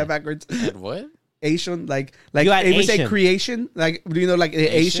 English. Yeah, Yeah. backwards. Add what? Asian, like if we say creation, like like the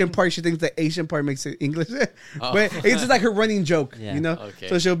Asian part, she thinks the Asian part makes it English, but it's just like her running joke, Okay.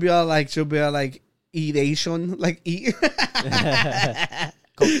 So she'll be all like, eat Asian, like eat.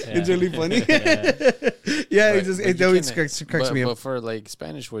 It's really funny. It always cracks me up. But for like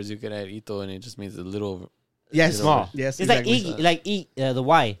Spanish words, you could add ito, and it just means a little. Yes, small. Yes, it's exactly. like eat the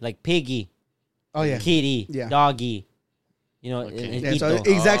Y, like piggy. Oh yeah, kitty, doggy. Okay. So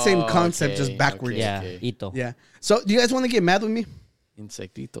exact same concept, just backwards. Okay. Ito. Yeah. So do you guys want to get mad with me?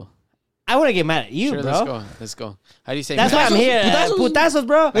 Insectito. I want to get mad at you, sure, bro. Let's go. How do you say? That's why I'm here. Putazos,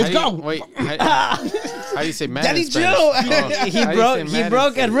 bro. Let's go. Wait. How do you say mad Daddy in Spanish? He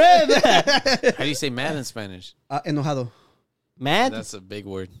broke at rib. How do you say mad in Spanish? Enojado. Mad? That's a big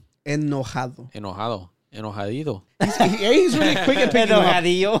word. Enojado. Enojadido. He's really quick at picking them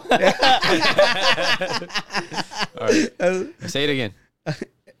up. All right. Say it again.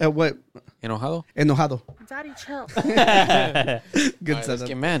 What? Enojado. Daddy, chill. Good right, setup. Let's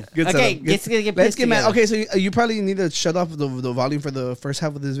get mad. Good okay, setup. Let's get mad. Okay, so you probably need to shut off the volume for the first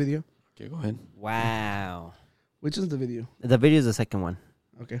half of this video. Okay, go ahead. Wow. Which is the video? The video is the second one.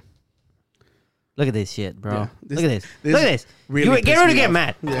 Okay. Look at this shit, bro. Yeah, Look at this. Look at this. Really get ready to get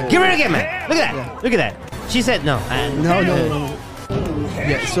mad. Yeah. Get ready to get mad. Look at that. Yeah. Look at that. She said no. No.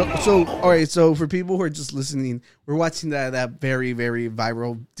 Yeah. So all right. So for people who are just listening, we're watching that very, very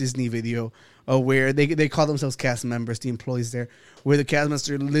viral Disney video where they call themselves cast members, the employees there, where the cast members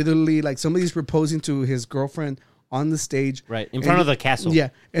are literally like somebody's proposing to his girlfriend on the stage, right in front of the castle. Yeah,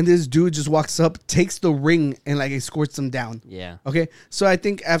 and this dude just walks up, takes the ring, and like escorts them down. Yeah. Okay. So I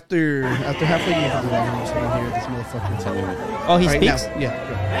think after halfway through the video, I'm just gonna hear this motherfucker tell me. Oh, he speaks. Now.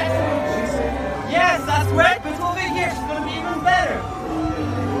 Yeah. Yes, that's right. But over here, it's gonna be even better.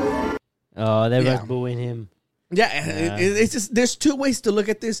 Oh, they were booing him. Yeah, it's just there's two ways to look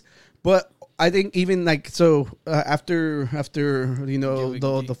at this, but I think even like after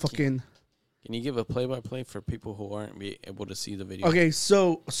the fucking. Can you give a play-by-play for people who aren't able to see the video? Okay,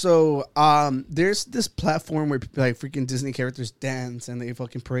 so there's this platform where like freaking Disney characters dance and they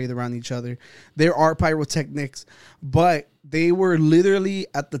fucking parade around each other. There are pyrotechnics, but they were literally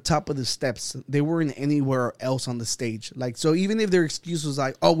at the top of the steps. They weren't anywhere else on the stage. Like, so even if their excuse was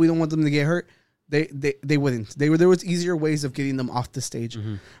like, "Oh, we don't want them to get hurt," They wouldn't. There was easier ways of getting them off the stage.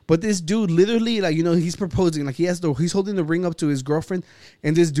 Mm-hmm. But this dude literally, like, he's proposing. Like, he's holding the ring up to his girlfriend,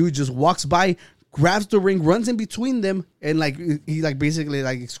 and this dude just walks by, grabs the ring, runs in between them, and like he like basically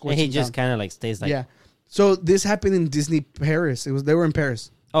like escorts. And he just kind of like stays like. Yeah. So this happened in Disney Paris. They were in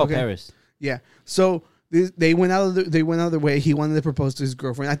Paris. Oh, okay. Paris. Yeah. So they went out of their way. He wanted to propose to his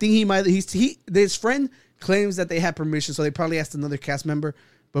girlfriend. I think his friend claims that they had permission, so they probably asked another cast member,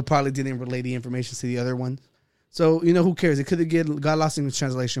 but probably didn't relay the information to the other one. So, who cares? It could have got lost in the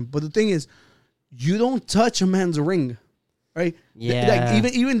translation. But the thing is, you don't touch a man's ring, right? Yeah.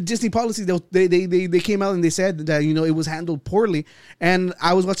 Like, even Disney policy, they came out and they said that, it was handled poorly. And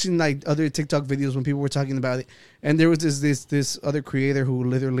I was watching, like, other TikTok videos when people were talking about it. And there was this other creator who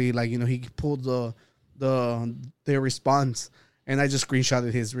literally, like, he pulled their response. And I just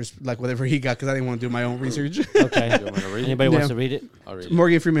screenshotted his, like, whatever he got because I didn't want to do my own research. Okay. Anybody wants to read it? I'll read it.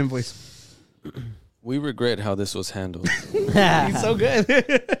 Morgan Freeman voice. We regret how this was handled. He's so good.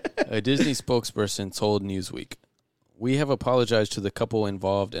 A Disney spokesperson told Newsweek, "We have apologized to the couple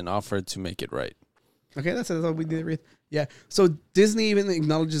involved and offered to make it right." Okay, that's all we did read. Yeah. So Disney even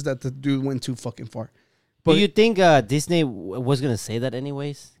acknowledges that the dude went too fucking far. But do you think Disney was going to say that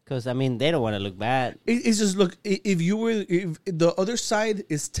anyways? Because, I mean, they don't want to look bad. It's just, look, if the other side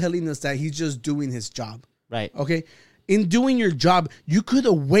is telling us that he's just doing his job. Right. Okay? In doing your job, you could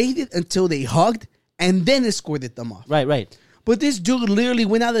have waited until they hugged and then escorted them off. Right. But this dude literally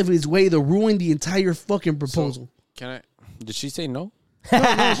went out of his way to ruin the entire fucking proposal. So, did she say no?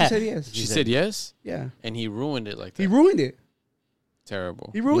 No, she said yes. She said yes? Yeah. And he ruined it like that. He ruined it. Terrible.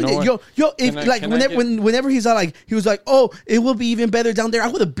 He ruined it. Whenever he's all like, he was like, "Oh, it will be even better down there." I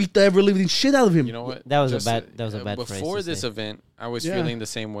would have beat the ever living shit out of him. You know what? That was a bad phrase. Before this event, I was feeling the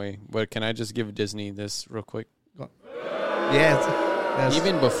same way. But can I just give Disney this real quick? Yeah.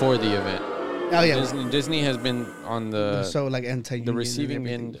 Even before the event. Oh yeah. Disney has been on the anti-union, the receiving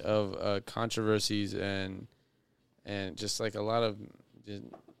end of controversies and just like a lot of.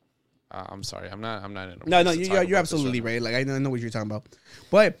 I'm sorry. I'm not. No. You're absolutely right. Like I know what you're talking about,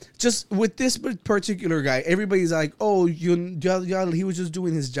 but just with this particular guy, everybody's like, "Oh, he was just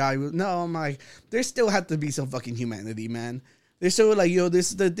doing his job." No, I'm like, there still had to be some fucking humanity, man. They're still like,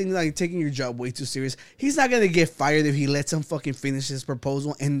 this is the thing, like taking your job way too serious. He's not gonna get fired if he lets him fucking finish his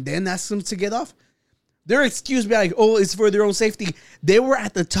proposal and then asks him to get off. Their excuse be like, "Oh, it's for their own safety." They were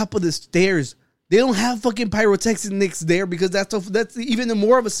at the top of the stairs They don't have fucking pyrotechnics there because that's even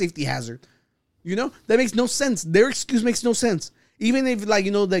more of a safety hazard. You know, that makes no sense. Their excuse makes no sense. Even if like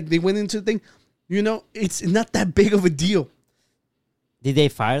they went into the thing, it's not that big of a deal. Did they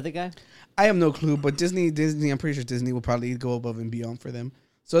fire the guy? I have no clue, but Disney, I'm pretty sure Disney will probably go above and beyond for them.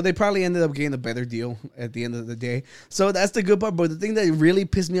 So they probably ended up getting a better deal at the end of the day. So that's the good part. But the thing that really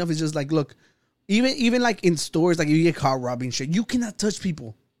pissed me off is just like, look, even like in stores, like if you get caught robbing shit, you cannot touch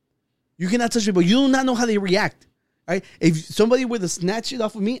people. You cannot touch people. You do not know how they react. Right? If somebody were to snatch shit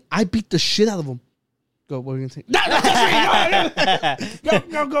off of me, I beat the shit out of them. Go. What are you gonna say?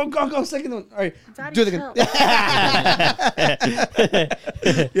 No, go. Second one. All right. Daddy, do it again.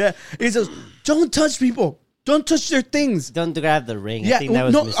 Yeah. He says, don't touch people. Don't touch their things. Don't grab the ring. Yeah, I think that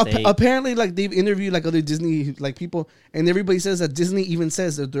was a mistake. Apparently, like they've interviewed like other Disney like people, and everybody says that Disney even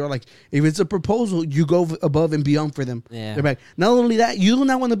says that they're like, if it's a proposal, you go above and beyond for them. Yeah. They're like, not only that, you do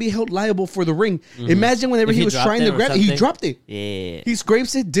not want to be held liable for the ring. Imagine whenever he was trying to grab it, he dropped it. Yeah. He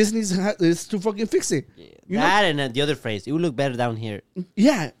scrapes it. Disney's is to fucking fix it. Yeah. That and the other phrase, it would look better down here.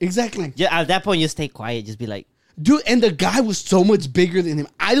 Yeah, exactly. Yeah, at that point, you stay quiet. Just be like, dude, and the guy was so much bigger than him.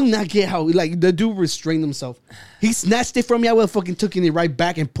 I do not get how, like, the dude restrained himself. He snatched it from me. I would have fucking taken it right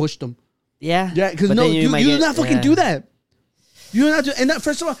back and pushed him. Yeah. Yeah, because no, you do not fucking do that. You do not do, and that,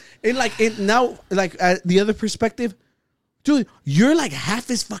 first of all, now, the other perspective, dude, you're like half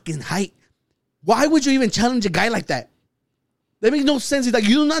his fucking height. Why would you even challenge a guy like that? That makes no sense. It's like,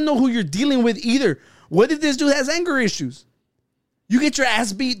 you do not know who you're dealing with either. What if this dude has anger issues? You get your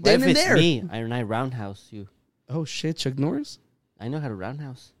ass beat then and there. Me, I roundhouse you. Oh shit, Chuck Norris? I know how to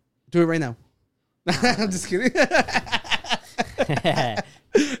roundhouse. Do it right now. I'm just kidding.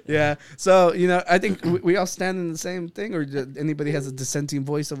 Yeah. So, I think we all stand in the same thing, or anybody has a dissenting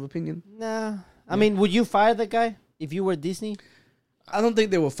voice of opinion? No. I mean, would you fire the guy if you were Disney? I don't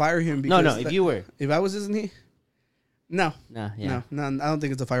think they will fire him. Because no, if you were. If I was Disney? No. No, yeah. No, I don't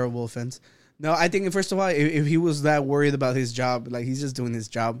think it's a fireable offense. No, I think, first of all, if he was that worried about his job, like, he's just doing his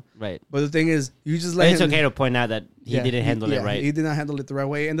job. Right. But the thing is, you just let him... It's okay to point out that he didn't handle it right. He did not handle it the right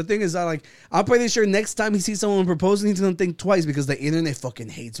way. And the thing is, I'm pretty sure next time he sees someone proposing, he's going to think twice because the internet fucking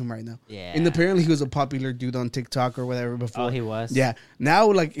hates him right now. Yeah. And apparently he was a popular dude on TikTok or whatever before. Oh, he was? Yeah.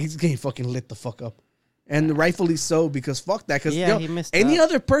 Now, he's getting fucking lit the fuck up. And rightfully so, because fuck that. Because he missed any up.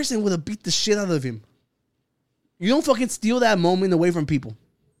 other person would have beat the shit out of him. You don't fucking steal that moment away from people.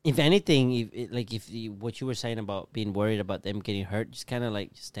 If anything, what you were saying about being worried about them getting hurt, just kind of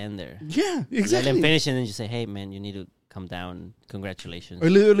just stand there. Yeah, exactly. Let them finish and then just say, hey, man, you need to come down. Congratulations. Or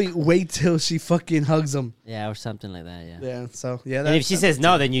literally wait till she fucking hugs him. Yeah, or something like that, yeah. Yeah, so, yeah. And if she says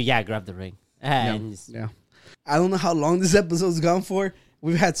no, then you, grab the ring. Yeah. I don't know how long this episode's gone for.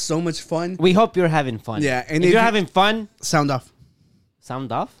 We've had so much fun. We hope you're having fun. Yeah. And if you're having fun... Sound off.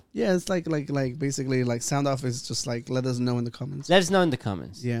 Sound off? Yeah, it's basically sound off is just let us know in the comments. Let us know in the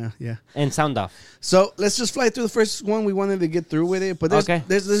comments. Yeah. And sound off. So let's just fly through the first one. We wanted to get through with it, but there's a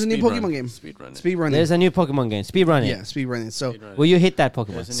new Pokemon game. Speed running. There's a new Pokemon game. Speed running. Yeah, speed running. So will you hit that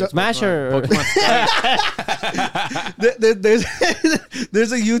Pokemon? Smash or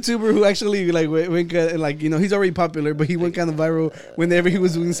there's a YouTuber who actually went he's already popular, but he went kind of viral whenever he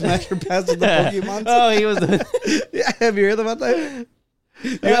was doing Smash or Pass with the Pokemon. Oh, he was. Yeah, have you heard about that?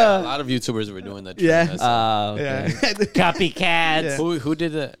 Yeah, a lot of YouTubers were doing that. Yeah. Okay. Copycats. Yeah. Who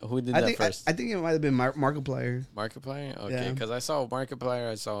did that? Who did that first? I think it might have been Markiplier. Markiplier? Okay, because I saw Markiplier.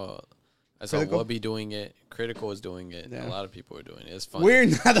 I saw Wubby doing it. Critical was doing it. Yeah. A lot of people were doing it. It's fun. We're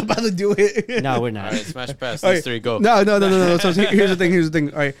not about to do it. No, we're not. All right, Smash Pass. These three, go. No. So here's the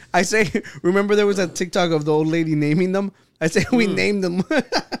thing. All right, I say, remember there was a TikTok of the old lady naming them? I say we named them.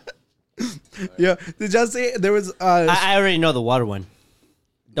 Yeah. Did y'all say there was... I already know the water one.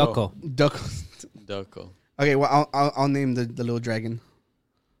 Ducko. Okay, well, I'll name the little dragon.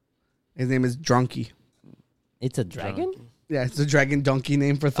 His name is Drunky. It's a dragon? Yeah, it's a dragon donkey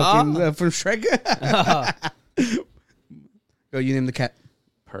name for fucking from Shrek. Go, you name the cat.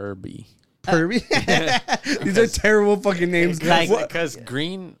 Purby. These are terrible fucking names. Because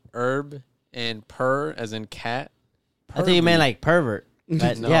green, herb, and purr, as in cat. Purby. I thought you meant pervert.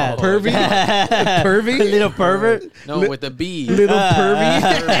 But no. Yeah, pervy, pervy, little pervert. No, with a B. Little pervy,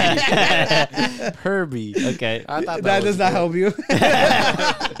 pervy. Okay, I thought that does not help you.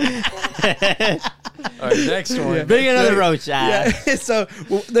 All right, next one. Yeah. Bring another roach. Yeah. So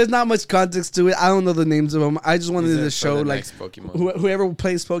there's not much context to it. I don't know the names of them. I just wanted to show whoever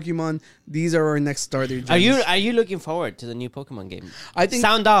plays Pokemon, these are our next starter. Are you looking forward to the new Pokemon game? I think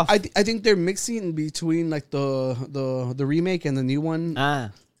sound off. I think they're mixing between the remake and the new one.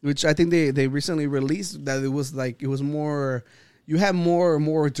 Which I think they recently released that it was more. you have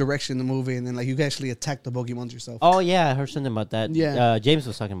more direction in the movie, and then like you can actually attack the Pokemons yourself. Oh yeah, I heard something about that. Yeah, James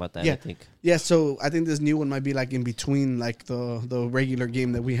was talking about that. Yeah. I think. Yeah, so I think this new one might be like in between like the regular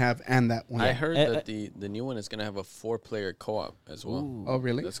game that we have and that one. I heard that the new one is gonna have a 4-player co-op as well. Ooh. Oh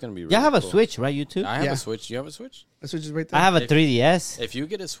really? That's gonna be. Really I have cool. a Switch, right? You too? I have a Switch. You have a Switch? The Switch is right there. I have a 3DS. If you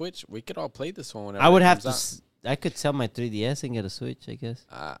get a Switch, we could all play this one. Whenever I would it have comes to. I could sell my 3DS and get a Switch, I guess.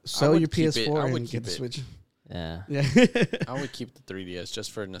 Sell your PS4 and get the Switch. Yeah. I would keep the 3DS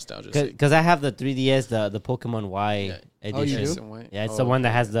just for nostalgia. Because I have the 3DS, the Pokemon Y edition. Oh, you do? Yeah, it's the one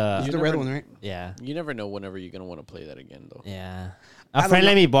that has the... It's the red one, right? Yeah. You never know whenever you're going to want to play that again, though. Yeah. A friend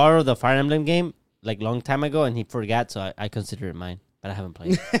let me borrow the Fire Emblem game like long time ago, and he forgot, so I consider it mine. But I haven't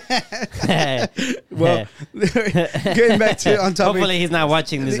played it. Well, getting back to on topic. Hopefully he's not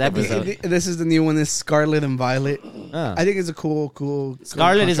watching this episode. This is the new one. It's Scarlet and Violet. Oh. I think it's a cool.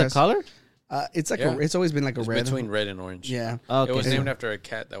 Scarlet is a color? It's like it's always been like a red. Between red and orange. Yeah. Okay. It was named after a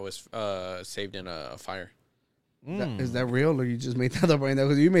cat that was saved in a fire. Is that real, or you just made that up right now?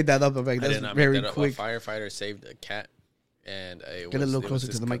 Because you made that up. Like, that's very quick. A firefighter saved a cat, and get a little closer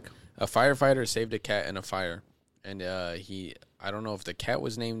to the mic. A firefighter saved a cat in a fire, and I don't know if the cat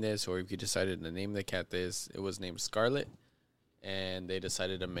was named this or if he decided to name the cat this. It was named Scarlet, and they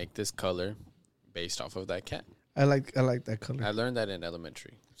decided to make this color based off of that cat. I like that color. I learned that in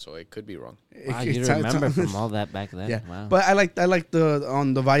elementary, so it could be wrong. Wow, you remember from all that back then? Yeah, wow. But I like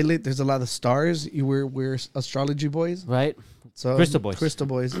on the Violet. There's a lot of stars. We're astrology boys, right? So Crystal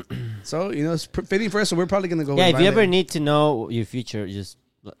boys. So it's fitting for us. So we're probably gonna go. Yeah, with if you Violet. ever need to know your future, just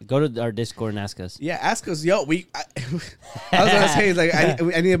go to our Discord and ask us. Yeah, ask us. Yo, I was gonna say like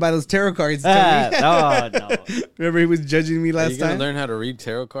I need to buy those tarot cards. No. Remember he was judging me last time. Are you gonna learn how to read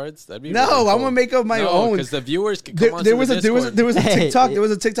tarot cards? That'd be no. Really cool. I'm gonna make up my own because the viewers can come on there was a TikTok. There was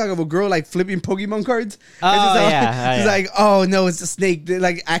a TikTok of a girl like flipping Pokemon cards. She's like, oh no, it's a snake. They're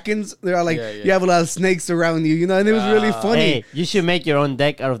like Atkins. They're all like, you have a lot of snakes around you, and it was really funny. Hey, you should make your own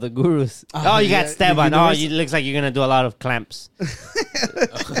deck out of the gurus. You got Steban. It looks like you're gonna do a lot of clamps.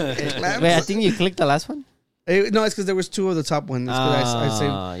 Wait, I think you clicked the last one. No, it's because there was two of the top ones.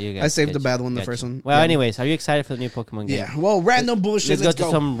 I saved the bad one, the first one. Well, anyways, are you excited for the new Pokemon game? Yeah. Well, random bullshit. Let's go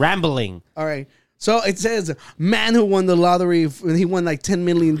to some rambling. All right. So it says, man who won the lottery, he won like $10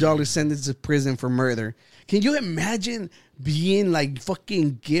 million sentenced to prison for murder. Can you imagine being like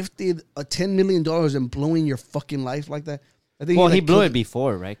fucking gifted a $10 million and blowing your fucking life like that? I think he blew it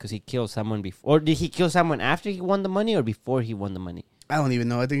before, right? Because he killed someone before. Or did he kill someone after he won the money or before he won the money? I don't even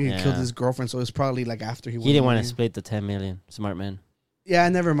know. I think he killed his girlfriend, so it's probably like after he won. He didn't want to split the $10 million. Smart man. Yeah,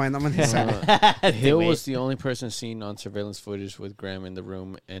 never mind. I'm on his side. Hill was the only person seen on surveillance footage with Graham in the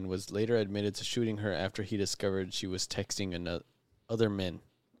room and was later admitted to shooting her after he discovered she was texting other men.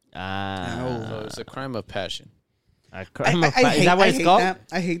 So it was a crime of passion. Is that what it's called?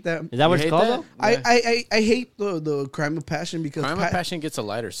 I hate that. Is that what it's called, though? I hate the crime of passion because... Crime of passion gets a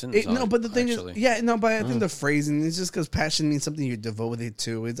lighter sentence. No, but the thing is... Yeah, no, but I think the phrasing is just because passion means something you're devoted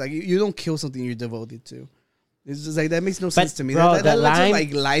to. It's like you don't kill something you're devoted to. It's just like that makes no sense to me. Bro, that line,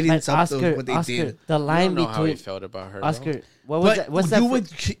 like lightens up what they did. The line between how he felt about her. Oscar, what was that?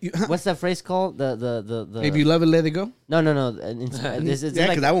 What's that phrase called? The if you love it, let it go. No. This is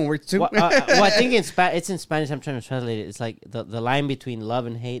because that one works too. Well, I think it's in Spanish. I'm trying to translate it. It's like the line between love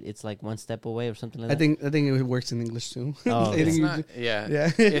and hate. It's like one step away or something like that. I think it works in English too. Oh, it's not.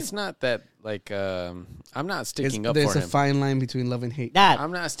 Yeah. It's not that like I'm not sticking up for him. There's a fine line between love and hate.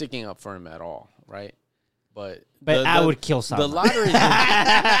 I'm not sticking up for him at all, right? But I would kill someone. The lottery the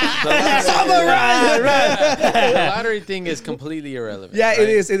lottery thing is completely irrelevant. Yeah, right? It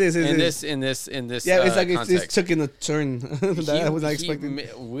is. In this. Yeah, it's like context. it took in a turn that I was not expecting.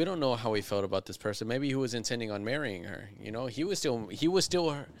 We don't know how he felt about this person. Maybe he was intending on marrying her. You know, he was still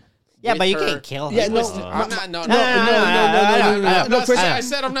her. Yeah, but you can't kill her. Yeah, no. I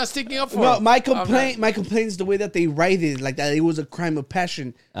said I'm not sticking up for him. No, my complaint is the way that they write it, like that it was a crime of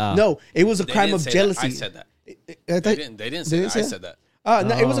passion. No, it was a crime of jealousy. I said that. They didn't say that. I said that.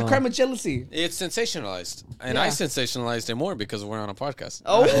 No, it was a crime of jealousy. It's sensationalized, and I sensationalized it more because we're on a podcast.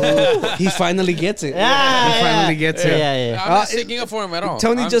 Oh, he finally gets it. He finally gets it. Yeah. I'm not sticking up for him at all.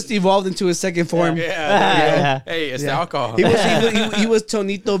 Tony just evolved into his second form. Yeah. Hey, it's the alcohol. He was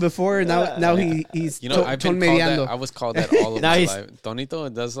Tonito before. Now he's Ton Mediando. I was called that all of my life.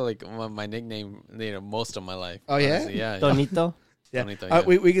 Tonito. That's like my nickname. Most of my life. Oh yeah. Honestly. Yeah. Tonito. Yeah. Tonito, yeah.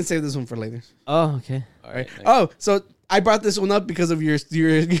 We can save this one for later. Oh, okay. All right. So I brought this one up because of your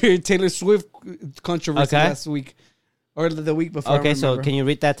Taylor Swift controversy last week or the week before. Okay, so can you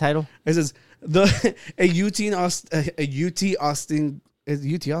read that title? It says a UT Austin It's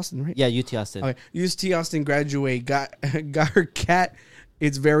UT Austin, right? Yeah, UT Austin. Okay, UT Austin graduate got her cat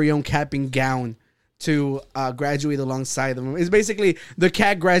its very own capping gown to graduate alongside them. It's basically the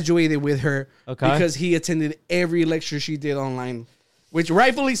cat graduated with her because he attended every lecture she did online, which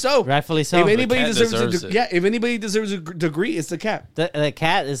rightfully so. Rightfully so. If anybody if anybody deserves a degree, it's the cat. The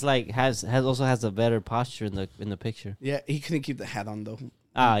cat is like has a better posture in the picture. Yeah, he couldn't keep the hat on though.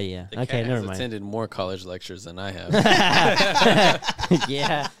 Ah, yeah. The okay, cat never has mind. attended more college lectures than I have.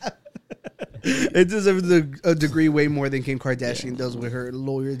 Yeah. It deserves a degree way more than Kim Kardashian does with her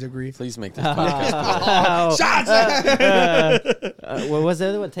lawyer degree. Please make this podcast Shots! What was the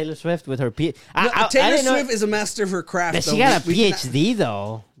other one? Taylor Swift with her PhD. Taylor Swift is a master of her craft. But she got a PhD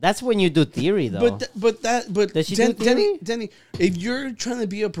though. That's when you do theory though. But does she do theory? Denny, if you're trying to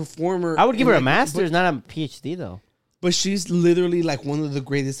be a performer, I would give her a master's, not a PhD though. But she's literally like one of the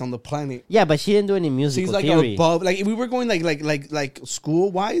greatest on the planet. Yeah, but she didn't do any musical She's like theory. above. Like if we were going like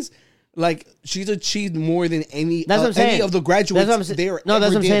school wise, like she's achieved more than any. That's what I'm saying. Any of the graduates. That's what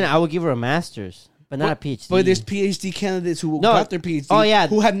I'm saying. I would give her a master's, but not a PhD. But there's PhD candidates who got their PhD. Oh yeah,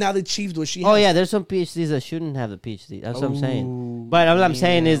 who have not achieved what she has. Oh yeah, there's some PhDs that shouldn't have the PhD. That's what I'm saying. But what I'm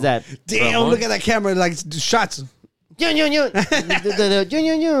saying is that damn, look at that camera, like shots. Yun. Do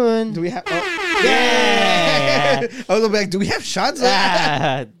we have? Oh. Yeah. I was like, do we have shots?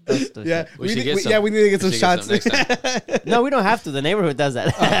 Yeah, we need to get some shots. No, we don't have to. The neighborhood does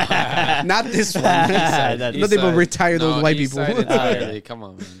that. Not this one. Nothing but retire those white people. Come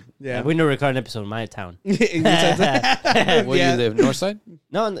on, man. Yeah, we need to record an episode in my town. Where you live? North side?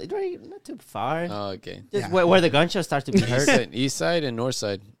 No, not too far. Oh, okay. Just where the gunshot starts to be heard. East side and north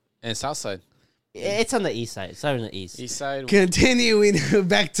side and south side. It's on the east side. It's on the east. East side. Continuing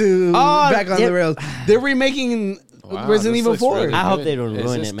back on the rails. They're remaking Resident Evil 4. Really I hope they don't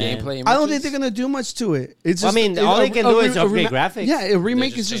ruin it, man. I don't think they're gonna do much to it. It's just, all they can do is upgrade graphics. Yeah, a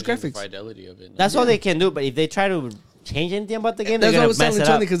remake is just graphics. Fidelity of it. That's all they can do. But if they try to change anything about the game, that's they're what I was gonna mess telling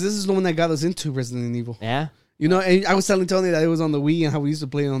it Tony up. because this is the one that got us into Resident Evil. Yeah. You know, and I was telling Tony that it was on the Wii and how we used to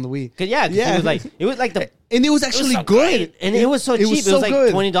play it on the Wii. It was like the and it was actually good, great. And it was so cheap. It was like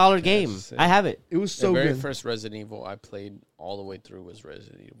 $20 game. I have it. It was so good. The very first Resident Evil I played all the way through was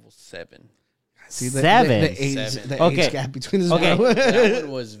Resident Evil 7. See, the age gap between this. Okay, that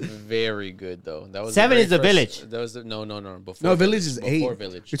one was very good though. That was 7 is the Village. That was no. Before no, Village is 8. Before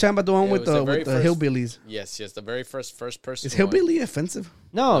Village. You're talking about the one with the hillbillies. Yes, the very first person. Is hillbilly offensive?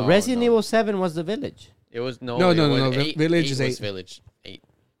 No, Resident Evil 7 was the Village. It was no. Village is 8. Village 8.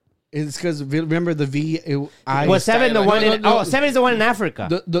 It's because remember the was 7 the one? 7 is the one in Africa.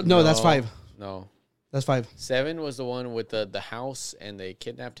 No, that's 5. No, that's 5. 7 was the one with the house and they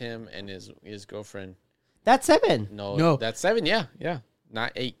kidnapped him and his girlfriend. That's 7. No, that's 7. Yeah,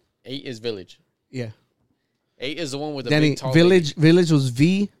 not 8. 8 is Village. Yeah, 8 is the one with the Danny, big tall Village. Lady. Village was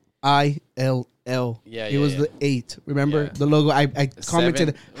VILL. Yeah, it was the 8. Remember the logo? I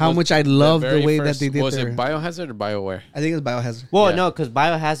commented how much I love the way that they did. Was it Biohazard or BioWare? I think it's Biohazard. Well, no, because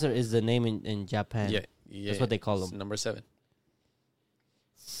Biohazard is the name in Japan. Yeah, that's what they call them. Number 7.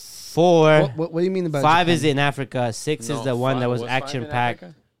 4. What do you mean about 5 Japan? Is in Africa. 6 is the one that was action packed.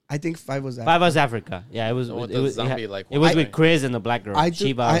 I think 5 was Africa. 5 was Africa. Yeah, it was. It was with Chris and the black girl.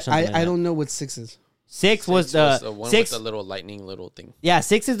 Shiva or something. I don't know what 6 is. 6 was the one 6 with the little lightning little thing. Yeah,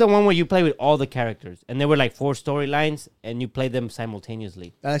 6 is the one where you play with all the characters, and there were like 4 storylines, and you play them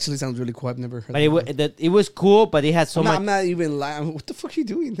simultaneously. That actually sounds really cool. I've never heard. But it was cool, but it had so much. I'm not even lying. What the fuck are you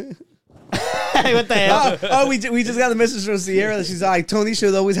doing? What the hell? We just got a message from Sierra that she's like, Tony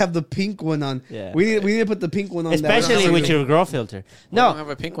should always have the pink one on. Yeah. We need to put the pink one on. Especially with your girl filter. No, I don't have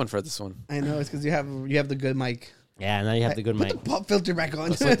a pink one for this one. I know it's because you have the good mic. Yeah, now you have the good mic. Put the pop filter back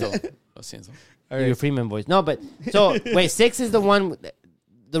on. Your Freeman voice. No, but so wait, 6 is the one.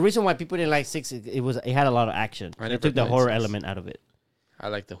 The reason why people didn't like 6 is it had a lot of action. It took the horror element out of it. I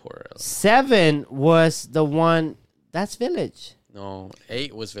like the horror element. 7 was the one that's Village. No,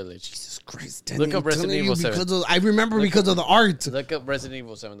 8 was Village. Jesus Christ! Danny, look up Resident Evil 7. I remember because of the art. Look up Resident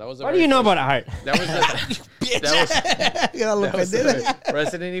Evil 7. That was. What do you know about art? That was.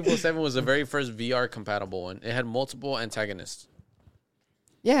 Resident Evil 7 was the very first VR compatible one. It had multiple antagonists.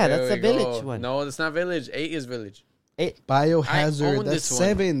 Yeah, that's the Village one. No, that's not Village. 8 is Village. Biohazard. That's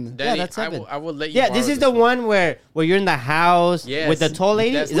 7. Danny, that's 7. I will let you. Yeah, this is the one where you're in the house with the tall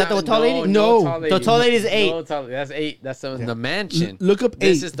lady. Is that the tall lady? No, the tall lady is 8. That's 8. That's the mansion. Look up 8.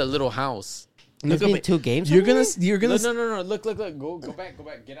 This is the little house. Look up 2 games. You're gonna. No. Look. Go back.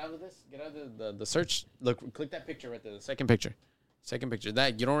 Get out of this. Get out of the search. Look. Click that picture right there. The second picture.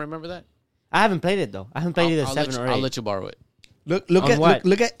 That you don't remember that? I haven't played it though. I haven't played either 7 or 8. I'll let you borrow it.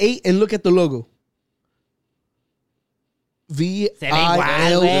 Look at 8 and look at the logo.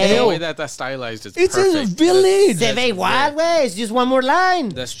 V-I-L-L. The way that's stylized is it's perfect. a village. Se ve wild ways. Just one more line.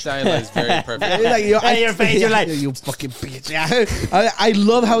 That's stylized very perfect. Like, your face, you're like, you fucking bitch. I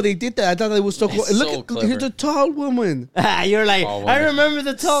love how they did that. I thought it was so cool. It's Look, so here's a tall woman. You're like, Tall I woman. remember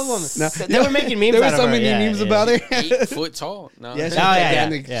the tall woman. No, They were making memes There were out of so her. many memes about her. 8 foot tall. No. Yeah, she's Oh, yeah,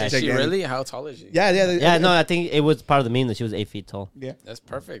 gigantic. yeah. Is she really? How tall is she? Yeah. No, I think it was part of the meme that she was 8 feet tall. Yeah. That's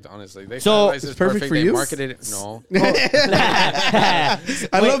perfect, honestly. They So- stylized this Perfect for They you? marketed it. No.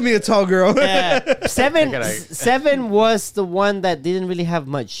 I love me a tall girl. Seven was the one that didn't really have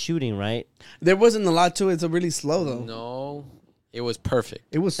much shooting, right? There wasn't a lot to it. It's really slow though. No. It was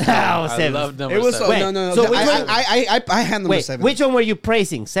perfect. It was. Oh, I seven. love number It was. 7. Wait, no. so which one- I had number Wait, 7. which one were you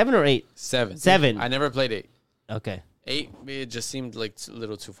praising? 7 or 8? 7. 7. I never played 8. Okay. 8, it just seemed like a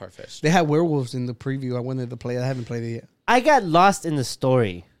little too far-fetched. They had werewolves in the preview. I wanted to play it. I haven't played it yet. I got lost in the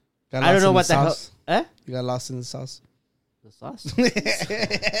story. Got I don't lost know in what the hell. sauce. You got lost in the sauce. The sauce?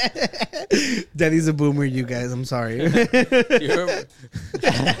 Daddy's a boomer, you guys. I'm sorry. You're-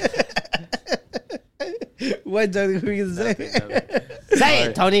 What, Daddy? What are you going to say? Say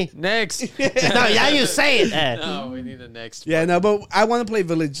it, Tony. Next. No, yeah, you say it. No, we need the next. Yeah, part. no, but I want to play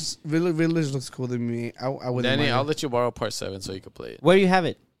Village. Village looks cool to me. I wouldn't Danny, mind I'll it. let you borrow part 7 so you can play it. Where do you have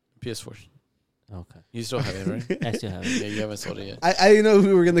it? PS4. Okay. You still have it, right? I still have it. Yeah, you haven't sold it yet. I didn't know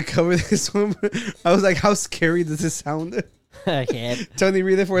we were going to cover this one. But I was like, how scary does this sound? I can't. Tony,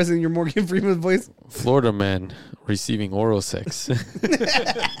 read it for us in your Morgan Freeman voice. Florida man receiving oral sex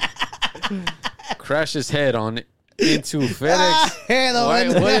crashes head on into FedEx. Head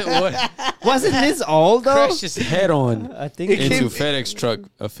on. What? Wasn't this old, though? Crashes head on I think into FedEx truck,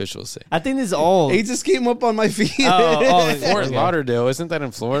 officials say. I think this is old. He just came up on my feed. Fort okay. Lauderdale, isn't that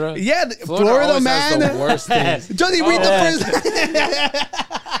in Florida? Yeah, Florida always man. has the worst things. Johnny, read the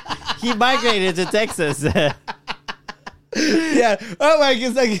first. He migrated to Texas. Yeah. Oh my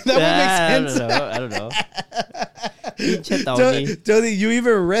goodness, that would make sense. I don't know. Pinche Tony. Johnny, you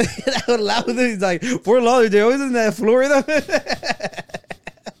even read it out loud. He's like, Fort Lauderdale, isn't that Florida?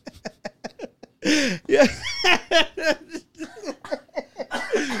 Yeah.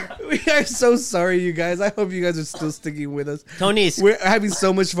 We are so sorry, you guys. I hope you guys are still sticking with us. Tony's. We're having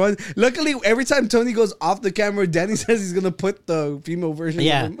so much fun. Luckily, every time Tony goes off the camera, Danny says he's going to put the female version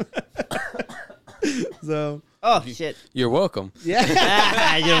Yeah. of him. So, Oh, shit. You're welcome.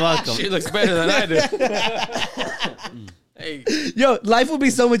 yeah. You're welcome. She looks better than I do. Hey, Yo, life would be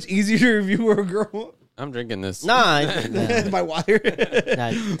so much easier if you were a girl. I'm drinking this. Nah. My water.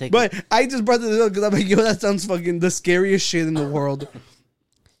 But I just brought this up because I'm like, yo, that sounds fucking the scariest shit in the world.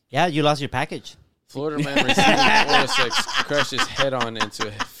 Yeah, you lost your package. Florida man receiving oral sex crashes head on into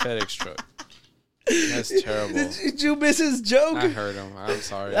a FedEx truck. That's terrible. Did you miss his joke? I heard him. I'm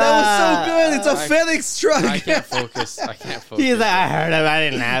sorry. That was so good. It's a FedEx truck. I can't focus. He's like, I heard him. I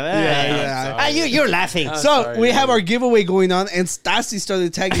didn't have it. Yeah. Ah, you're laughing. I'm So sorry, we have dude. our giveaway going on, and Stassi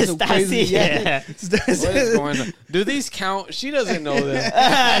started tagging some crazy. Yeah. What is going on? Do these count? She doesn't know them.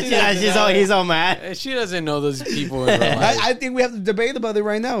 He's all mad. She doesn't know those people in her life. I think we have to debate about it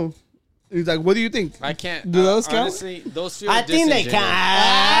right now. He's like, "What do you think? I can't. Do those count? Honestly, those feel I think they disingenuous.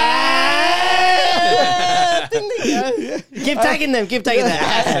 can. Keep tagging them. Keep tagging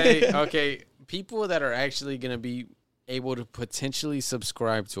them. Okay, people that are actually going to be able to potentially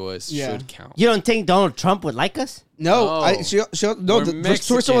subscribe to us should count. You don't think Donald Trump would like us? No, No. no.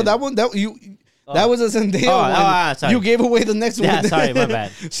 First of all, that one, that was a Zendaya one. Sorry. You gave away the next Yeah, one. sorry, my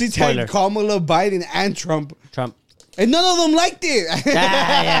bad. She Spoiler. tagged Kamala Biden and Trump, Trump. and none of them liked it.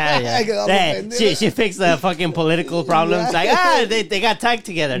 I get all offended. She fixed the fucking political problems. Like, they got tagged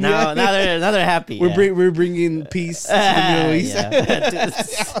together. Now they're happy. We're bringing peace to the Middle East.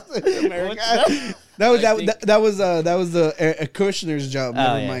 America. That was the Kushner's job.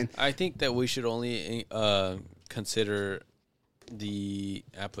 Never mind. I think that we should only consider the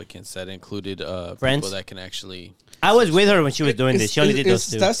applicants that included Friends? people that can actually. I was with her when she was doing this. She only did those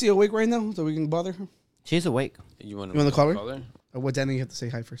two. Is Stassi awake right now so we can bother her? She's awake. You want to call her? What, Danny, you have to say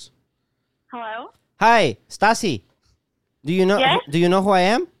hi first. Hello? Hi, Stasi. Do you know? Yes? Do you know who I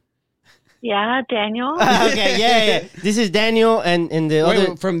am? Yeah, Daniel. Okay, yeah. This is Daniel and the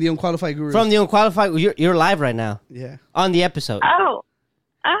other From the Unqualified Gurus. from the Unqualified. You're live right now Yeah. on the episode. Oh,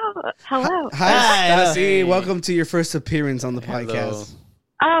 hello. Hi, Hi. Stassi. Welcome to your first appearance on the podcast.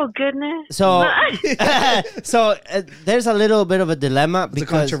 Oh, goodness. So, there's a little bit of a dilemma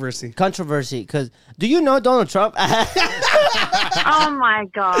because controversy. Because do you know Donald Trump? Oh, my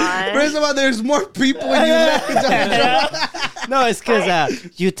God. First of all, there's more people when you met Donald Trump. No, it's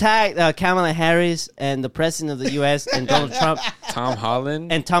because you tagged Kamala Harris and the president of the U.S. and Donald Trump. Tom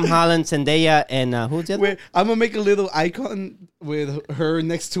Holland, Zendaya, and who's the other? Wait, I'm going to make a little icon with her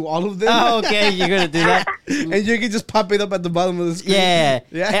next to all of them. Oh, okay. You're going to do that? And you can just pop it up at the bottom of the screen. Yeah.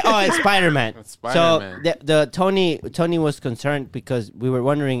 Yeah. Oh, it's Spider-Man. It's Spider-Man. So the Tony was concerned because we were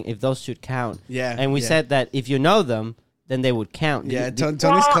wondering if those should count. Yeah. And we said that if you know them, then they would count. Yeah, Tony's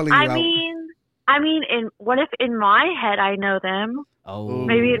calling you out. I mean, what if in my head I know them? Oh.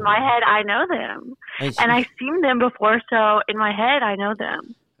 Maybe in my head I know them. And I've seen them before, so in my head I know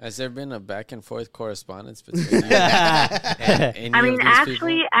them. Has there been a back and forth correspondence between you and any I mean, of these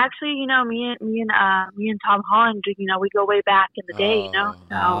actually, you know, me and Tom Holland, you know, we go way back in the day, you know.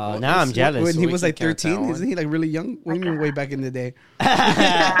 So. Oh, now I'm jealous. When he was like 13, isn't he like really young? What do you mean way back in the day?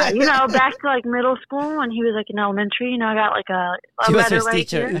 Yeah, you know, back to like middle school when he was like in elementary. You know, I got like a letter right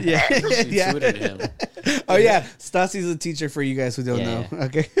teacher. here. She Yeah. tutored him. Oh yeah, Stassi's a teacher for you guys who don't know.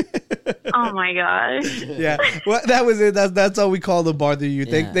 Okay. Oh my gosh. Yeah. Well, that was it. That's all we call to bother you.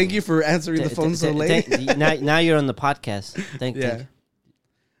 Thank you for answering the phone so late. Now you're on the podcast. Thank you.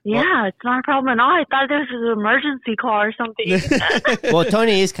 Yeah, it's not a problem at all. I thought this was an emergency call or something. Well,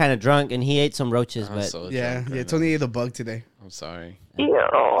 Tony is kind of drunk and he ate some roaches, I'm but so yeah, drunk right Tony ate a bug today. I'm sorry. Ew.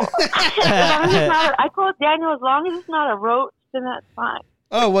 I told Daniel, as long as it's not a roach, then that's fine.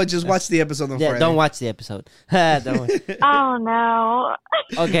 Oh well, just watch the episode on Friday. Don't watch the episode. Don't. Oh no.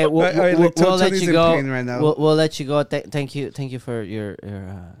 Okay, we'll let you go. Right now. We'll let you go. Thank you for your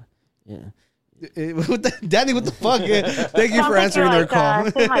Danny, what the fuck? Thank you for answering our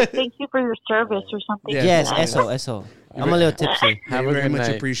call. Thank you for your service or something. Yes, eso. I'm a little tipsy. Have very much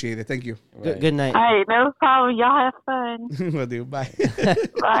appreciated. Thank you. Good night. All right, no problem. Y'all have fun. Will do. Bye.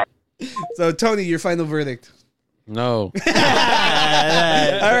 Bye. So, Tony, your final verdict. No.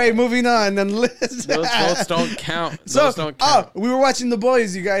 All right, moving on. And those votes don't count. Those don't count. We were watching The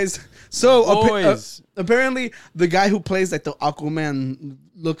Boys, you guys. So apparently, the guy who plays like the Aquaman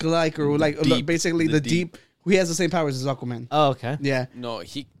lookalike or like basically the Deep, he has the same powers as Aquaman. Oh, okay. Yeah. No,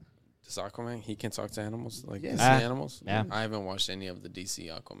 does Aquaman? He can talk to animals, like yes. DC animals. Yeah. I haven't watched any of the DC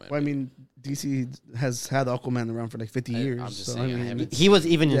Aquaman. Well, I mean, DC has had Aquaman around for like 50 years. I'm just so, saying, I mean, he was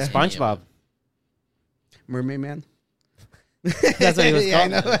even in SpongeBob. Mermaid Man. That's what he was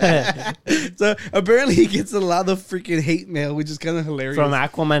called. I know. So apparently he gets a lot of freaking hate mail, which is kind of hilarious. From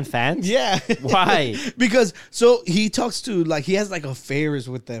Aquaman fans? Yeah. Why? Because so he talks to he has like affairs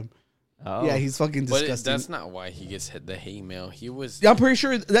with them. Oh. Yeah, he's fucking disgusting. But that's not why he gets the hate mail. He was. Yeah, I'm pretty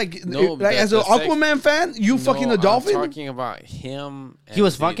sure as an Aquaman fan, you fucking a dolphin. I'm talking about him. He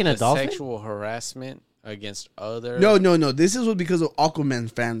was fucking a dolphin. Sexual harassment against other. No. This is because of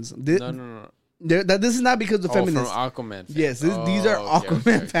Aquaman fans. No. This is not because of feminists. From Aquaman fans. Yes, these are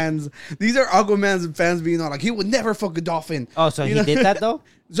Aquaman fans. These are Aquaman fans being all like, he would never fuck a dolphin. Oh, so he did that though?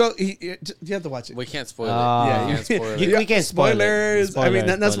 So you have to watch it. We can't spoil it. Yeah, you can't spoil it. We can't spoil spoilers. I mean,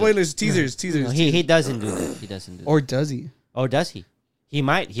 not spoilers. Teasers. No, he doesn't do that. He doesn't do that. Or does he? Or does he? He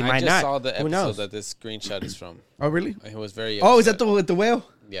might. He might not. I just saw the Who knows? episode that this screenshot is from. Oh, really? It was very. Oh, is that the whale?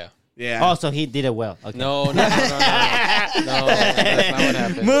 Yeah. Yeah. Oh, so he did it well. Okay. No. No, that's not what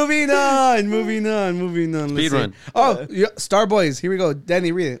happened. Moving on. Speed run. Oh, Star Boys. Here we go.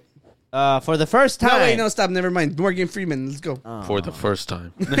 Danny, read it. For the first time. No, stop. Never mind. Morgan Freeman. Let's go. For the first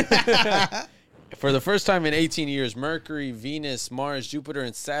time. For the first time in 18 years, Mercury, Venus, Mars, Jupiter,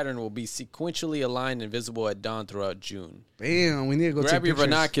 and Saturn will be sequentially aligned and visible at dawn throughout June. Bam, we need to go Grab take your pictures.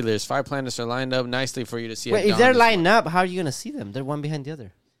 Binoculars. 5 planets are lined up nicely for you to see. Wait, if they're lined up, how are you going to see them? They're one behind the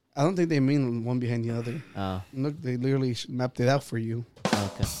other. I don't think they mean one behind the other. Oh. Look, they literally mapped it out for you.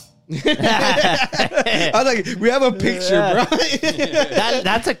 Okay. I was like, we have a picture, bro.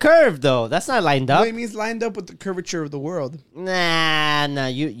 That's a curve, though. That's not lined up. No, it means lined up with the curvature of the world. Nah.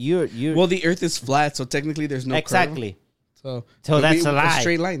 You're. Well, the Earth is flat, so technically there's no exactly. Curve. So that's a lie. A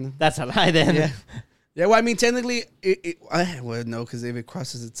straight line. That's a lie then. Yeah. Yeah, well, I mean, technically, no, because if it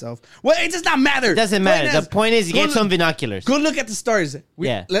crosses itself, well, it does not matter. It doesn't matter. The point is, you get some binoculars. Go look at the stars.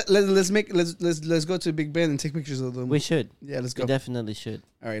 Yeah. Let's go to Big Ben and take pictures of them. We should. Yeah, let's go. We definitely should.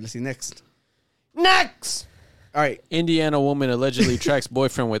 All right, let's see next. All right. Indiana woman allegedly tracks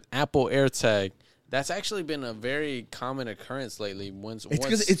boyfriend with Apple AirTag. That's actually been a very common occurrence lately. It's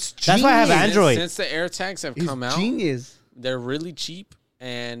because it's genius. That's why I have Android. Since the AirTags have come out, genius. They're really cheap.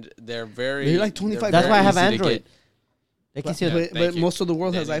 And they're like $25. That's why I have Android. They can see but most of the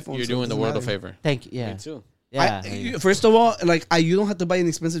world has iPhones. You're doing the world a favor. Thank you. Yeah. Me too. Yeah. First of all, you don't have to buy an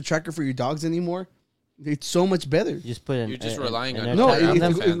expensive tracker for your dogs anymore. It's so much better. Just put You're just relying on no.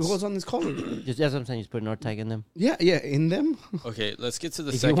 It goes on this collar. Just that's what I'm saying. Just put an tag in them. Yeah, in them. Okay, let's get to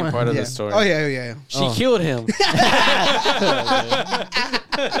the second part of the story. Oh yeah. She killed him.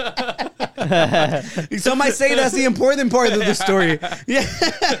 Some might say that's the important part of the story. Yeah.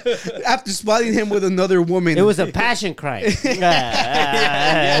 After spotting him with another woman, it was a passion crime. Exactly.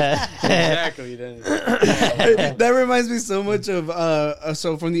 That reminds me so much of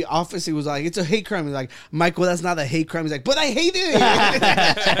so from The Office. He was like, "It's a hate crime." He's like, "Michael, that's not a hate crime." He's like, "But I hate it."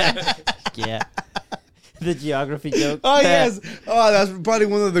 Yeah. The geography joke. Oh yes. Oh, that's probably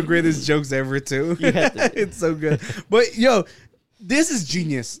one of the greatest jokes ever too. It's so good. But yo, this is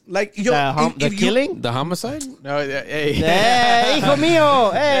genius. Like yo, the killing, the homicide. No, hey, hijo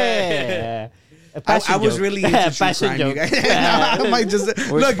mío, hey. I was really into true crime, you guys. I might just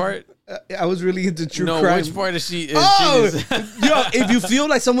which part? I was really into true crime. Which part is she? Yo, if you feel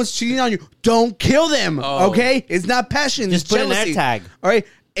like someone's cheating on you, don't kill them. Okay, it's not passion. Just it's put jealousy. an air tag. All right.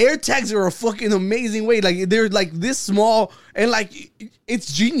 Air tags are a fucking amazing way. Like they're like this small and like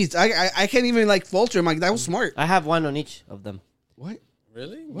it's genius. I can't even like falter. I'm like, that was smart. I have one on each of them. What?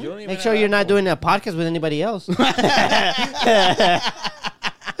 Really? What? You don't even Make sure you're not doing a podcast with anybody else.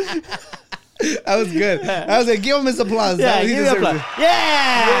 That was good. I was like, give him his applause. Yeah, give him applause.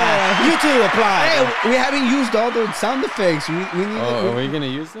 Yeah. You too, applause. Hey, we haven't used all the sound effects. We need are we gonna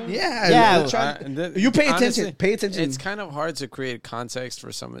use them? Yeah. You pay attention. Honestly, pay attention. It's kind of hard to create context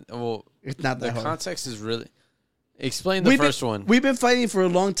for some. Well, it's not that hard. Context is really. Explain the first one. We've been fighting for a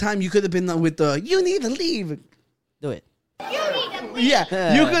long time. You could have been with the "you need to leave." Do it.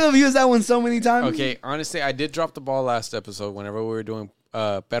 Yeah, you could have used that one so many times. Okay, honestly, I did drop the ball last episode whenever we were doing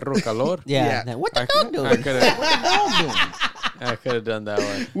Perro Calor. Yeah. What the dog doing? I could have done that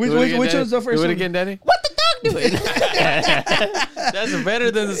one. Which one's the first one? Do it again, Danny. What the dog doing? That's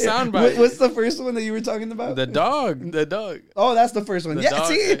better than the soundbite. What's the first one that you were talking about? The dog. Oh, that's the first one. The yeah, dog.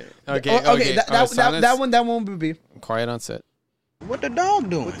 see? Okay. That one would be. Quiet on set. What the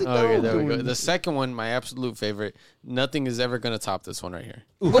dog doing? Okay, there we go. The second one, my absolute favorite. Nothing is ever going to top this one right here.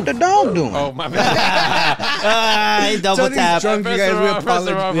 What the dog doing? Oh, my bad. Double tap. Drunk, you guys. We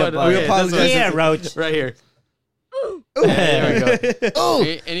apologize. Yeah, Roach. Right here. There we go.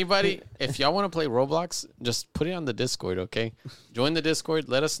 Hey, anybody, if y'all want to play Roblox, just put it on the Discord, okay? Join the Discord.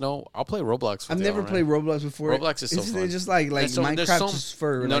 Let us know. I'll play Roblox with I've never played Roblox before. Roblox is so fun. It's just like Minecraft just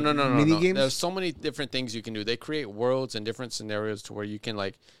for mini games? There's so many different things you can do. They create worlds and different scenarios to where you can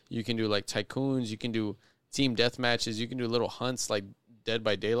do like tycoons, you can do team death matches, you can do little hunts like Dead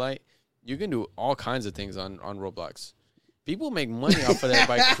by Daylight. You can do all kinds of things on Roblox. People make money off of that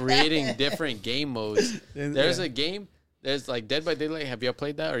by creating different game modes. There's a game. There's like Dead by Daylight. Have you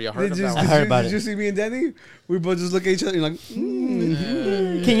played that or you heard of that one? I heard about it. Did you see me and Danny? We both just look at each other and like,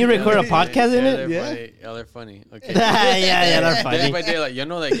 Can you record a podcast in it? They're funny. Okay. yeah, they're funny. Dead by Daylight. You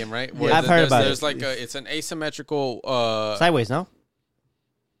know that game, right? Yeah, I've heard about it. There's like it's an asymmetrical. Sideways, no?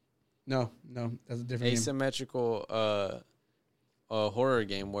 No, that's a different asymmetrical horror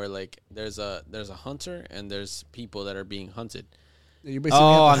game where like there's a hunter and there's people that are being hunted. I'm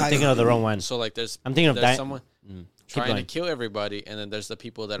thinking of the wrong one. So like I'm thinking of that. Someone trying to kill everybody, and then there's the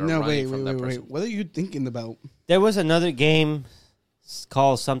people that are running from that person. What are you thinking about? There was another game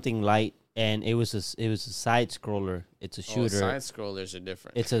called something light, and it was a side scroller. It's a shooter. Side scrollers are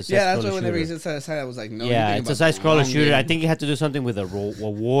different. It's a that's why whenever he said side, I was like, no. Yeah, it's a side scroller shooter. I think you had to do something with a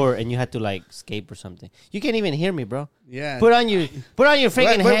war, and you had to like escape or something. You can't even hear me, bro. Yeah. Put on your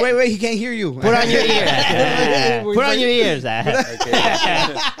freaking head. Wait, he can't hear you. Put on your ears. Put on your ears.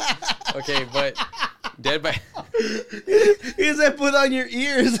 Okay, but Dead by. He said, "Put on your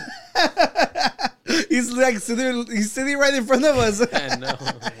ears." He's like he's sitting right in front of us. I know.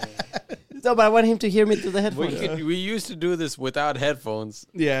 No, but I want him to hear me through the headphones. We used to do this without headphones.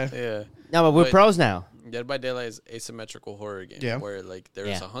 Yeah. No, but we're pros now. Dead by Daylight is asymmetrical horror game where like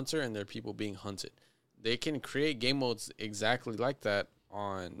there's a hunter and there are people being hunted. They can create game modes exactly like that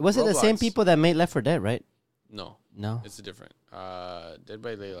on. Was Roblox. it the same people that made Left 4 Dead, right? No, it's different. Dead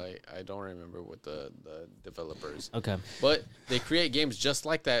by Daylight, I don't remember what the developers. Okay, but they create games just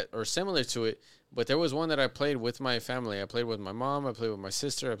like that or similar to it. But there was one that I played with my family. I played with my mom. I played with my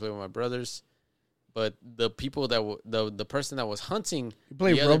sister. I played with my brothers. But the people that the person that was hunting, you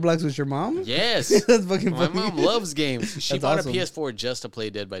played Roblox with your mom? Yes, that's fucking funny. My mom loves games. She bought awesome. a PS4 just to play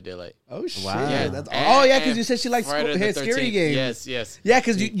Dead by Daylight. Oh shit! Wow. Yeah, because you said she likes scary games. Yes. Yeah,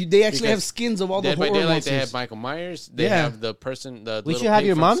 because they actually have skins of all the horror monsters. Dead by Daylight, they have Michael Myers. They have the person. We should have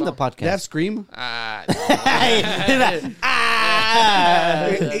your mom in the podcast. They have Scream.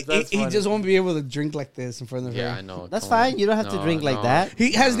 He just won't be able to drink like this in front of her. Yeah, I know. That's fine. You don't have to drink like that.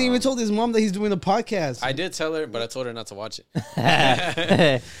 He hasn't even told his mom that he's doing a podcast. I did tell her, but I told her not to watch it.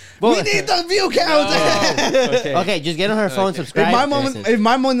 We need the view count. Okay, just get on her phone, subscribe. If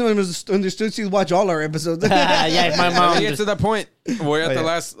my mom was understood, she'd watch all our episodes. Yeah, if my mom get to that point. We're at the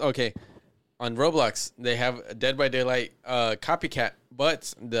last. Okay, on Roblox they have Dead by Daylight copycat,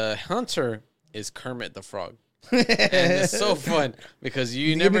 but the hunter is Kermit the Frog. And it's so fun because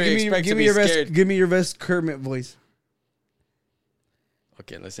you never expect to be scared. Give me your best Kermit voice.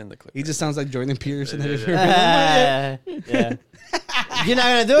 Okay, let's end the clip. He just sounds like Jordan Peterson. Yeah. You're not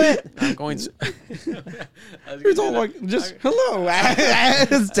gonna do it? I'm going to. It's all like, just hello.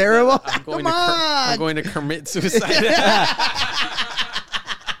 It's terrible. I'm going to commit suicide.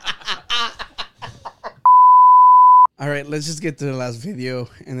 All right, let's just get to the last video,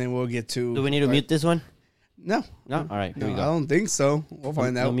 and then we'll get to. Do we need to mute this one? No. All right. Here we go. I don't think so. We'll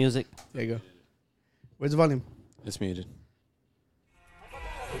find out. No music. There you go. Where's the volume? It's muted.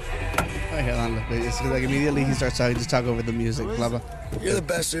 Hold on. Look, it's like immediately he starts talking, just talk over the music. Blah blah. You're the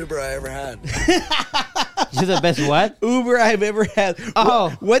best Uber I ever had. You're the best what? Uber I've ever had.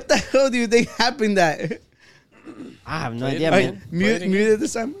 Oh, what the hell do you think happened? That I have no idea, man. Mute it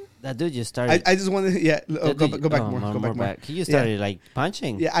this time. That dude just started. I just wanted, go back more. Go back more. He just started like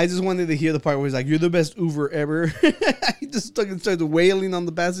punching. Yeah, I just wanted to hear the part where he's like, "You're the best Uber ever." He just started wailing on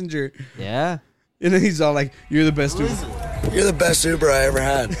the passenger. Yeah. And then he's all like, "You're the best Uber." You're the best Uber I ever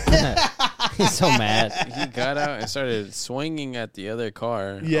had. He's so mad. He got out and started swinging at the other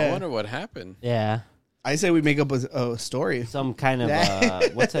car. Yeah. I wonder what happened. Yeah. I say we make up a story. Some kind of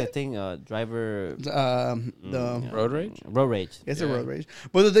what's that thing? Driver. The road rage. Road rage. It's a road rage.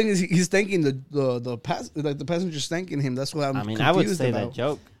 But the thing is, he's thanking the passenger's thanking him. That's what I'm. I mean, confused I would say about. that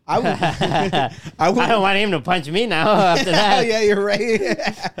joke. I would. I don't want him to punch me now. After that, yeah, you're right.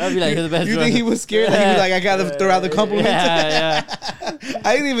 I'd be like, "You're the best." You think he was scared? Like he was like, "I gotta throw out the compliment." Yeah.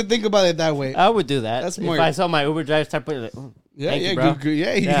 I didn't even think about it that way. I would do that. That's if more. I saw my Uber driver start putting like, Thank you, bro. good.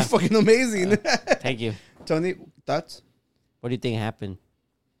 Yeah, you're fucking amazing. Thank you, Tony. Thoughts? What do you think happened,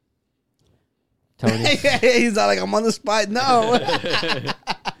 Tony? He's not like, I'm on the spot. No.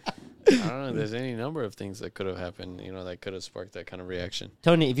 I don't know. There's any number of things that could have happened, that could have sparked that kind of reaction.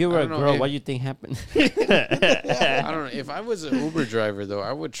 Tony, if you were a girl, what do you think happened? I don't know. If I was an Uber driver, though,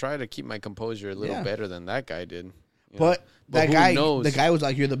 I would try to keep my composure a little better than that guy did. But the guy was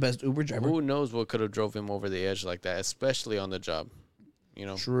like, "You're the best Uber driver." Who knows what could have drove him over the edge like that, especially on the job.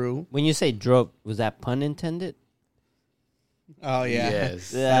 True. When you say drove, was that pun intended? Oh yeah.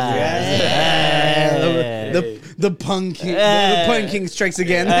 Yes. The pun king. The pun king strikes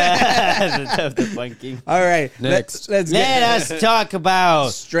again. the pun king. All right. Next. Let us talk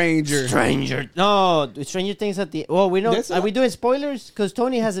about Stranger. No, Stranger Things at the. Well, we know. Are we doing spoilers? Because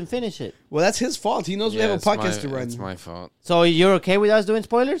Tony hasn't finished it. Well, that's his fault. He knows we have a podcast to run. It's my fault. So you're okay with us doing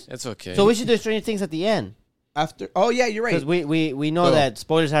spoilers? It's okay. So we should do Stranger Things at the end. After. Oh yeah, you're right. Because we know that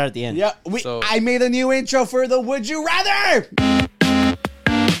spoilers are at the end. Yeah. I made a new intro for the Would You Rather.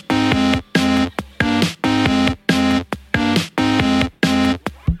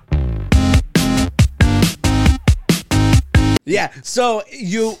 Yeah, so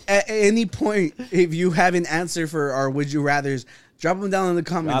you at any point, if you have an answer for our Would You Rathers, drop them down in the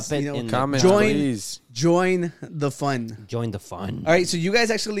comments. Comments, please. Join the fun. Join the fun. All right, so you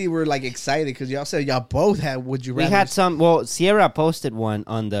guys actually were like excited because y'all said y'all both had Would You Rathers. We had some. Well, Sierra posted one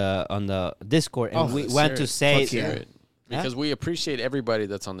on the Discord, and we went to say. Because we appreciate everybody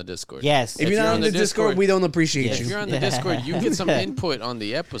that's on the Discord. Yes. If you're not on the Discord, we don't appreciate you. If you're on the Discord, you get some input on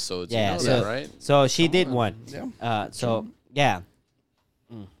the episodes. Yeah, you know that, right? So she did one. Yeah. Yeah.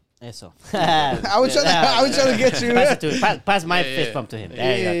 Eso. I was trying to get you. Pass my fist bump to him.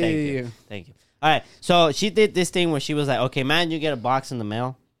 There you go. Thank you. All right. So she did this thing where she was like, okay, man, you get a box in the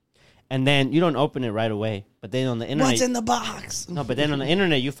mail. And then you don't open it right away. But then on the internet. What's in the box? No, but then on the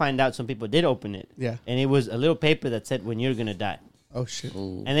internet, you find out some people did open it. Yeah. And it was a little paper that said when you're going to die. Oh, shit.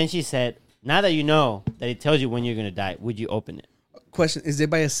 Ooh. And then she said, now that you know that it tells you when you're going to die, would you open it? Question, is it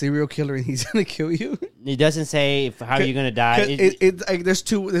by a serial killer and he's going to kill you? It doesn't say how you're going to die. There's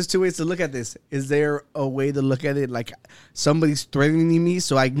two ways to look at this. Is there a way to look at it like somebody's threatening me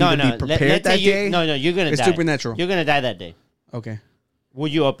so I need to be prepared that day? No, you're going to die. It's supernatural. You're going to die that day. Okay.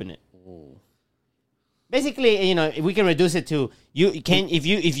 Would you open it? Basically, we can reduce it to you can if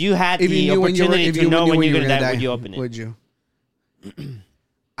you had the opportunity to know when you're going to die, would you open it? Would you?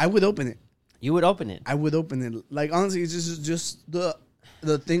 I would open it. You would open it. I would open it. Like honestly, it's just the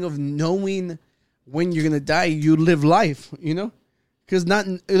thing of knowing when you're gonna die. You live life, Because Because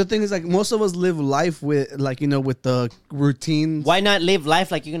the thing is, like, most of us live life with, like, with the routines. Why not live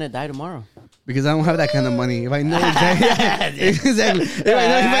life like you're gonna die tomorrow? Because I don't have that kind of money. If I know exactly,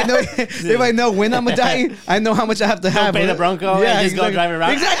 if I know when I'm gonna die, I know how much I have to have. Pay the Bronco and just go drive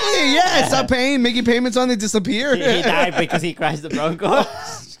around. Exactly. Yeah. Stop paying, making payments on it, disappear. He died because he crashed the Bronco.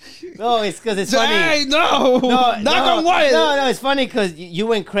 No, it's because it's funny. Hey, no, knock on wood. No, it's funny because you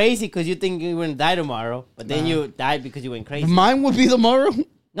went crazy because you think you were gonna die tomorrow, but then you died because you went crazy. Mine would be tomorrow.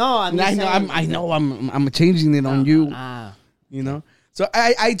 No, I'm changing it on you. So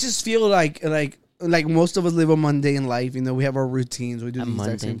I just feel like most of us live a mundane life. We have our routines. We do the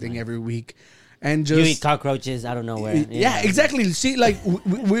exact same thing every week. And just, you eat cockroaches. I don't know where. Yeah, exactly. See, like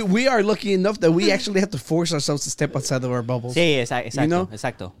we are lucky enough that we actually have to force ourselves to step outside of our bubbles. Sí,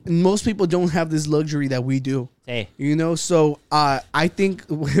 exacto. And most people don't have this luxury that we do. Sí. So I think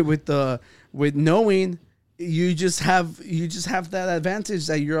with knowing, you just have that advantage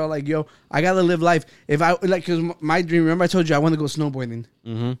that you're all like, yo, I gotta live life. If I because my dream. Remember, I told you I want to go snowboarding.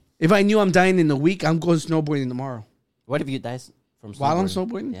 Mm-hmm. If I knew I'm dying in a week, I'm going snowboarding tomorrow. What if you die from snowboarding? While I'm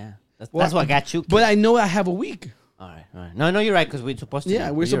snowboarding? Yeah. That's what got you. But I know I have a week. All right. No, you're right because we're supposed to.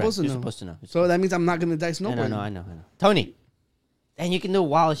 Yeah, we're supposed to know. You're supposed to know. So that means I'm not gonna die snowboarding. I know. Tony, and you can do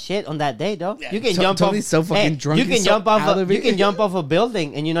wild shit on that day, though. Yeah, you can jump Tony's off. So fucking drunk. You can jump off. You can jump off a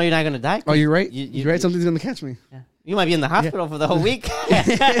building, and you know you're not gonna die. Oh, you're right. You're right. Something's gonna catch me. Yeah. You might be in the hospital for the whole week.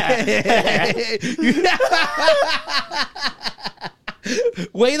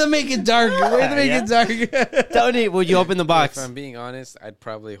 Way to make it dark. Tony, would you open the box? If I'm being honest, I'd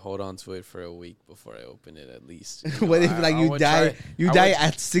probably hold on to it for a week before I open it at least. What if you die? You die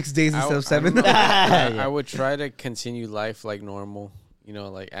at 6 days instead of 7? I would try to continue life like normal.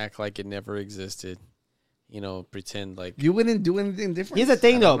 Like act like it never existed. Pretend like you wouldn't do anything different. Here's the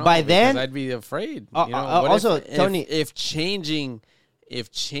thing, though. By then, I'd be afraid. Also, Tony, if changing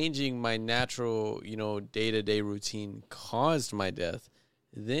my natural, day-to-day routine caused my death,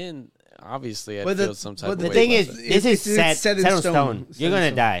 then obviously I'd feel some type of way. But the thing is, this is set in stone. You're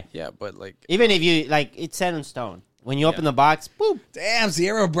gonna die. Yeah, but even if you it's set in stone. When you open the box, boop. Damn,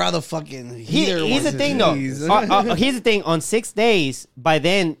 Sierra brought the fucking heater. Here's the thing, though. Here's the thing. On 6 days, by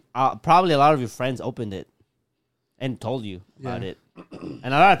then, probably a lot of your friends opened it and told you about it. And a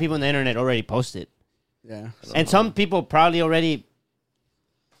lot of people on the internet already posted. Yeah. And some people probably already...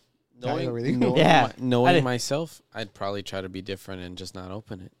 Knowing myself, I'd probably try to be different and just not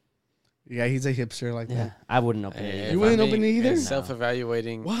open it. Yeah, he's a hipster like that. I wouldn't open it either. You wouldn't open it either?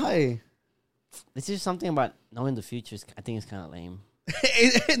 Self-evaluating. Why? This is something about knowing the future. I think it's kind of lame.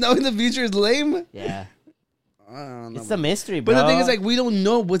 Knowing the future is lame? Yeah. I don't know. It's a mystery, bro. But the thing is, we don't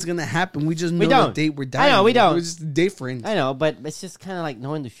know what's going to happen. We just know the date we're dying. I know, we don't. We're just different. I know, but it's just kind of like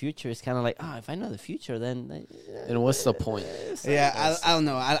knowing the future. It's kind of like, if I know the future, then... And what's the point? Yeah, I don't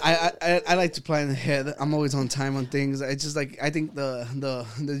know. I like to plan ahead. I'm always on time on things. It's just like, I think the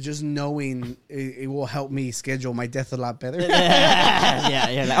just knowing it will help me schedule my death a lot better.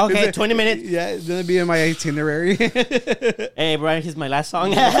 Yeah, like, okay, 20 minutes. Yeah, it's going to be in my itinerary. Hey, Brian, here's my last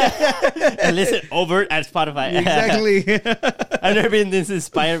song. And listen over at Spotify. Exactly. I've never been this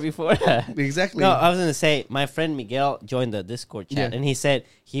inspired before. Exactly. No, I was going to say, my friend Miguel joined the Discord chat, and he said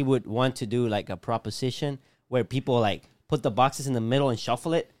he would want to do like a proposition where people like put the boxes in the middle and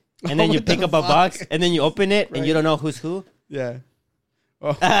shuffle it, and then you pick up a box, and then you open it, and you don't know who's who. Yeah.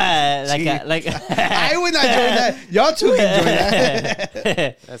 Oh, I would not join that. Y'all two can join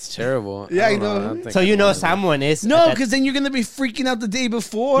that. That's terrible. Yeah, I know. So someone is because then you're gonna be freaking out the day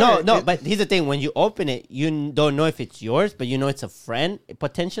before. No, but here's the thing: when you open it, you don't know if it's yours, but you know it's a friend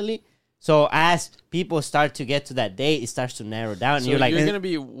potentially. So as people start to get to that day, it starts to narrow down, and you're like, you're gonna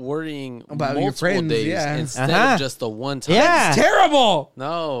be worrying about multiple your friends, days instead of just the one time. Yeah, that's terrible.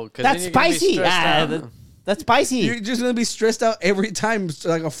 No, because that's spicy. That's spicy. You're just gonna be stressed out every time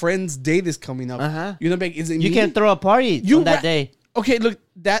like a friend's date is coming up. You're gonna be like, is it me? You can't throw a party on that day. Okay, look,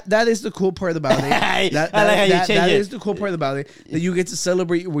 that is the cool part about it. That is the cool part about it, that you get to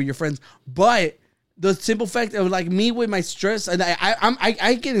celebrate with your friends. But the simple fact of like me with my stress, and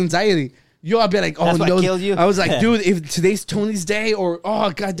I get anxiety. I'll be like, oh no, killed you? I was like, dude, if today's Tony's day, or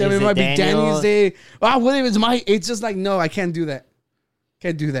god damn it might be Danny's day. What if it's it's just like, no, I can't do that.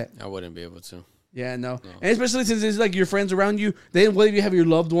 Can't do that. I wouldn't be able to. Yeah, no. And especially since it's like your friends around you, then what if you have your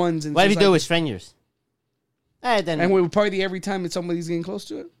loved ones? And what if you do it with strangers? And we party every time that somebody's getting close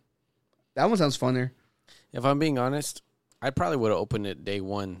to it? That one sounds funner. If I'm being honest, I probably would have opened it day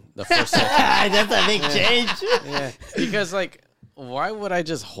one, the first second. That's a big change. Yeah, because like Why would I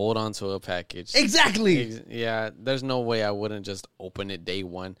just hold on to a package? Exactly. Yeah, there's no way I wouldn't just open it day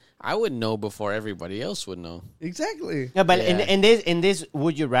one. I would know before everybody else would know. Exactly. Yeah, but in this,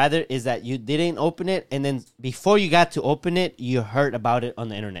 would you rather is that you didn't open it, and then before you got to open it, you heard about it on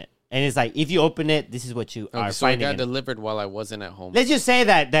the internet. And it's like, if you open it, this is what you are so finding. So it got delivered while I wasn't at home. Let's just say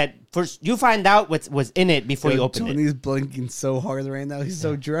that first you find out what was in it before you open it. Tony's blinking so hard right now. He's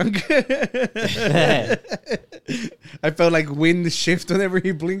so drunk. I felt like wind shift whenever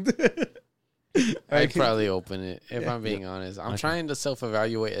he blinked. I'd probably open it, if I'm being honest. I'm trying to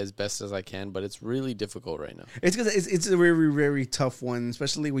self-evaluate as best as I can, but it's really difficult right now. It's because it's a very, very tough one,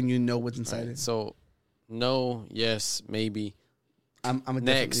 especially when you know what's inside it. So, no, yes, maybe. I'm a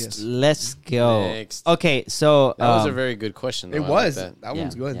next. Yes. Let's go. Next. Okay, so that was a very good question. Though. It was. That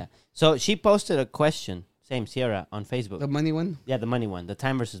one's good. Yeah. So she posted a question, same Sierra, on Facebook. The money one. Yeah, the money one. The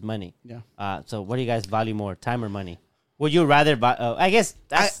time versus money. Yeah. So what do you guys value more, time or money? Would you rather? I guess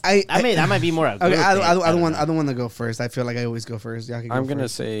that might be more. Okay, I don't want to go first. I feel like I always go first. I'm gonna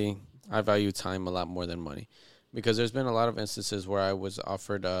say I value time a lot more than money, because there's been a lot of instances where I was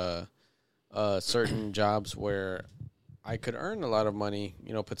offered certain jobs where I could earn a lot of money,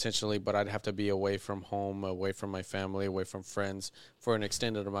 potentially, but I'd have to be away from home, away from my family, away from friends for an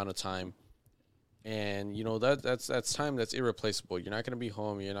extended amount of time. And, that's time that's irreplaceable. You're not going to be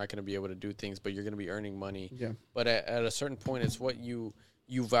home. You're not going to be able to do things, but you're going to be earning money. Yeah. But at a certain point, it's what you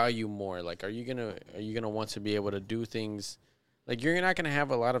value more. Like, are you going to want to be able to do things? Like, you're not going to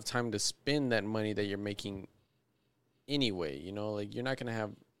have a lot of time to spend that money that you're making anyway, Like, you're not going to have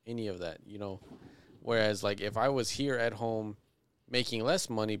any of that, Whereas, like, if I was here at home making less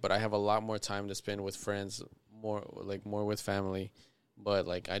money, but I have a lot more time to spend with friends, more with family, but,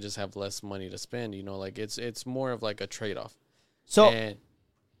 like, I just have less money to spend, Like, it's more of, like, a trade-off. So,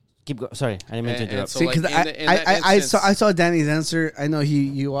 keep going. Sorry, I didn't mean to interrupt. See, because I saw Danny's answer. I know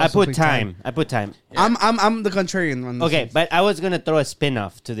you also I put time. Yeah. I'm the contrarian one. Okay, but I was going to throw a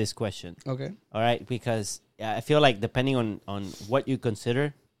spin-off to this question. Okay. All right, because I feel like depending on what you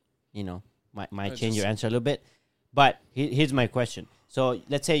consider, might change your answer a little bit. But here's my question. So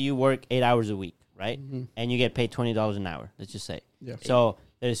let's say you work 8 hours a week, right? Mm-hmm. And you get paid $20 an hour, let's just say. Yeah. So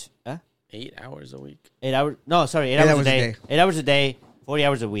there's 8 hours a week? 8 hours? No, sorry, 8 hours a day. 8 hours a day, 40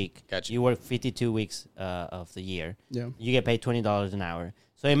 hours a week. Gotcha. You work 52 weeks of the year. Yeah. You get paid $20 an hour.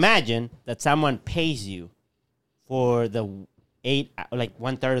 So imagine that someone pays you for the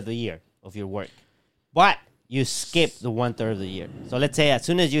 1/3 of the year of your work. But you skip the 1/3 of the year. So let's say as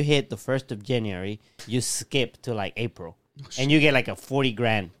soon as you hit the 1st of January, you skip to like April. And you get like a 40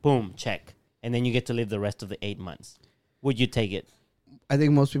 grand, boom, check. And then you get to live the rest of the 8 months. Would you take it? I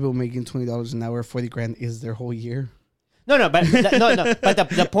think most people making $20 an hour, 40 grand is their whole year. But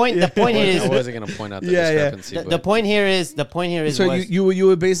the point here is I wasn't gonna point out the discrepancy. The point here is so you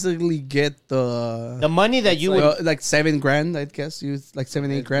would basically get the money that you would like $7 grand, I guess. You like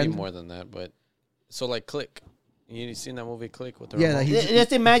 7-8 grand. More than that, but so like Click. You seen that movie Click with the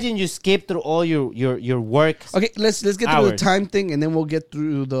just imagine you skip through all your work. Okay, let's get through the time thing, and then we'll get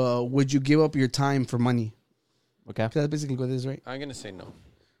through the would you give up your time for money? Okay, that's basically what it is, right? I'm gonna say no.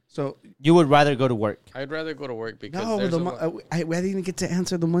 So you would rather go to work? I'd rather go to work because I didn't even get to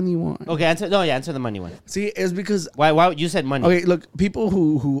answer the money one. Okay, answer the money one. See, it's because why you said money? Okay, look, people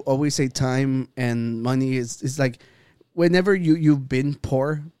who always say time and money is like whenever you've been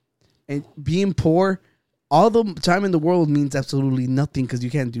poor, and being poor, all the time in the world means absolutely nothing because you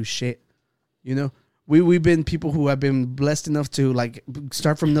can't do shit. We've been people who have been blessed enough to like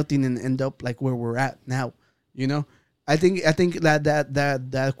start from nothing and end up like where we're at now. I think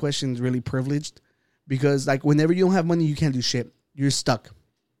that question is really privileged because like whenever you don't have money, you can't do shit. You're stuck.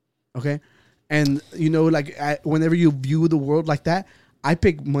 Okay, and whenever you view the world like that, I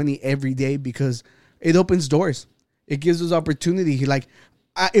pick money every day because it opens doors. It gives us opportunity. Like.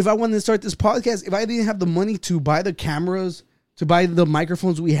 If I wanted to start this podcast, if I didn't have the money to buy the cameras, to buy the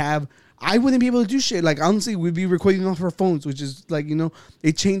microphones we have, I wouldn't be able to do shit. Like, honestly, we'd be recording off our phones, which is like,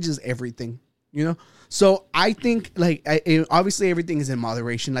 it changes everything, So I think obviously everything is in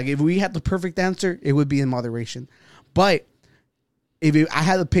moderation. Like if we had the perfect answer, it would be in moderation. But if I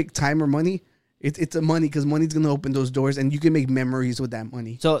had to pick time or money, it's a money because money's going to open those doors and you can make memories with that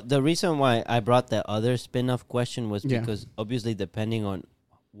money. So the reason why I brought that other spin-off question was because obviously depending on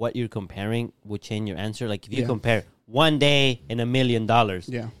what you're comparing would change your answer. Like if you compare 1 day and $1 million,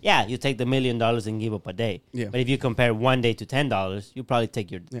 you take the $1 million and give up a day. Yeah. But if you compare 1 day to $10, you probably take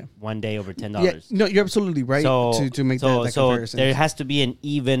your 1 day over $10. Yeah. No, you're absolutely right to make that comparison. So there has to be an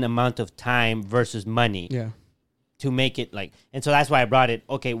even amount of time versus money. Yeah. To make it and so that's why I brought it.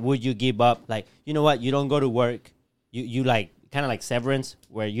 Okay, would you give up? Like, you know what? You don't go to work. You like kind of like Severance,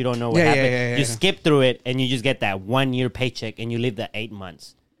 where you don't know what happened. You skip through it, and you just get that 1 year paycheck, and you live the 8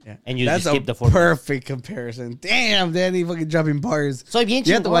 months. Yeah. And you That's just skip the 4 perfect comparison. Damn, Danny fucking dropping bars. So you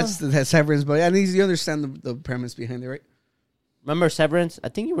have to watch the Severance, but at least you understand the premise behind it, right? Remember Severance? I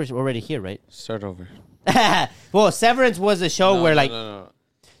think you were already here, right? Start over. Well, Severance was a show where No.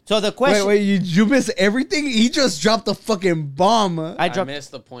 So the question... Wait, you missed everything? He just dropped a fucking bomb. I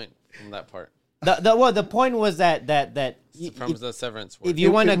missed the point from that part. The point was that from the Severance. If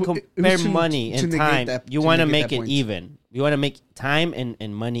you want to compare money and time, you want to make it even. You want to make time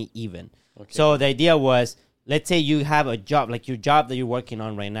and money even. Okay. So the idea was, let's say you have a job, like your job that you're working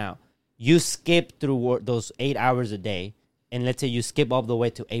on right now. You skip through those 8 hours a day, and let's say you skip all the way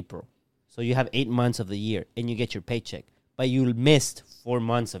to April. So you have 8 months of the year, and you get your paycheck. But you missed 4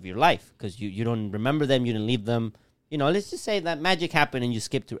 months of your life because you don't remember them, you didn't leave them. You know, let's just say that magic happened and you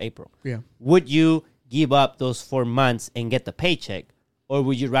skipped through April. Yeah. Would you give up those 4 months and get the paycheck, or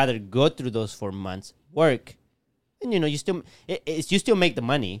would you rather go through those 4 months, work, and you still make the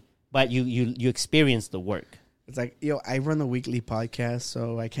money, but you experience the work? It's like, I run a weekly podcast,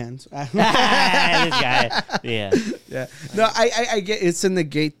 so I can't. This guy, yeah. No, I get it's to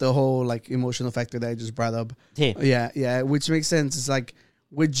negate the whole like emotional factor that I just brought up. Yeah, which makes sense. It's like,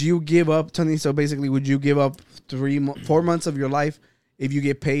 would you give up, Tony? So basically, would you give up 4 months of your life if you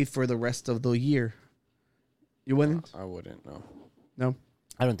get paid for the rest of the year? You wouldn't? I wouldn't. No.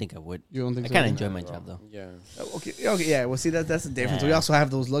 I don't think I would. You don't think I so? kind of enjoy my job though. Yeah. Okay. Yeah. Well, see that's the difference. We also have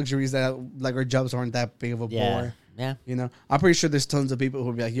those luxuries that like our jobs aren't that big of a bore. Yeah. You know, I'm pretty sure there's tons of people who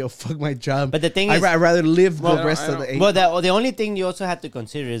will be like, "Yo, fuck my job." But the thing is, I'd rather live the rest of the 8. Well, the only thing you also have to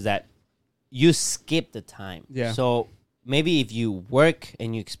consider is that you skip the time. Yeah. So maybe if you work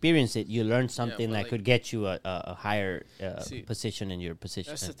and you experience it, you learn something that could get you a higher position in your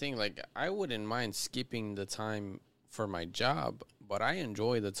position. That's the thing. Like, I wouldn't mind skipping the time for my job, but I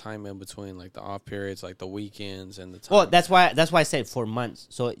enjoy the time in between, like the off periods, like the weekends and the time. Well, that's why I said 4 months.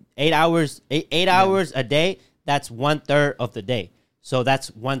 So 8 hours, eight hours a day. That's 1/3 of the day. So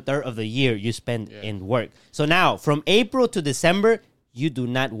that's 1/3 of the year you spend in work. So now from April to December, you do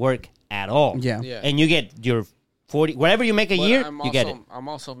not work at all. Yeah. And you get your 40, whatever you make a year, you get it. I'm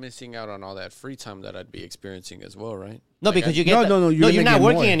also missing out on all that free time that I'd be experiencing as well, right? No, because you get you're not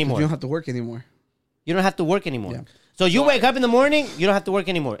working anymore. You don't have to work anymore. You don't have to work anymore. Yeah. So you wake up in the morning, you don't have to work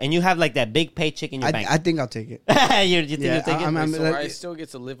anymore, and you have like that big paycheck in your bank. I think I'll take it. you think you'll take it? So I still get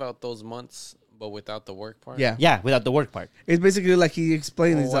to live out those months, but without the work part? Yeah, without the work part. It's basically like he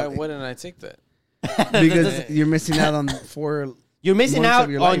explained. Why wouldn't I take that? Because you're missing out on 4 You're missing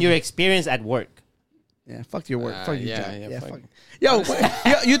out on your experience at work. Yeah, fuck your work. Fuck your job. Yeah, fuck. Yo,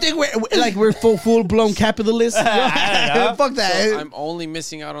 you think we're full blown capitalists? I don't know. Fuck that. So I'm only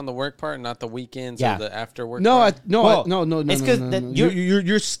missing out on the work part, not the weekends or the after work. No, part? No. It's because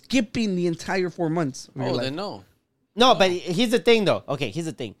you're skipping the entire 4 months. Then no. No, but here's the thing, though. Okay, here's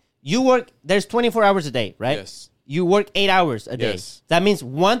the thing. You work. There's 24 hours a day, right? Yes. You work 8 hours a day. Yes. That means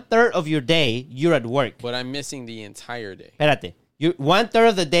 1/3 of your day you're at work. But I'm missing the entire day. Espérate. 1/3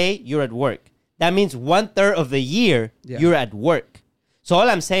 of the day you're at work. That means 1/3 of the year you're at work. So all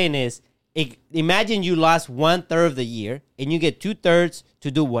I'm saying is, imagine you lost 1/3 of the year and you get 2/3 to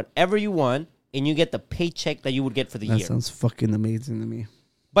do whatever you want, and you get the paycheck that you would get for the year. That sounds fucking amazing to me.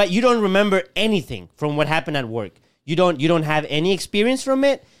 But you don't remember anything from what happened at work. You don't have any experience from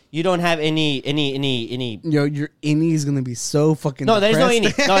it. You don't have any. Yo, your innie is gonna be so fucking. No, there's depressed. no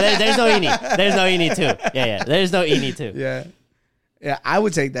innie. No, there's no innie. There's no innie too. Yeah. There's no innie too. Yeah, I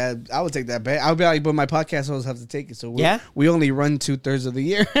would take that. I would take that bet. I would be like, but my podcast hosts have to take it. So we only run 2/3 of the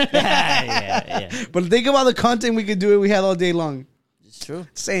year. yeah. But think about the content we could do. We had all day long. It's true.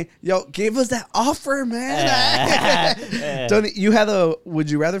 Saying, yo, give us that offer, man. Tony, you had a would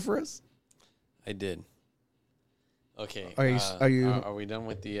you rather for us? I did. Okay. Are we done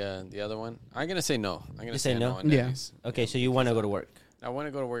with the other one? I'm gonna say no. I'm gonna say no. Yeah. Okay, so you want to go to work? I want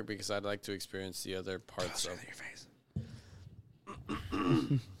to go to work because I'd like to experience the other parts of your face.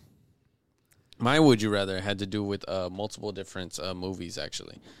 My would you rather had to do with multiple different movies,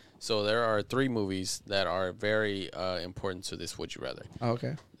 actually. So there are 3 movies that are very important to this would you rather. Oh,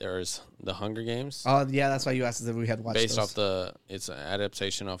 okay. There's The Hunger Games. Oh, yeah, that's why you asked us if we had watched based those. off it's an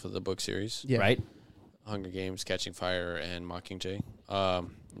adaptation off of the book series. Yeah. Right. Hunger Games, Catching Fire, and Mockingjay.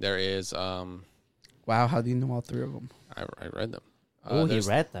 There is... wow, how do you know all 3 of them? I read them. Oh, he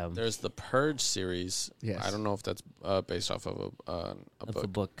read them. There's the Purge series. Yes. I don't know if that's based off of a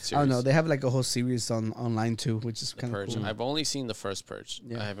book. Oh no, they have like a whole series online too, which is kind of cool. I've only seen the first Purge.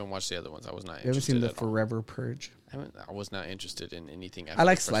 Yeah. I haven't watched the other ones. I was not. You haven't seen the Forever Purge? I was not interested in anything. I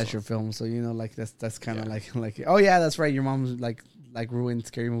like slasher films, so like that's kind of like oh yeah, that's right. Your mom's like ruined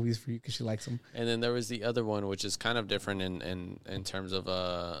scary movies for you because she likes them. And then there was the other one, which is kind of different in terms of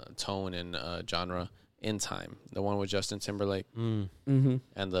tone and genre. In Time, the one with Justin Timberlake and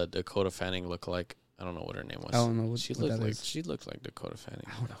the Dakota Fanning lookalike. I don't know what her name was. I don't know what she looked like. She looked like Dakota Fanning.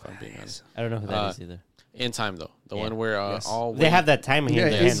 If I'm being honest, I don't know who that is either. In Time though, the one where all they have that time here.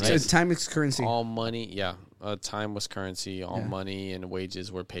 It's time is currency. All money, time was currency. All money and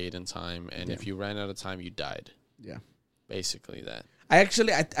wages were paid in time, and if you ran out of time, you died. Yeah, basically that. I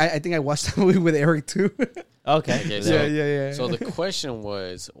think I watched that movie with Eric too. Okay. So, yeah. So the question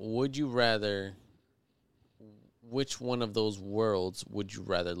was, would you rather? Which one of those worlds would you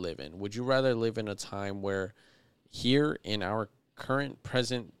rather live in? Would you rather live in a time where here in our current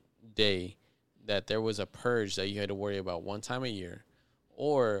present day that there was a purge that you had to worry about one time a year?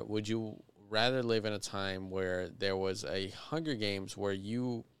 Or would you rather live in a time where there was a Hunger Games where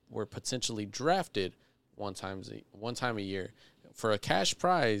you were potentially drafted one time a year for a cash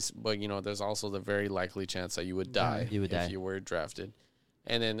prize, but there's also the very likely chance that you would die if you were drafted?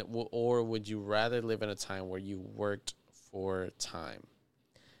 And then, or would you rather live in a time where you worked for time?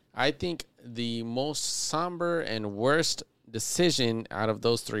 I think the most somber and worst decision out of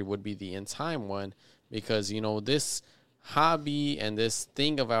those three would be the in time one, because, this hobby and this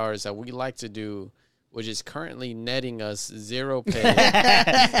thing of ours that we like to do, which is currently netting us zero pay.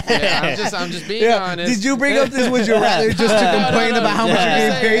 I'm just being honest. Did you bring up this? Would you rather just to complain about how much you're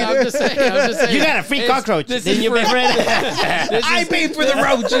getting paid? I'm just saying. You got a free cockroach. Didn't you pay for it? I paid for the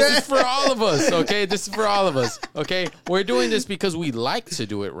roach. This is for all of us, okay? This is for all of us, okay? We're doing this because we like to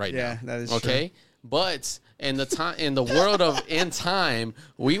do it right now. Yeah, that is okay? True. But in the world of in time,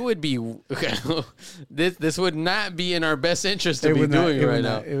 we would be this would not be in our best interest to be doing right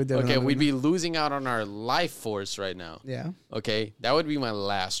now. Okay, we'd be losing out on our life force right now. Yeah. Okay, that would be my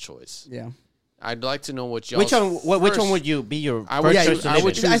last choice. Yeah. I'd like to know what y'all. Which one would you be your first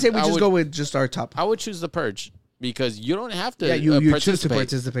choice? I say we just go with just our top. I would choose the Purge because you don't have to. Yeah, you choose to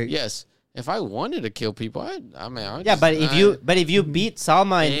participate. Yes. If I wanted to kill people, I'd but if you beat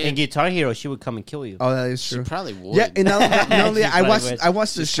Salma in Guitar Hero, she would come and kill you. Oh, that is true. She probably would. Yeah, and not only I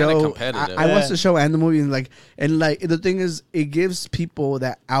watched the show. I watched the show and the movie, and the thing is, it gives people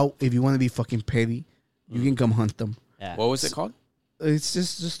that out. If you want to be fucking petty, you can come hunt them. Yeah. What was it called? It's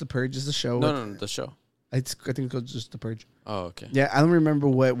just the Purge. It's the show. No, the show. I think it's called just the Purge. Oh, okay. Yeah, I don't remember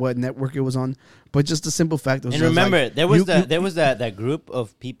what network it was on, but just the simple fact. And remember, there was that group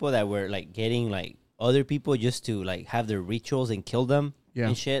of people that were like getting like other people just to like have their rituals and kill them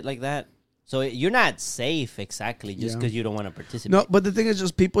and shit like that. So you're not safe exactly just because you don't want to participate. No, but the thing is,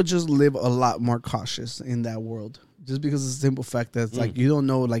 just people just live a lot more cautious in that world. Just because it's a simple fact that it's like you don't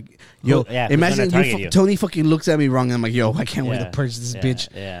know, like imagine Tony fucking looks at me wrong and I'm like, yo, I can't wait to purge this bitch.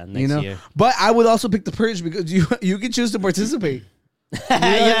 Yeah, next year. But I would also pick the Purge because you can choose to participate.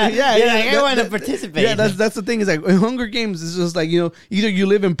 I want to participate. Yeah, that's the thing. Is like in Hunger Games, it's just like either you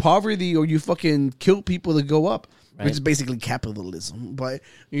live in poverty or you fucking kill people to go up. Right. Which is basically capitalism, but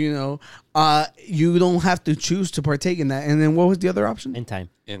you don't have to choose to partake in that. And then what was the other option? In time.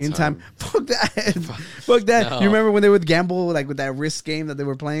 Fuck that. Fuck that. No. You remember when they would gamble like with that risk game that they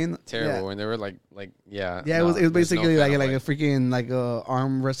were playing? Terrible. When they were like. Yeah, it was basically like a freaking like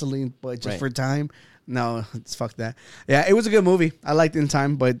arm wrestling, but just for time. No, it's fuck that. Yeah, it was a good movie. I liked In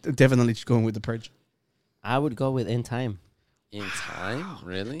Time, but definitely going with The Purge. I would go with In Time. In time?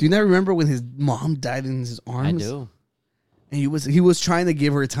 Really? Do you not remember when his mom died in his arms? I do. And he was trying to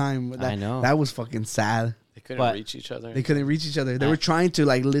give her time. I know. That was fucking sad. They couldn't reach each other. They couldn't reach each other. They were trying to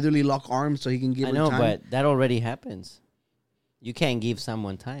like literally lock arms so he can give her time. I know, but that already happens. You can't give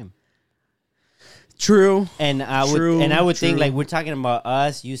someone time. True. And I would think like we're talking about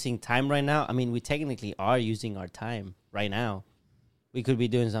us using time right now. I mean, we technically are using our time right now. We could be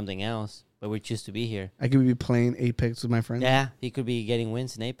doing something else. But we choose to be here. I could be playing Apex with my friends. Yeah, he could be getting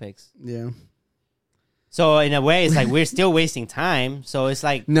wins in Apex. Yeah. So in a way, it's like we're still wasting time. So it's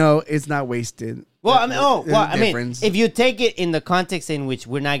like no, it's not wasted. Well, I mean, if you take it in the context in which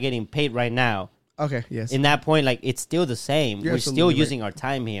we're not getting paid right now. Okay. Yes. In that point, like it's still the same. We're still using our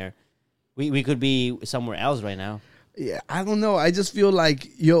time here. We could be somewhere else right now. Yeah, I don't know. I just feel like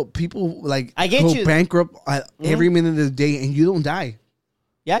people like go bankrupt every minute of the day, and you don't die.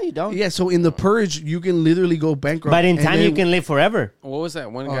 Yeah, you don't. Yeah, so in the Purge, you can literally go bankrupt. But in time, you can live forever. What was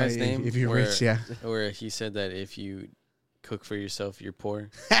that one guy's name? If you're rich, yeah. Where he said that if you cook for yourself, you're poor.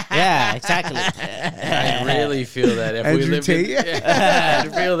 Yeah, exactly. I really feel that if we lived I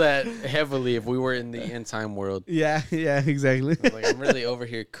feel that heavily if we were in the end time world. Yeah, exactly. Like, I'm really over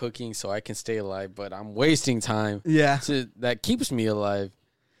here cooking so I can stay alive, but I'm wasting time. Yeah. That keeps me alive.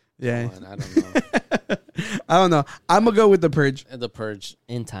 Yeah. I don't know. I don't know. I'm going to go with The Purge. The Purge.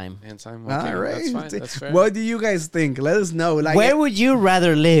 In time. Okay, all right. That's fine. That's fair. What do you guys think? Let us know. Like, where would you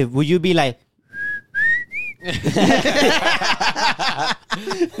rather live? Would you be like... Yo,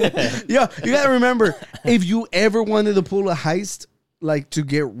 you gotta remember, if you ever wanted to pull a heist, like to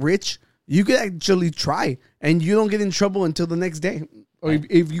get rich, you could actually try, and you don't get in trouble until the next day, or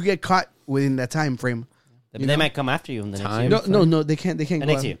if you get caught within that time frame. They might come after you in the next year. No, they can't. They can't.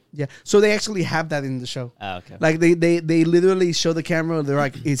 Next year. Yeah, so they actually have that in the show. Oh, okay. Like they literally show the camera. They're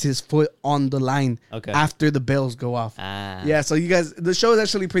like, "Is his foot on the line?" Okay. After the bells go off. Ah. Yeah. So you guys, the show is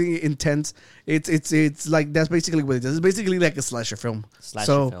actually pretty intense. It's like that's basically what it does. It's basically like a slasher film.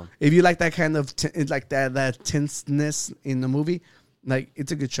 So if you like that kind of like that tenseness in the movie, like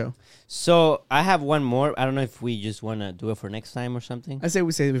it's a good show. So I have one more. I don't know if we just want to do it for next time or something. I say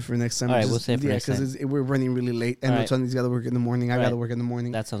we save it for next time. All right, we'll save it for next time. because we're running really late, and Antone's got to work in the morning. I got to work in the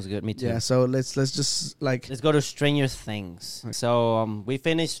morning. That sounds good. Me too. Yeah. So let's just like let's go to Stranger Things. Right. So we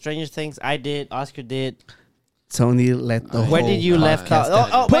finished Stranger Things. I did. Oscar did. Tony let the where did you left off?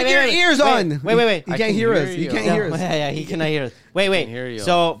 Oh, put your ears on. Wait. He can't hear us. He can't hear us. Yeah, he cannot hear us. Wait.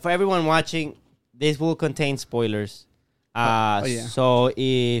 So for everyone watching, this will contain spoilers. So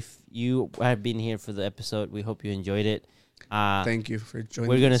if you have been here for the episode, we hope you enjoyed it. Thank you for joining.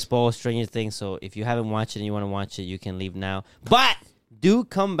 We're going to spoil Stranger Things, so if you haven't watched it and you want to watch it, you can leave now. But do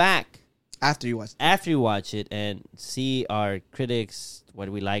come back after you watch it and see our critics, what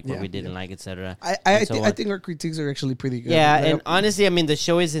we like, what we didn't like, etc. I think our critiques are actually pretty good. Yeah, and honestly, I mean, the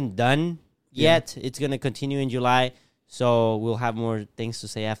show isn't done yet. It's going to continue in July, so we'll have more things to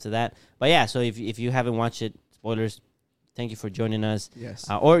say after that. But yeah, so if you haven't watched it, spoilers. Thank you for joining us. Yes.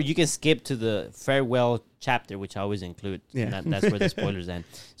 Or you can skip to the farewell chapter, which I always include. Yeah. That's where the spoilers end.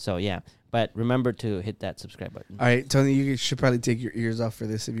 So, yeah. But remember to hit that subscribe button. All right, Tony, you should probably take your ears off for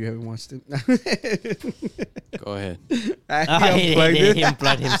this if you haven't watched it. Go ahead. He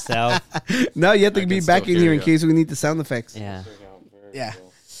unplugged himself. No, you have to be back in here in case we need the sound effects. Yeah. Yeah.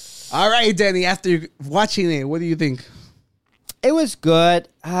 All right, Danny, after watching it, what do you think? It was good.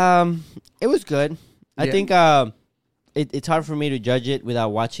 It was good. I think... It's hard for me to judge it without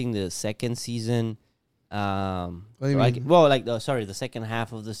watching the second season. What do you mean? The second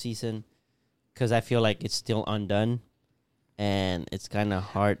half of the season, because I feel like it's still undone, and it's kind of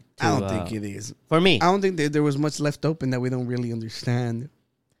hard to... I don't think it is. For me. I don't think there was much left open that we don't really understand.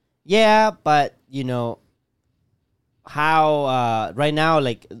 Yeah, but, how... right now,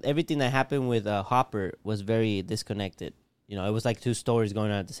 like, everything that happened with Hopper was very disconnected. It was like two stories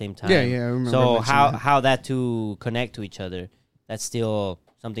going on at the same time. Yeah, I remember. So how that two connect to each other, that's still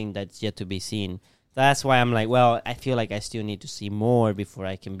something that's yet to be seen. That's why I'm like, well, I feel like I still need to see more before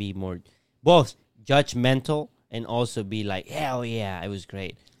I can be more both judgmental and also be like, hell yeah, it was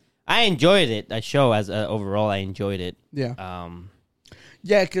great. I enjoyed it. That show overall, I enjoyed it. Yeah.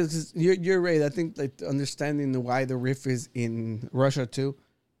 Yeah, because you're right. I think like understanding why the riff is in Russia too.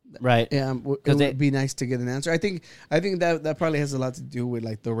 Right. Yeah, it would be nice to get an answer. I think that probably has a lot to do with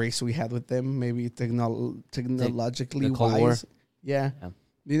like the race we had with them, maybe technologically wise. Yeah. I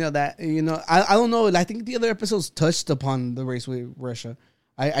don't know. I think the other episodes touched upon the race with Russia.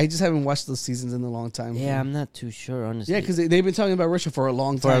 I just haven't watched those seasons in a long time. Yeah, I'm not too sure, honestly. Yeah, because they've been talking about Russia for a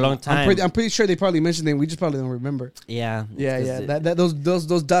long time. I'm pretty sure they probably mentioned them. We just probably don't remember. Yeah. Yeah.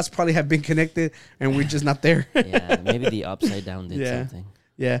 Those dots probably have been connected, and we're just not there. Yeah, maybe the Upside Down did something.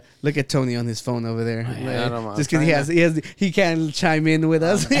 Yeah, look at Tony on his phone over there. Just because he can't chime in with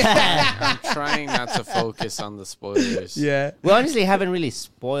us. I'm trying not to focus on the spoilers. Yeah, we honestly haven't really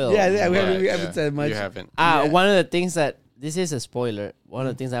spoiled. Yeah, we haven't said much. You haven't. One of the things that this is a spoiler. One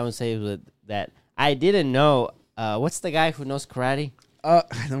of the things I would say was that I didn't know. What's the guy who knows karate? I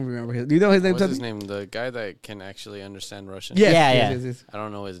don't remember his. Do you know his name? What's his name? The guy that can actually understand Russian. Yes. I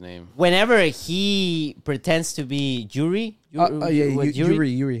don't know his name. Whenever he pretends to be Yuri.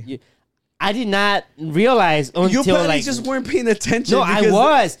 Yuri. I did not realize until you probably just weren't paying attention. No, I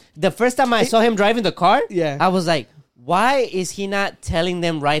was. The first time I saw him driving the car, yeah, I was like, why is he not telling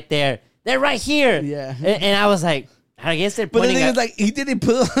them right there? They're right here. Yeah. And I was like, I guess they're pointing. But the thing is, like, he didn't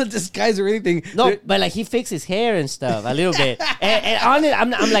put on disguise or anything. No, but like he fixed his hair and stuff a little bit. and on it,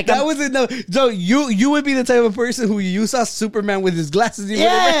 I'm like, that wasn't no. So you would be the type of person who you saw Superman with his glasses.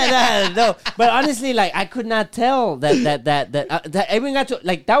 No. But honestly, like I could not tell that I even got to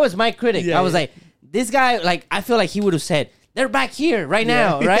like that was my critic. I was like, this guy, like, I feel like he would have said, they're back here right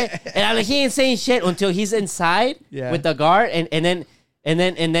now, right? And I'm like, he ain't saying shit until he's inside with the guard, and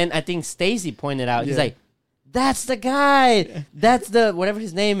then I think Stacy pointed out, he's like, that's the guy, that's the whatever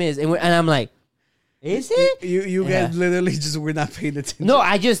his name is, and I'm like, is it? You guys literally just were not paying attention. No,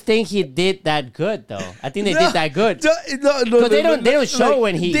 I just think he did that good though. I think they did that good. No, they don't show like,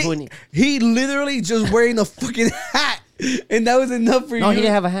 when he literally just wearing a fucking hat. And that was enough for you. No, he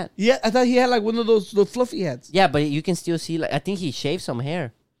didn't have a hat. Yeah, I thought he had like one of those fluffy hats. Yeah, but you can still see, like, I think he shaved some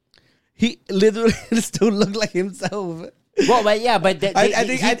hair. He literally still looked like himself. Well, but yeah, but I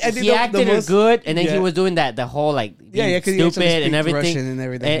think he acted good, and then he was doing the whole like stupid and everything.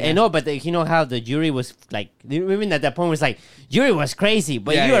 And no, but you know how the jury was like, even at that point was like, jury was crazy,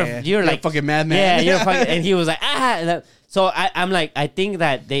 but you're like fucking madman. Yeah, you're fucking, and he was like So I'm like, I think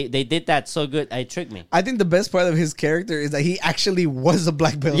that they did that so good. It tricked me. I think the best part of his character is that he actually was a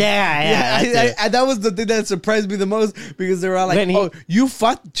black belt. Yeah. That was the thing that surprised me the most, because they were all like, "Oh, you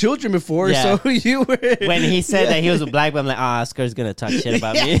fought children before, so you were." When he said that he was a black belt, I'm like, Oscar's gonna talk shit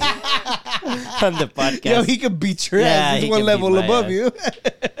about me on the podcast. Yo, he could beat your ass. He's one level above you.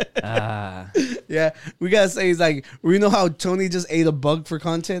 Yeah, we gotta say, he's like, we know how Tony just ate a bug for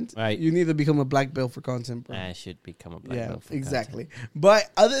content. Right. You need to become a black belt for content, bro. I should become a black belt for exactly. content.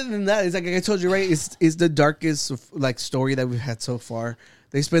 But other than that, it's like I told you, right? It's the darkest like story that we've had so far.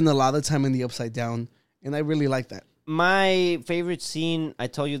 They spend a lot of time in the Upside Down, and I really like that. My favorite scene, I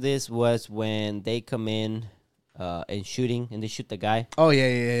told you this, was when they come in and shooting, and they shoot the guy. Oh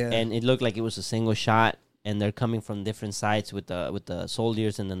yeah. And it looked like it was a single shot. And they're coming from different sides with the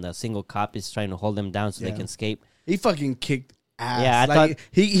soldiers, and then the single cop is trying to hold them down so they can escape. He fucking kicked ass. Yeah, I thought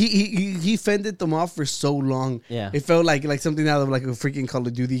he fended them off for so long. Yeah, it felt like something out of like a freaking Call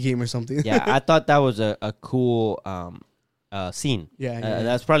of Duty game or something. Yeah, I thought that was a cool scene. Yeah.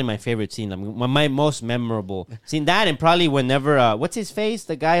 That's probably my favorite scene. I mean, my most memorable scene. That, and probably whenever what's his face,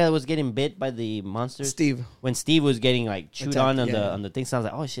 the guy that was getting bit by the monster, Steve. When Steve was getting like chewed on the thing, sounds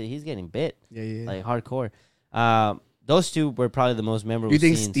like, oh shit, he's getting bit. Yeah. Like hardcore. Those two were probably the most memorable. You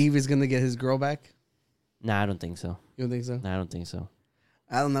think scenes. Steve is gonna get his girl back? Nah, I don't think so. You don't think so? Nah, I don't think so.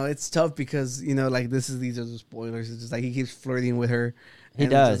 I don't know. It's tough because, you know, like these are the spoilers. It's just like he keeps flirting with her. He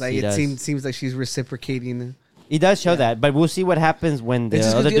does. Like, it seems like she's reciprocating. He does show that, but we'll see what happens when the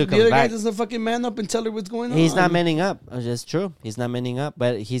other dude comes back. The other guy doesn't fucking man up and tell her what's going on. He's not manning up. That's true. He's not manning up,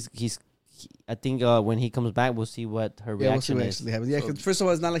 but I think when he comes back, we'll see what her reaction we'll see what is. actually happens. Yeah, because first of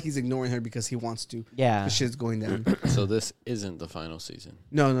all, it's not like he's ignoring her because he wants to. Yeah, the shit's going down. So this isn't the final season.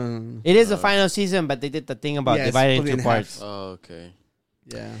 No. It is the final season, but they did the thing about dividing into parts. Oh, okay.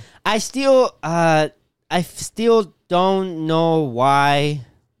 Yeah. I still don't know why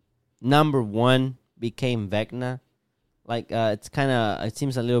number 1 became Vecna. Like it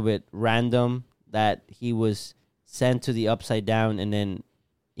seems a little bit random that he was sent to the Upside Down and then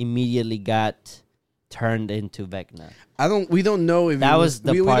immediately got turned into Vecna. We don't know if that was the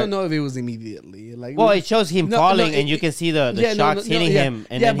part. We don't know if it was immediately. Like, well, it shows him falling, and you can see the shocks hitting him,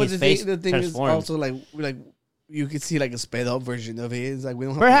 and then his face the thing transforms. Is also like you could see like a sped up version of it. It's like we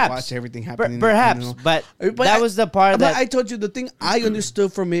don't have to watch everything happening. Perhaps, you know? but that was the part that I told you. The thing I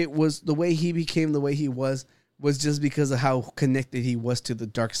understood from it was the way he became the way he was just because of how connected he was to the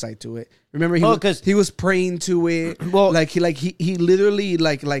dark side to it. Remember, he was praying to it. Well, like he literally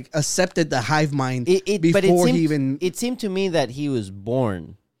like accepted the hive mind before he even. It seemed to me that he was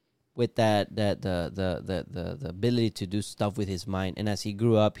born with the ability to do stuff with his mind, and as he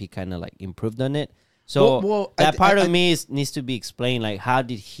grew up, he kind of like improved on it. So that part of me needs to be explained. Like, how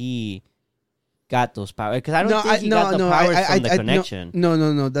did he got those powers? Because I don't think he got the powers from the connection.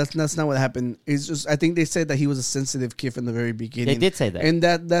 No. That's not what happened. It's just I think they said that he was a sensitive kid from the very beginning. They did say that, and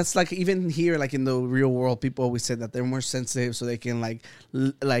that's like even here, like in the real world, people always said that they're more sensitive, so they can like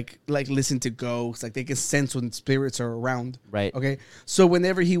listen to ghosts, like they can sense when spirits are around. Right. Okay. So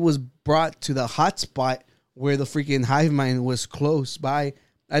whenever he was brought to the hot spot where the freaking hive mind was close by,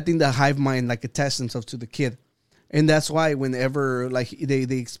 I think the hive mind like attached himself to the kid. And that's why whenever like they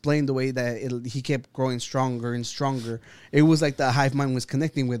explained the way that he kept growing stronger and stronger, it was like the hive mind was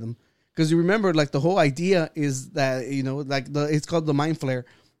connecting with him. Because you remember, like the whole idea is that, you know, like it's called the mind flare,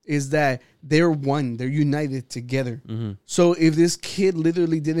 is that they're one, they're united together. Mm-hmm. So if this kid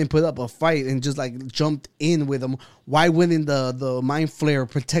literally didn't put up a fight and just like jumped in with him, why wouldn't the mind flare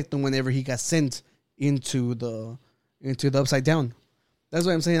protect him whenever he got sent into the Upside Down? That's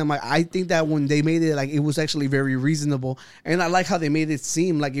what I'm saying. I'm like, I think that when they made it, like, it was actually very reasonable, and I like how they made it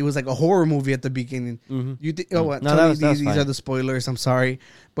seem like it was like a horror movie at the beginning. Mm-hmm. You these are the spoilers. I'm sorry,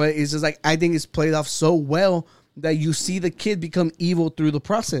 but it's just like I think it's played off so well that you see the kid become evil through the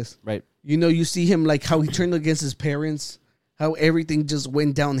process. Right. You know, you see him like how he turned against his parents, how everything just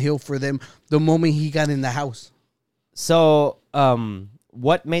went downhill for them the moment he got in the house. So,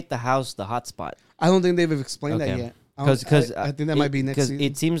 what made the house the hotspot? I don't think they've explained that yet. Because I think that might be next season.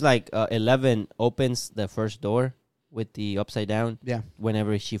 Because it seems like 11 opens the first door with the upside down. Yeah.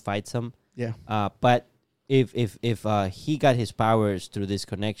 Whenever she fights him. Yeah. But if he got his powers through this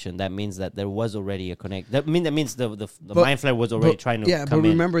connection, that means that there was already a connect. That means the mind flayer was already trying to. Yeah, but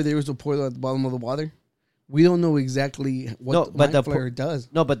remember there was a portal at the bottom of the water. We don't know exactly what the mind flayer does.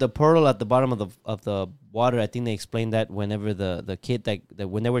 No, but the portal at the bottom of the water, I think they explained that whenever the kid that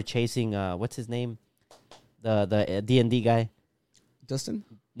when they were chasing what's his name, the D&D guy, Justin.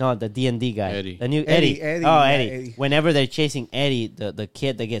 No, the D&D guy, Eddie. The new Eddie. Eddie. Oh, Eddie. Eddie. Whenever they're chasing Eddie, the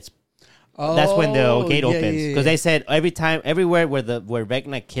kid that gets. That's when the gate opens because they said everywhere where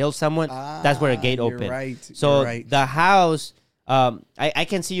Vecna kills someone, that's where a gate opens. Right. So the house, I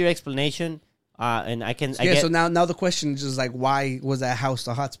can see your explanation, and I can. So now the question is just like, why was that house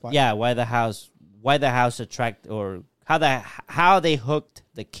the hotspot? Yeah, why the house attract or how they hooked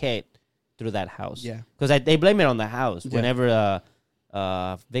the kid through that house? Yeah, because they blame it on the house. Yeah. Whenever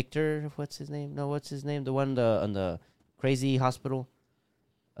Victor, what's his name? The one on the crazy hospital.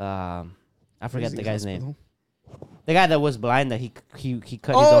 I forget the guy's name. The guy that was blind that he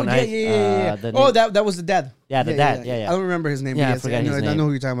cut his own eyes. Yeah. That was the dad. Yeah, the dad. Yeah. I don't remember his name. Yeah, I forget his name. I know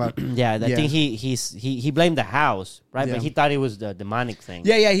who you're talking about. Yeah, I think he blamed the house, right? Yeah. But he thought it was the demonic thing.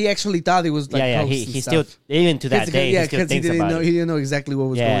 Yeah. He actually thought it was like he still even to that day. Yeah, because he didn't know exactly what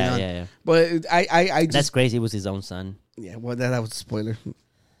was going on. Yeah. But I just, that's crazy. It was his own son. Yeah, well, that was a spoiler.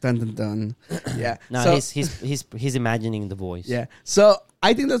 Dun dun dun. Yeah. No, he's imagining the voice. Yeah. So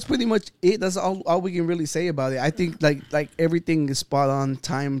I think that's pretty much it. That's all we can really say about it. I think like everything is spot on.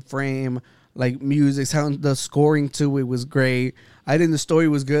 Time frame, like music, sound, the scoring to it was great. I think the story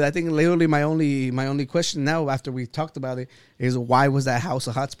was good. I think literally my only question now after we talked about it is why was that house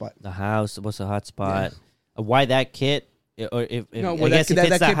a hotspot? The house was a hotspot. Yeah. Why that kid? Or if I guess if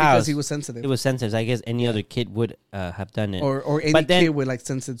it's the house, because he was sensitive. It was sensitive. I guess any other kid would have done it, or any kid with like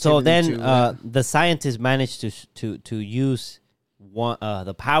sensitivity. So then the scientists managed to use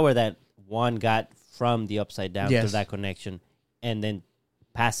the power that one got from the upside down through that connection, and then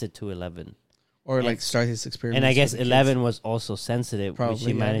pass it to 11, or like start his experiment. And I guess 11 was also sensitive, but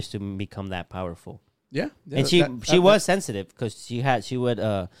she managed to become that powerful. Yeah, and she was sensitive because she went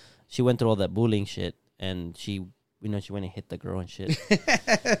through all that bullying shit, and she went and hit the girl and shit.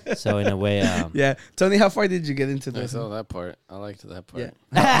 So in a way, yeah. Tony, how far did you get into this? I saw that part. I liked that part.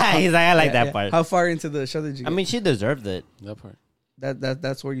 Yeah. He's like, I like that part. How far into the show did you get? I mean, she deserved it. That part.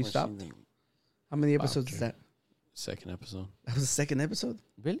 That's where you stopped? How many episodes is that? Second episode. That was the second episode?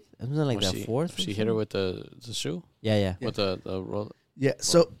 Really? It was like the fourth? She hit her with the shoe? Yeah. With the roll. Yeah,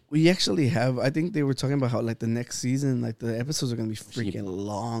 so we actually have, I think they were talking about how like the next season, like the episodes are going to be freaking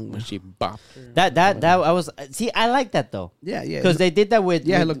long. When she bopped her. That I was, see, I like that though. Yeah. Because they did that with.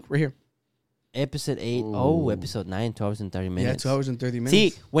 Yeah, look, right here. Episode 8. Ooh. Oh, episode 9, 2 hours and 30 minutes. Yeah, 2 hours and 30 minutes.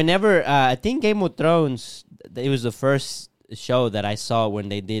 See, whenever, I think Game of Thrones, it was the first show that I saw when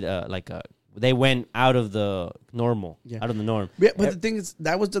they did they went out of the normal, out of the norm. Yeah, but the thing is,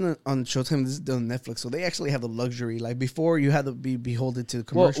 that was done on Showtime. This is done on Netflix, so they actually have the luxury. Like before, you had to be beholden to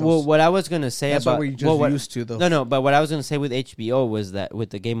commercials. Well, what I was gonna say that's about what we're just used to, though. No, but what I was gonna say with HBO was that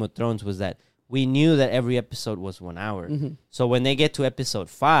with the Game of Thrones was that we knew that every episode was 1 hour. Mm-hmm. So when they get to episode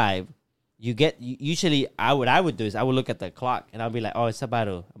 5, usually what I would do is I would look at the clock and I'll be like, oh, it's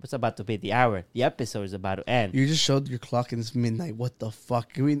about to be the hour. The episode is about to end. You just showed your clock and it's midnight. What the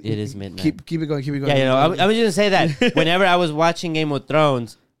fuck? I mean, it is midnight. Keep it going. Yeah, I was just gonna say that whenever I was watching Game of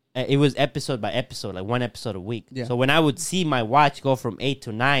Thrones, it was episode by episode, like one episode a week. Yeah. So when I would see my watch go from 8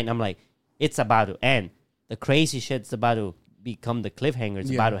 to 9, I'm like, it's about to end. The crazy shit's about to become the cliffhanger.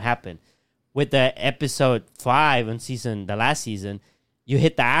 It's about to happen. With the episode 5 on the last season, you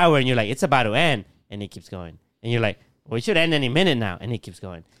hit the hour and you're like, it's about to end. And it keeps going. And you're like, well, it should end any minute now. And it keeps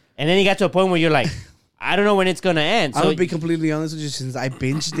going. And then you got to a point where you're like, I don't know when it's going to end. So I'm going to be completely honest with you. Since I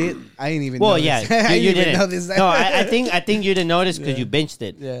binged it, I didn't even know this. You didn't. Know this. No, I think you didn't notice because you binged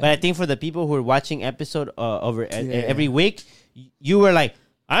it. Yeah. But I think for the people who are watching episode every week, you were like,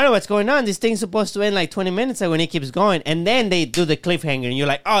 I don't know what's going on. This thing's supposed to end like 20 minutes ago when it keeps going. And then they do the cliffhanger and you're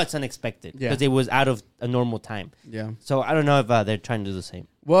like, oh, it's unexpected. Because it was out of a normal time. Yeah. So I don't know if they're trying to do the same.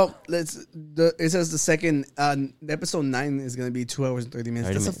 Well, it says the second, episode 9 is going to be 2 hours and 30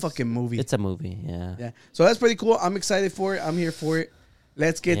 minutes. That's a fucking movie. It's a movie, yeah. Yeah. So that's pretty cool. I'm excited for it. I'm here for it.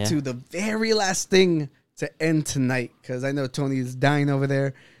 Let's get to the very last thing to end tonight. Because I know Tony is dying over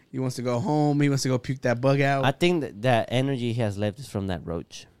there. He wants to go home. He wants to go puke that bug out. I think that energy he has left is from that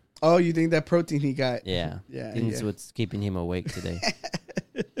roach. Oh, you think that protein he got? Yeah. Yeah. It's what's keeping him awake today.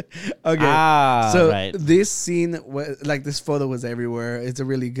 Okay. So this scene, like this photo was everywhere. It's a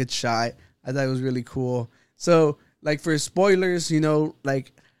really good shot. I thought it was really cool. So like for spoilers, you know,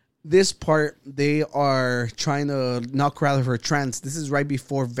 like this part, they are trying to knock her out of her trance. This is right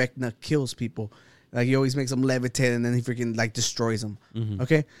before Vecna kills people. Like he always makes them levitate and then he freaking like destroys them. Mm-hmm.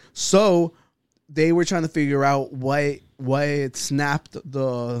 Okay. So they were trying to figure out why it snapped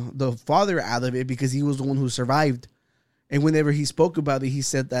the father out of it, because he was the one who survived. And whenever he spoke about it, he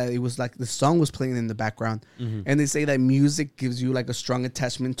said that it was like the song was playing in the background. Mm-hmm. And they say that music gives you like a strong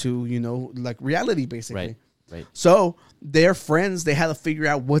attachment to, you know, like reality, basically. Right. So their friends, they had to figure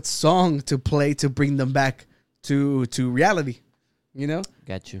out what song to play to bring them back to reality. You know?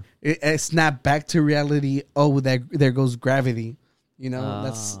 Got you. It snapped back to reality. Oh, there goes gravity. You know,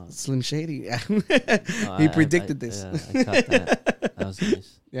 that's Slim Shady. He predicted this. I caught that. That was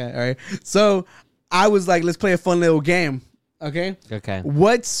nice. Yeah, all right. So I was like, let's play a fun little game. Okay?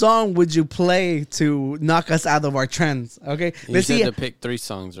 What song would you play to knock us out of our trends? Okay? Let's see. To pick 3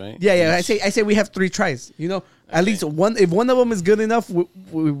 songs, right? Yeah. I say we have 3 tries. You know, at least one. If one of them is good enough,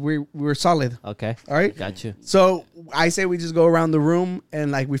 we're solid. Okay. All right. Got you. So I say we just go around the room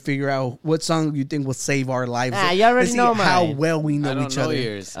and like we figure out what song you think will save our lives. You already know mine. How well we know each other.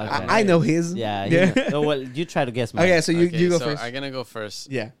 Yours. Okay. I know his. Yeah. So well, you try to guess mine. Okay. So you go first. I'm gonna go first.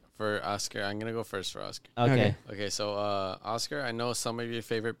 Yeah. For Oscar, I'm gonna go first for Oscar. Okay. So Oscar, I know some of your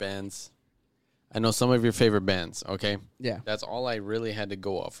favorite bands. Okay. Yeah. That's all I really had to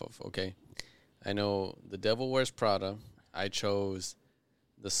go off of. Okay. I know The Devil Wears Prada. I chose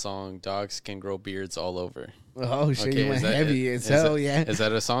the song "Dogs Can Grow Beards All Over." Oh shit! You went heavy as hell. Yeah. Is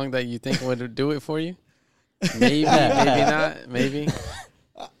that a song that you think would do it for you? Maybe, maybe not. Maybe.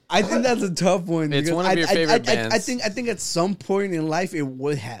 I think that's a tough one. It's one of your favorite bands. I think at some point in life it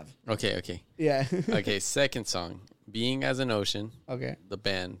would have. Okay. Yeah. Okay, second song. Being as an Ocean. Okay. The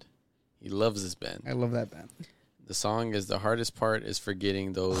band. He loves this band. I love that band. The song is The Hardest Part is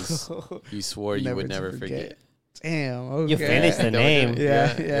Forgetting Those You Swore You Would Never Forget. Damn. Okay. You finished the name.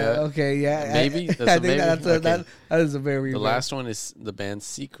 Yeah. Okay. Yeah. Maybe. I think that is a very. The last one is the band's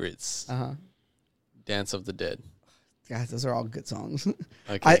Secrets. Dance of the Dead. Guys, those are all good songs.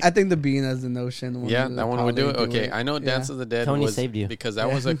 Okay. I think the Being as an Ocean one. Yeah, that one would do it. Okay, I know Dance of the Dead Tony saved you. because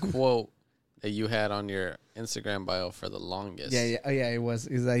that was a quote that you had on your Instagram bio for the longest. Yeah. Oh, yeah, it was.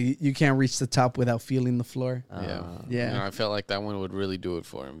 It's like you can't reach the top without feeling the floor. Yeah. You know, I felt like that one would really do it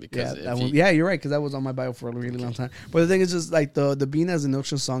for him because you're right, because that was on my bio for a really long time. But the thing is, just like the Being as an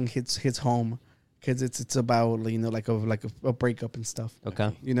Ocean song hits home. Because it's about, you know, like a breakup and stuff. Okay.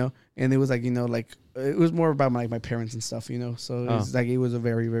 You know, and it was like, you know, like it was more about my parents and stuff, you know. So it's like it was a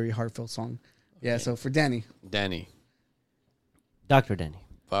very, very heartfelt song. Yeah. So for Danny. Dr. Danny.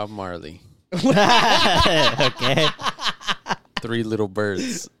 Bob Marley. Okay. 3 Little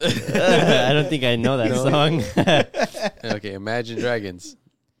Birds. I don't think I know that song. Okay. Imagine Dragons.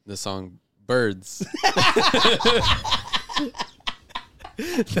 The song Birds.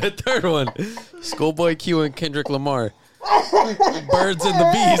 The third one, Schoolboy Q and Kendrick Lamar, Birds and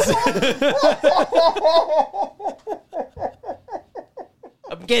the Bees.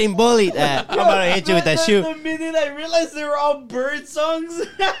 I'm getting bullied. I'm about to hit you with that shoe. The minute I realized they were all bird songs.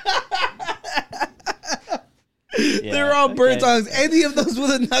 They were all bird songs. Any of those would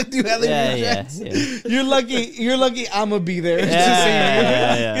have knocked you out of your chest. Yeah. You're lucky I'ma be there.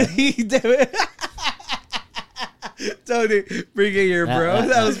 Yeah. Tony, bring it here, bro.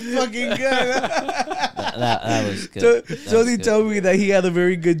 That was fucking good. that was good. Tony told me that he had a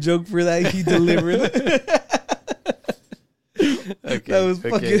very good joke for that. He delivered. Okay, that was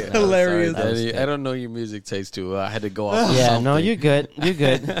fucking hilarious. Sorry, I don't know your music taste too well. I had to go off. Yeah, no, you're good. You're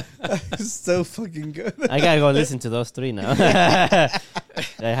good. So fucking good. I gotta go listen to those 3 now. I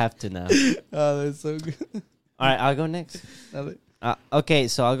have to now. Oh, that's so good. All right, I'll go next. Okay,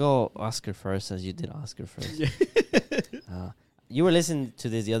 so I'll go Oscar first, as you did Oscar first. Yeah. You were listening to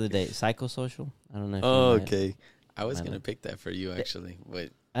this the other day, Psychosocial. I don't know if okay. I was going to pick that for you, actually.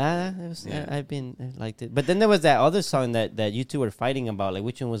 But I liked it. But then there was that other song that you two were fighting about, like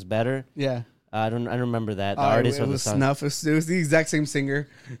which one was better. Yeah. I don't remember that. The artist it of the was song. Snuff. It was the exact same singer.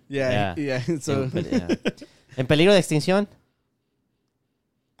 Yeah. So En Peligro de Extinción?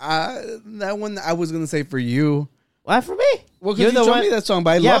 That one I was going to say for you. Why for me? Well, because you showed me that song,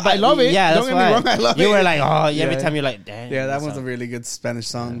 but I love it. Yeah, don't get me wrong, I love it. You were like, oh, every time you're like, damn. Yeah, that one's a really good Spanish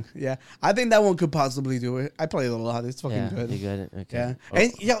song. Yeah. I think that one could possibly do it. I play it a lot. It's fucking good. You got it. Okay. Yeah.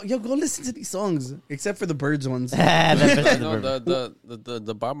 And yo, go listen to these songs, except for the Birds ones. The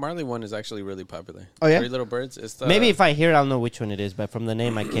Bob Marley one is actually really popular. Oh yeah, Three Little Birds. It's maybe if I hear it, I'll know which one it is, but from the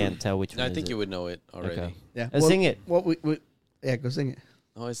name, I can't tell which one. I think you would know it already. Okay. Yeah. Sing it. Yeah, go sing it.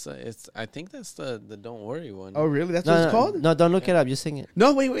 Oh, it's. I think that's the Don't Worry one. Oh, really? That's what it's called? No, don't look it up. Just sing it.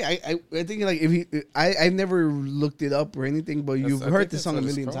 No, wait. I think like if I've never looked it up or anything, but you've heard the song a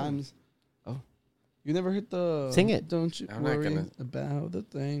million times. Oh, you never heard the sing it? Don't you worry about the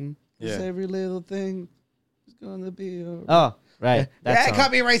thing? Yeah, every little thing is gonna be. Oh, right. Yeah,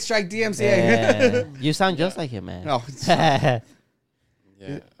 copyright strike DMCA. Yeah. You sound just like him, man. Oh.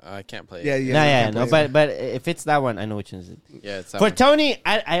 Yeah, I can't play it. No, but if it's that one, I know which one is it. Yeah, it's that For one. Tony,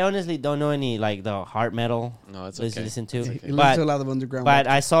 I honestly don't know any like the hard metal. No, it's okay. Listen to. Okay. Listen to a lot of underground. But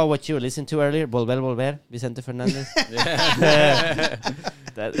I saw what you listened to earlier. Volver, Vicente Fernandez. I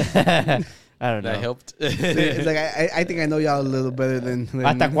don't know. That helped. It's like I think I know y'all a little better than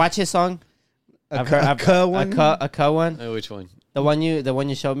Atacuache song. A one. Which one? The one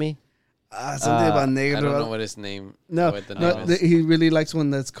you showed me. Something about negro. I don't know what his name. No, what the name is. He really likes one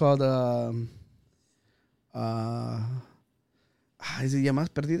that's called is it Llamadas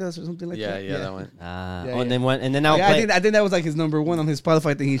Perdidas or something like that? Yeah, that one. And then I'll play. I think that was like his number one on his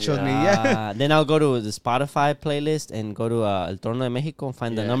Spotify thing he showed me. Yeah. Then I'll go to the Spotify playlist and go to El Trono de Mexico and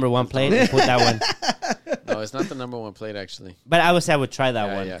find the number one plate and put that one. No, it's not the number one plate actually. But I would say I would try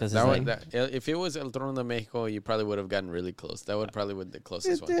that one because if it was El Trono de Mexico, you probably would have gotten really close. That would probably be the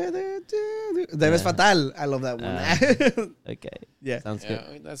closest one. Debes Fatal. I love that one. Okay. Yeah. Sounds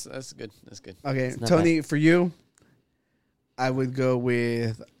good. That's good. That's good. Okay, Tony, for you, I would go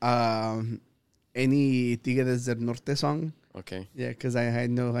with any Tigres del Norte song. Okay. Yeah, because I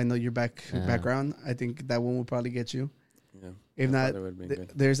know your background. I think that one would probably get you. Yeah. If not,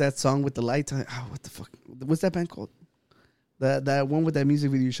 there's that song with the lights. What the fuck? What's that band called? That one with that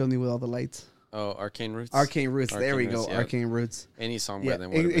music video you showed me with all the lights. Oh, Arcane Roots. There we go. Yeah. Arcane Roots. Any song by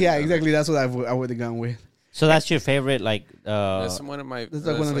them. Yeah, exactly. That's what I would have gone with. So that's your favorite, like. That's one of my. That's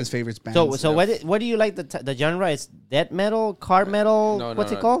like one of his favorites bands. So what do you like the genre? It's death metal, car metal.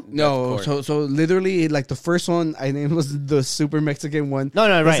 What's it called? No, so literally like the first one I named was the super Mexican one.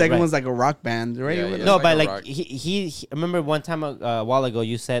 No, the second one's like a rock band, right? Yeah, no, but like he remember one time a while ago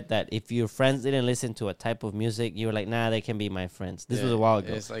you said that if your friends didn't listen to a type of music, you were like, nah, they can be my friends. This was a while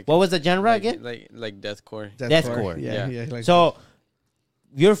ago. Like, what was the genre again? Like deathcore. Deathcore. Yeah. Like so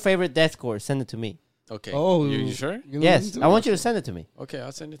your favorite deathcore? Send it to me. Okay. Oh, you sure? Yes, I want you to send it to me. Okay,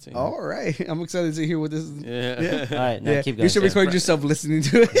 I'll send it to you. All right, I'm excited to hear what this is. Yeah. All right, now keep going. You should record yourself listening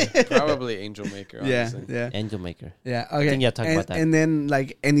to it. Probably Angel Maker. Honestly. Yeah. Angel Maker. Yeah. Okay. I think you'll talk about that. And then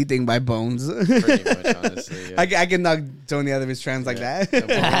like anything by Bones. Pretty much, honestly. Yeah. I can knock Tony out of his trance like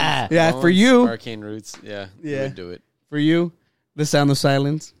that. Bones, for you. Arcane Roots. Yeah. You would do it. For you, The Sound of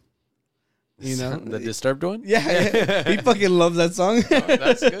Silence. You know the Disturbed one? Yeah. He fucking loves that song. Oh,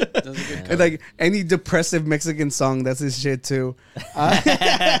 that's good. That's a good cover. And like any depressive Mexican song, that's his shit too.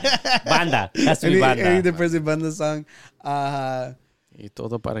 Banda. That's to be banda. Any depressive banda song. ¿Y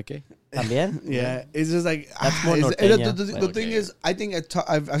todo para qué? También? Yeah. It's just like that's more norteña. The thing is, I think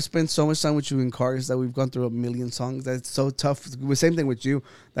I've spent so much time with you in cars that we've gone through a million songs. That's so tough. The same thing with you.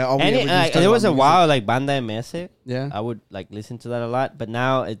 That all there was a while like Banda MS. Yeah. I would like listen to that a lot, but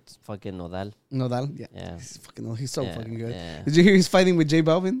now it's fucking Nodal. Yeah. He's so fucking good. Yeah. Did you hear he's fighting with J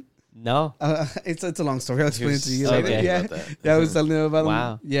Balvin? No. It's a long story. I'll explain it to you later. Okay. Yeah. I was telling him about him.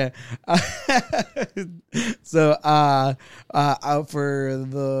 Wow. Yeah. So for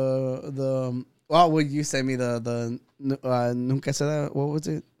the well, you sent me the Nunca Será, what was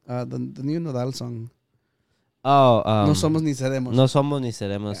it? The new Nodal song. Oh, No Somos Ni Seremos. No Somos Ni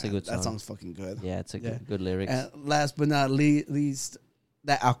Seremos. It's a good song. That song's fucking good. Yeah, it's a good lyrics. And last but not least,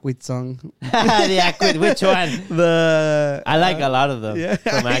 that Aquit song. The Aquit, which one? I like a lot of them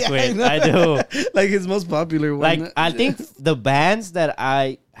from Aquit. I do. Like his most popular one. Like I think the bands that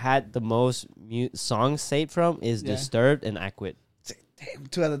I had the most songs saved from is Disturbed and Aquit. Damn,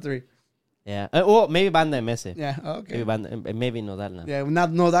 2 out of 3. Yeah. Well, maybe Banda MS. Yeah. Okay. Maybe Nodal now. Yeah,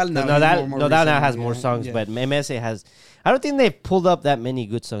 not Nodal now. Nodal now has more songs, but MS has. I don't think they've pulled up that many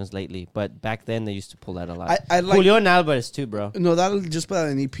good songs lately, but back then they used to pull that a lot. I like Julio and Alvarez too, bro. Nodal just put out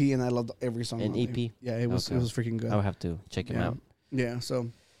an EP, and I loved every song. An EP. Yeah, it was freaking good. I'll have to check him out. Yeah. So.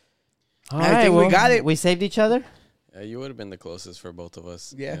 I think we got it. We saved each other. Yeah, you would have been the closest for both of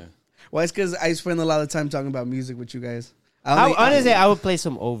us. Yeah. Well, it's because I spend a lot of time talking about music with you guys. Honestly, I would play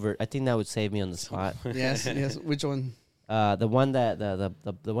some Overt. I think that would save me on the spot. Yes. Which one? The one that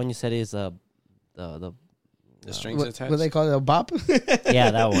the one you said is the strings attached. What they call it, a bop?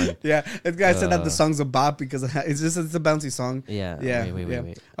 Yeah, that one. Yeah, this guy said that the song's a bop because it's a bouncy song. Yeah.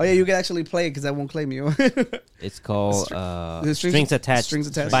 Wait. Oh yeah, you can actually play it because I won't claim you. It's called Strings Attached. Strings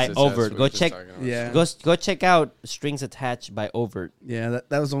Attached by Overt. Go check. Yeah. Go check out Strings Attached by Overt. Yeah,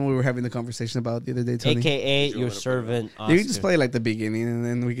 that was the one we were having the conversation about the other day, Tony. AKA your servant. Oscar. You can just play like the beginning, and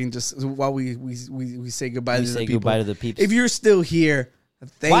then we can just while we say goodbye to the people. Goodbye to the peeps. If you're still here.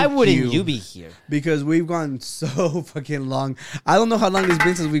 Why wouldn't you be here? Because we've gone so fucking long. I don't know how long it's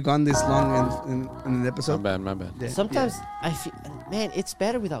been since we've gone this long in an episode. My bad. Yeah. Sometimes I feel, man, it's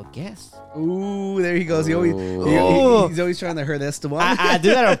better without guests. Ooh, there he goes. He's always trying to hurt Esteban. I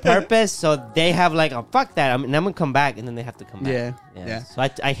do that on purpose, so they have like, oh, fuck that. I'm gonna come back, and then they have to come back. Yeah. So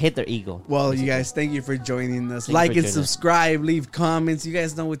I hit their ego. Well, basically. You guys, thank you for joining us. Like and subscribe, leave comments. You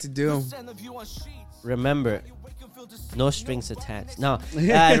guys know what to do. Remember, no strings attached. No,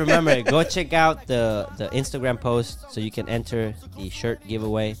 remember, go check out the Instagram post so you can enter the shirt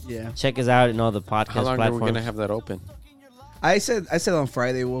giveaway. Yeah, check us out in all the podcast How long platforms. are we gonna have that open? I said on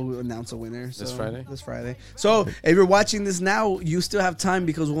Friday we'll announce a winner. So This Friday. So if you're watching this now, you still have time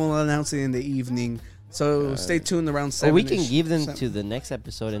because we'll announce it in the evening. So stay tuned around 7. Or we can give them to the next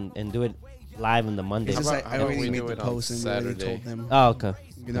episode and do it live on the Monday. I already made the post and already told them. Oh, okay.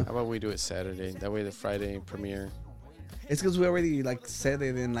 You know? How about we do it Saturday? That way the Friday premiere. It's because we already said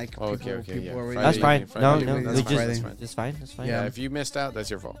it and people already. That's fine. Friday, No, that's fine. Yeah, if you missed out, that's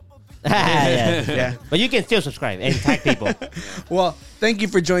your fault. yeah. But you can still subscribe and tag people. Well, thank you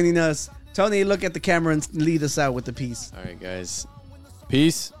for joining us. Tony, look at the camera and lead us out with the peace. All right, guys.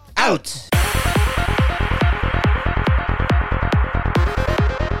 Peace out.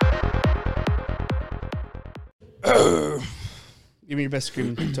 Give me your best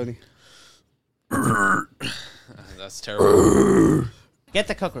scream, Tony. That's terrible. Get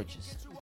the cockroaches.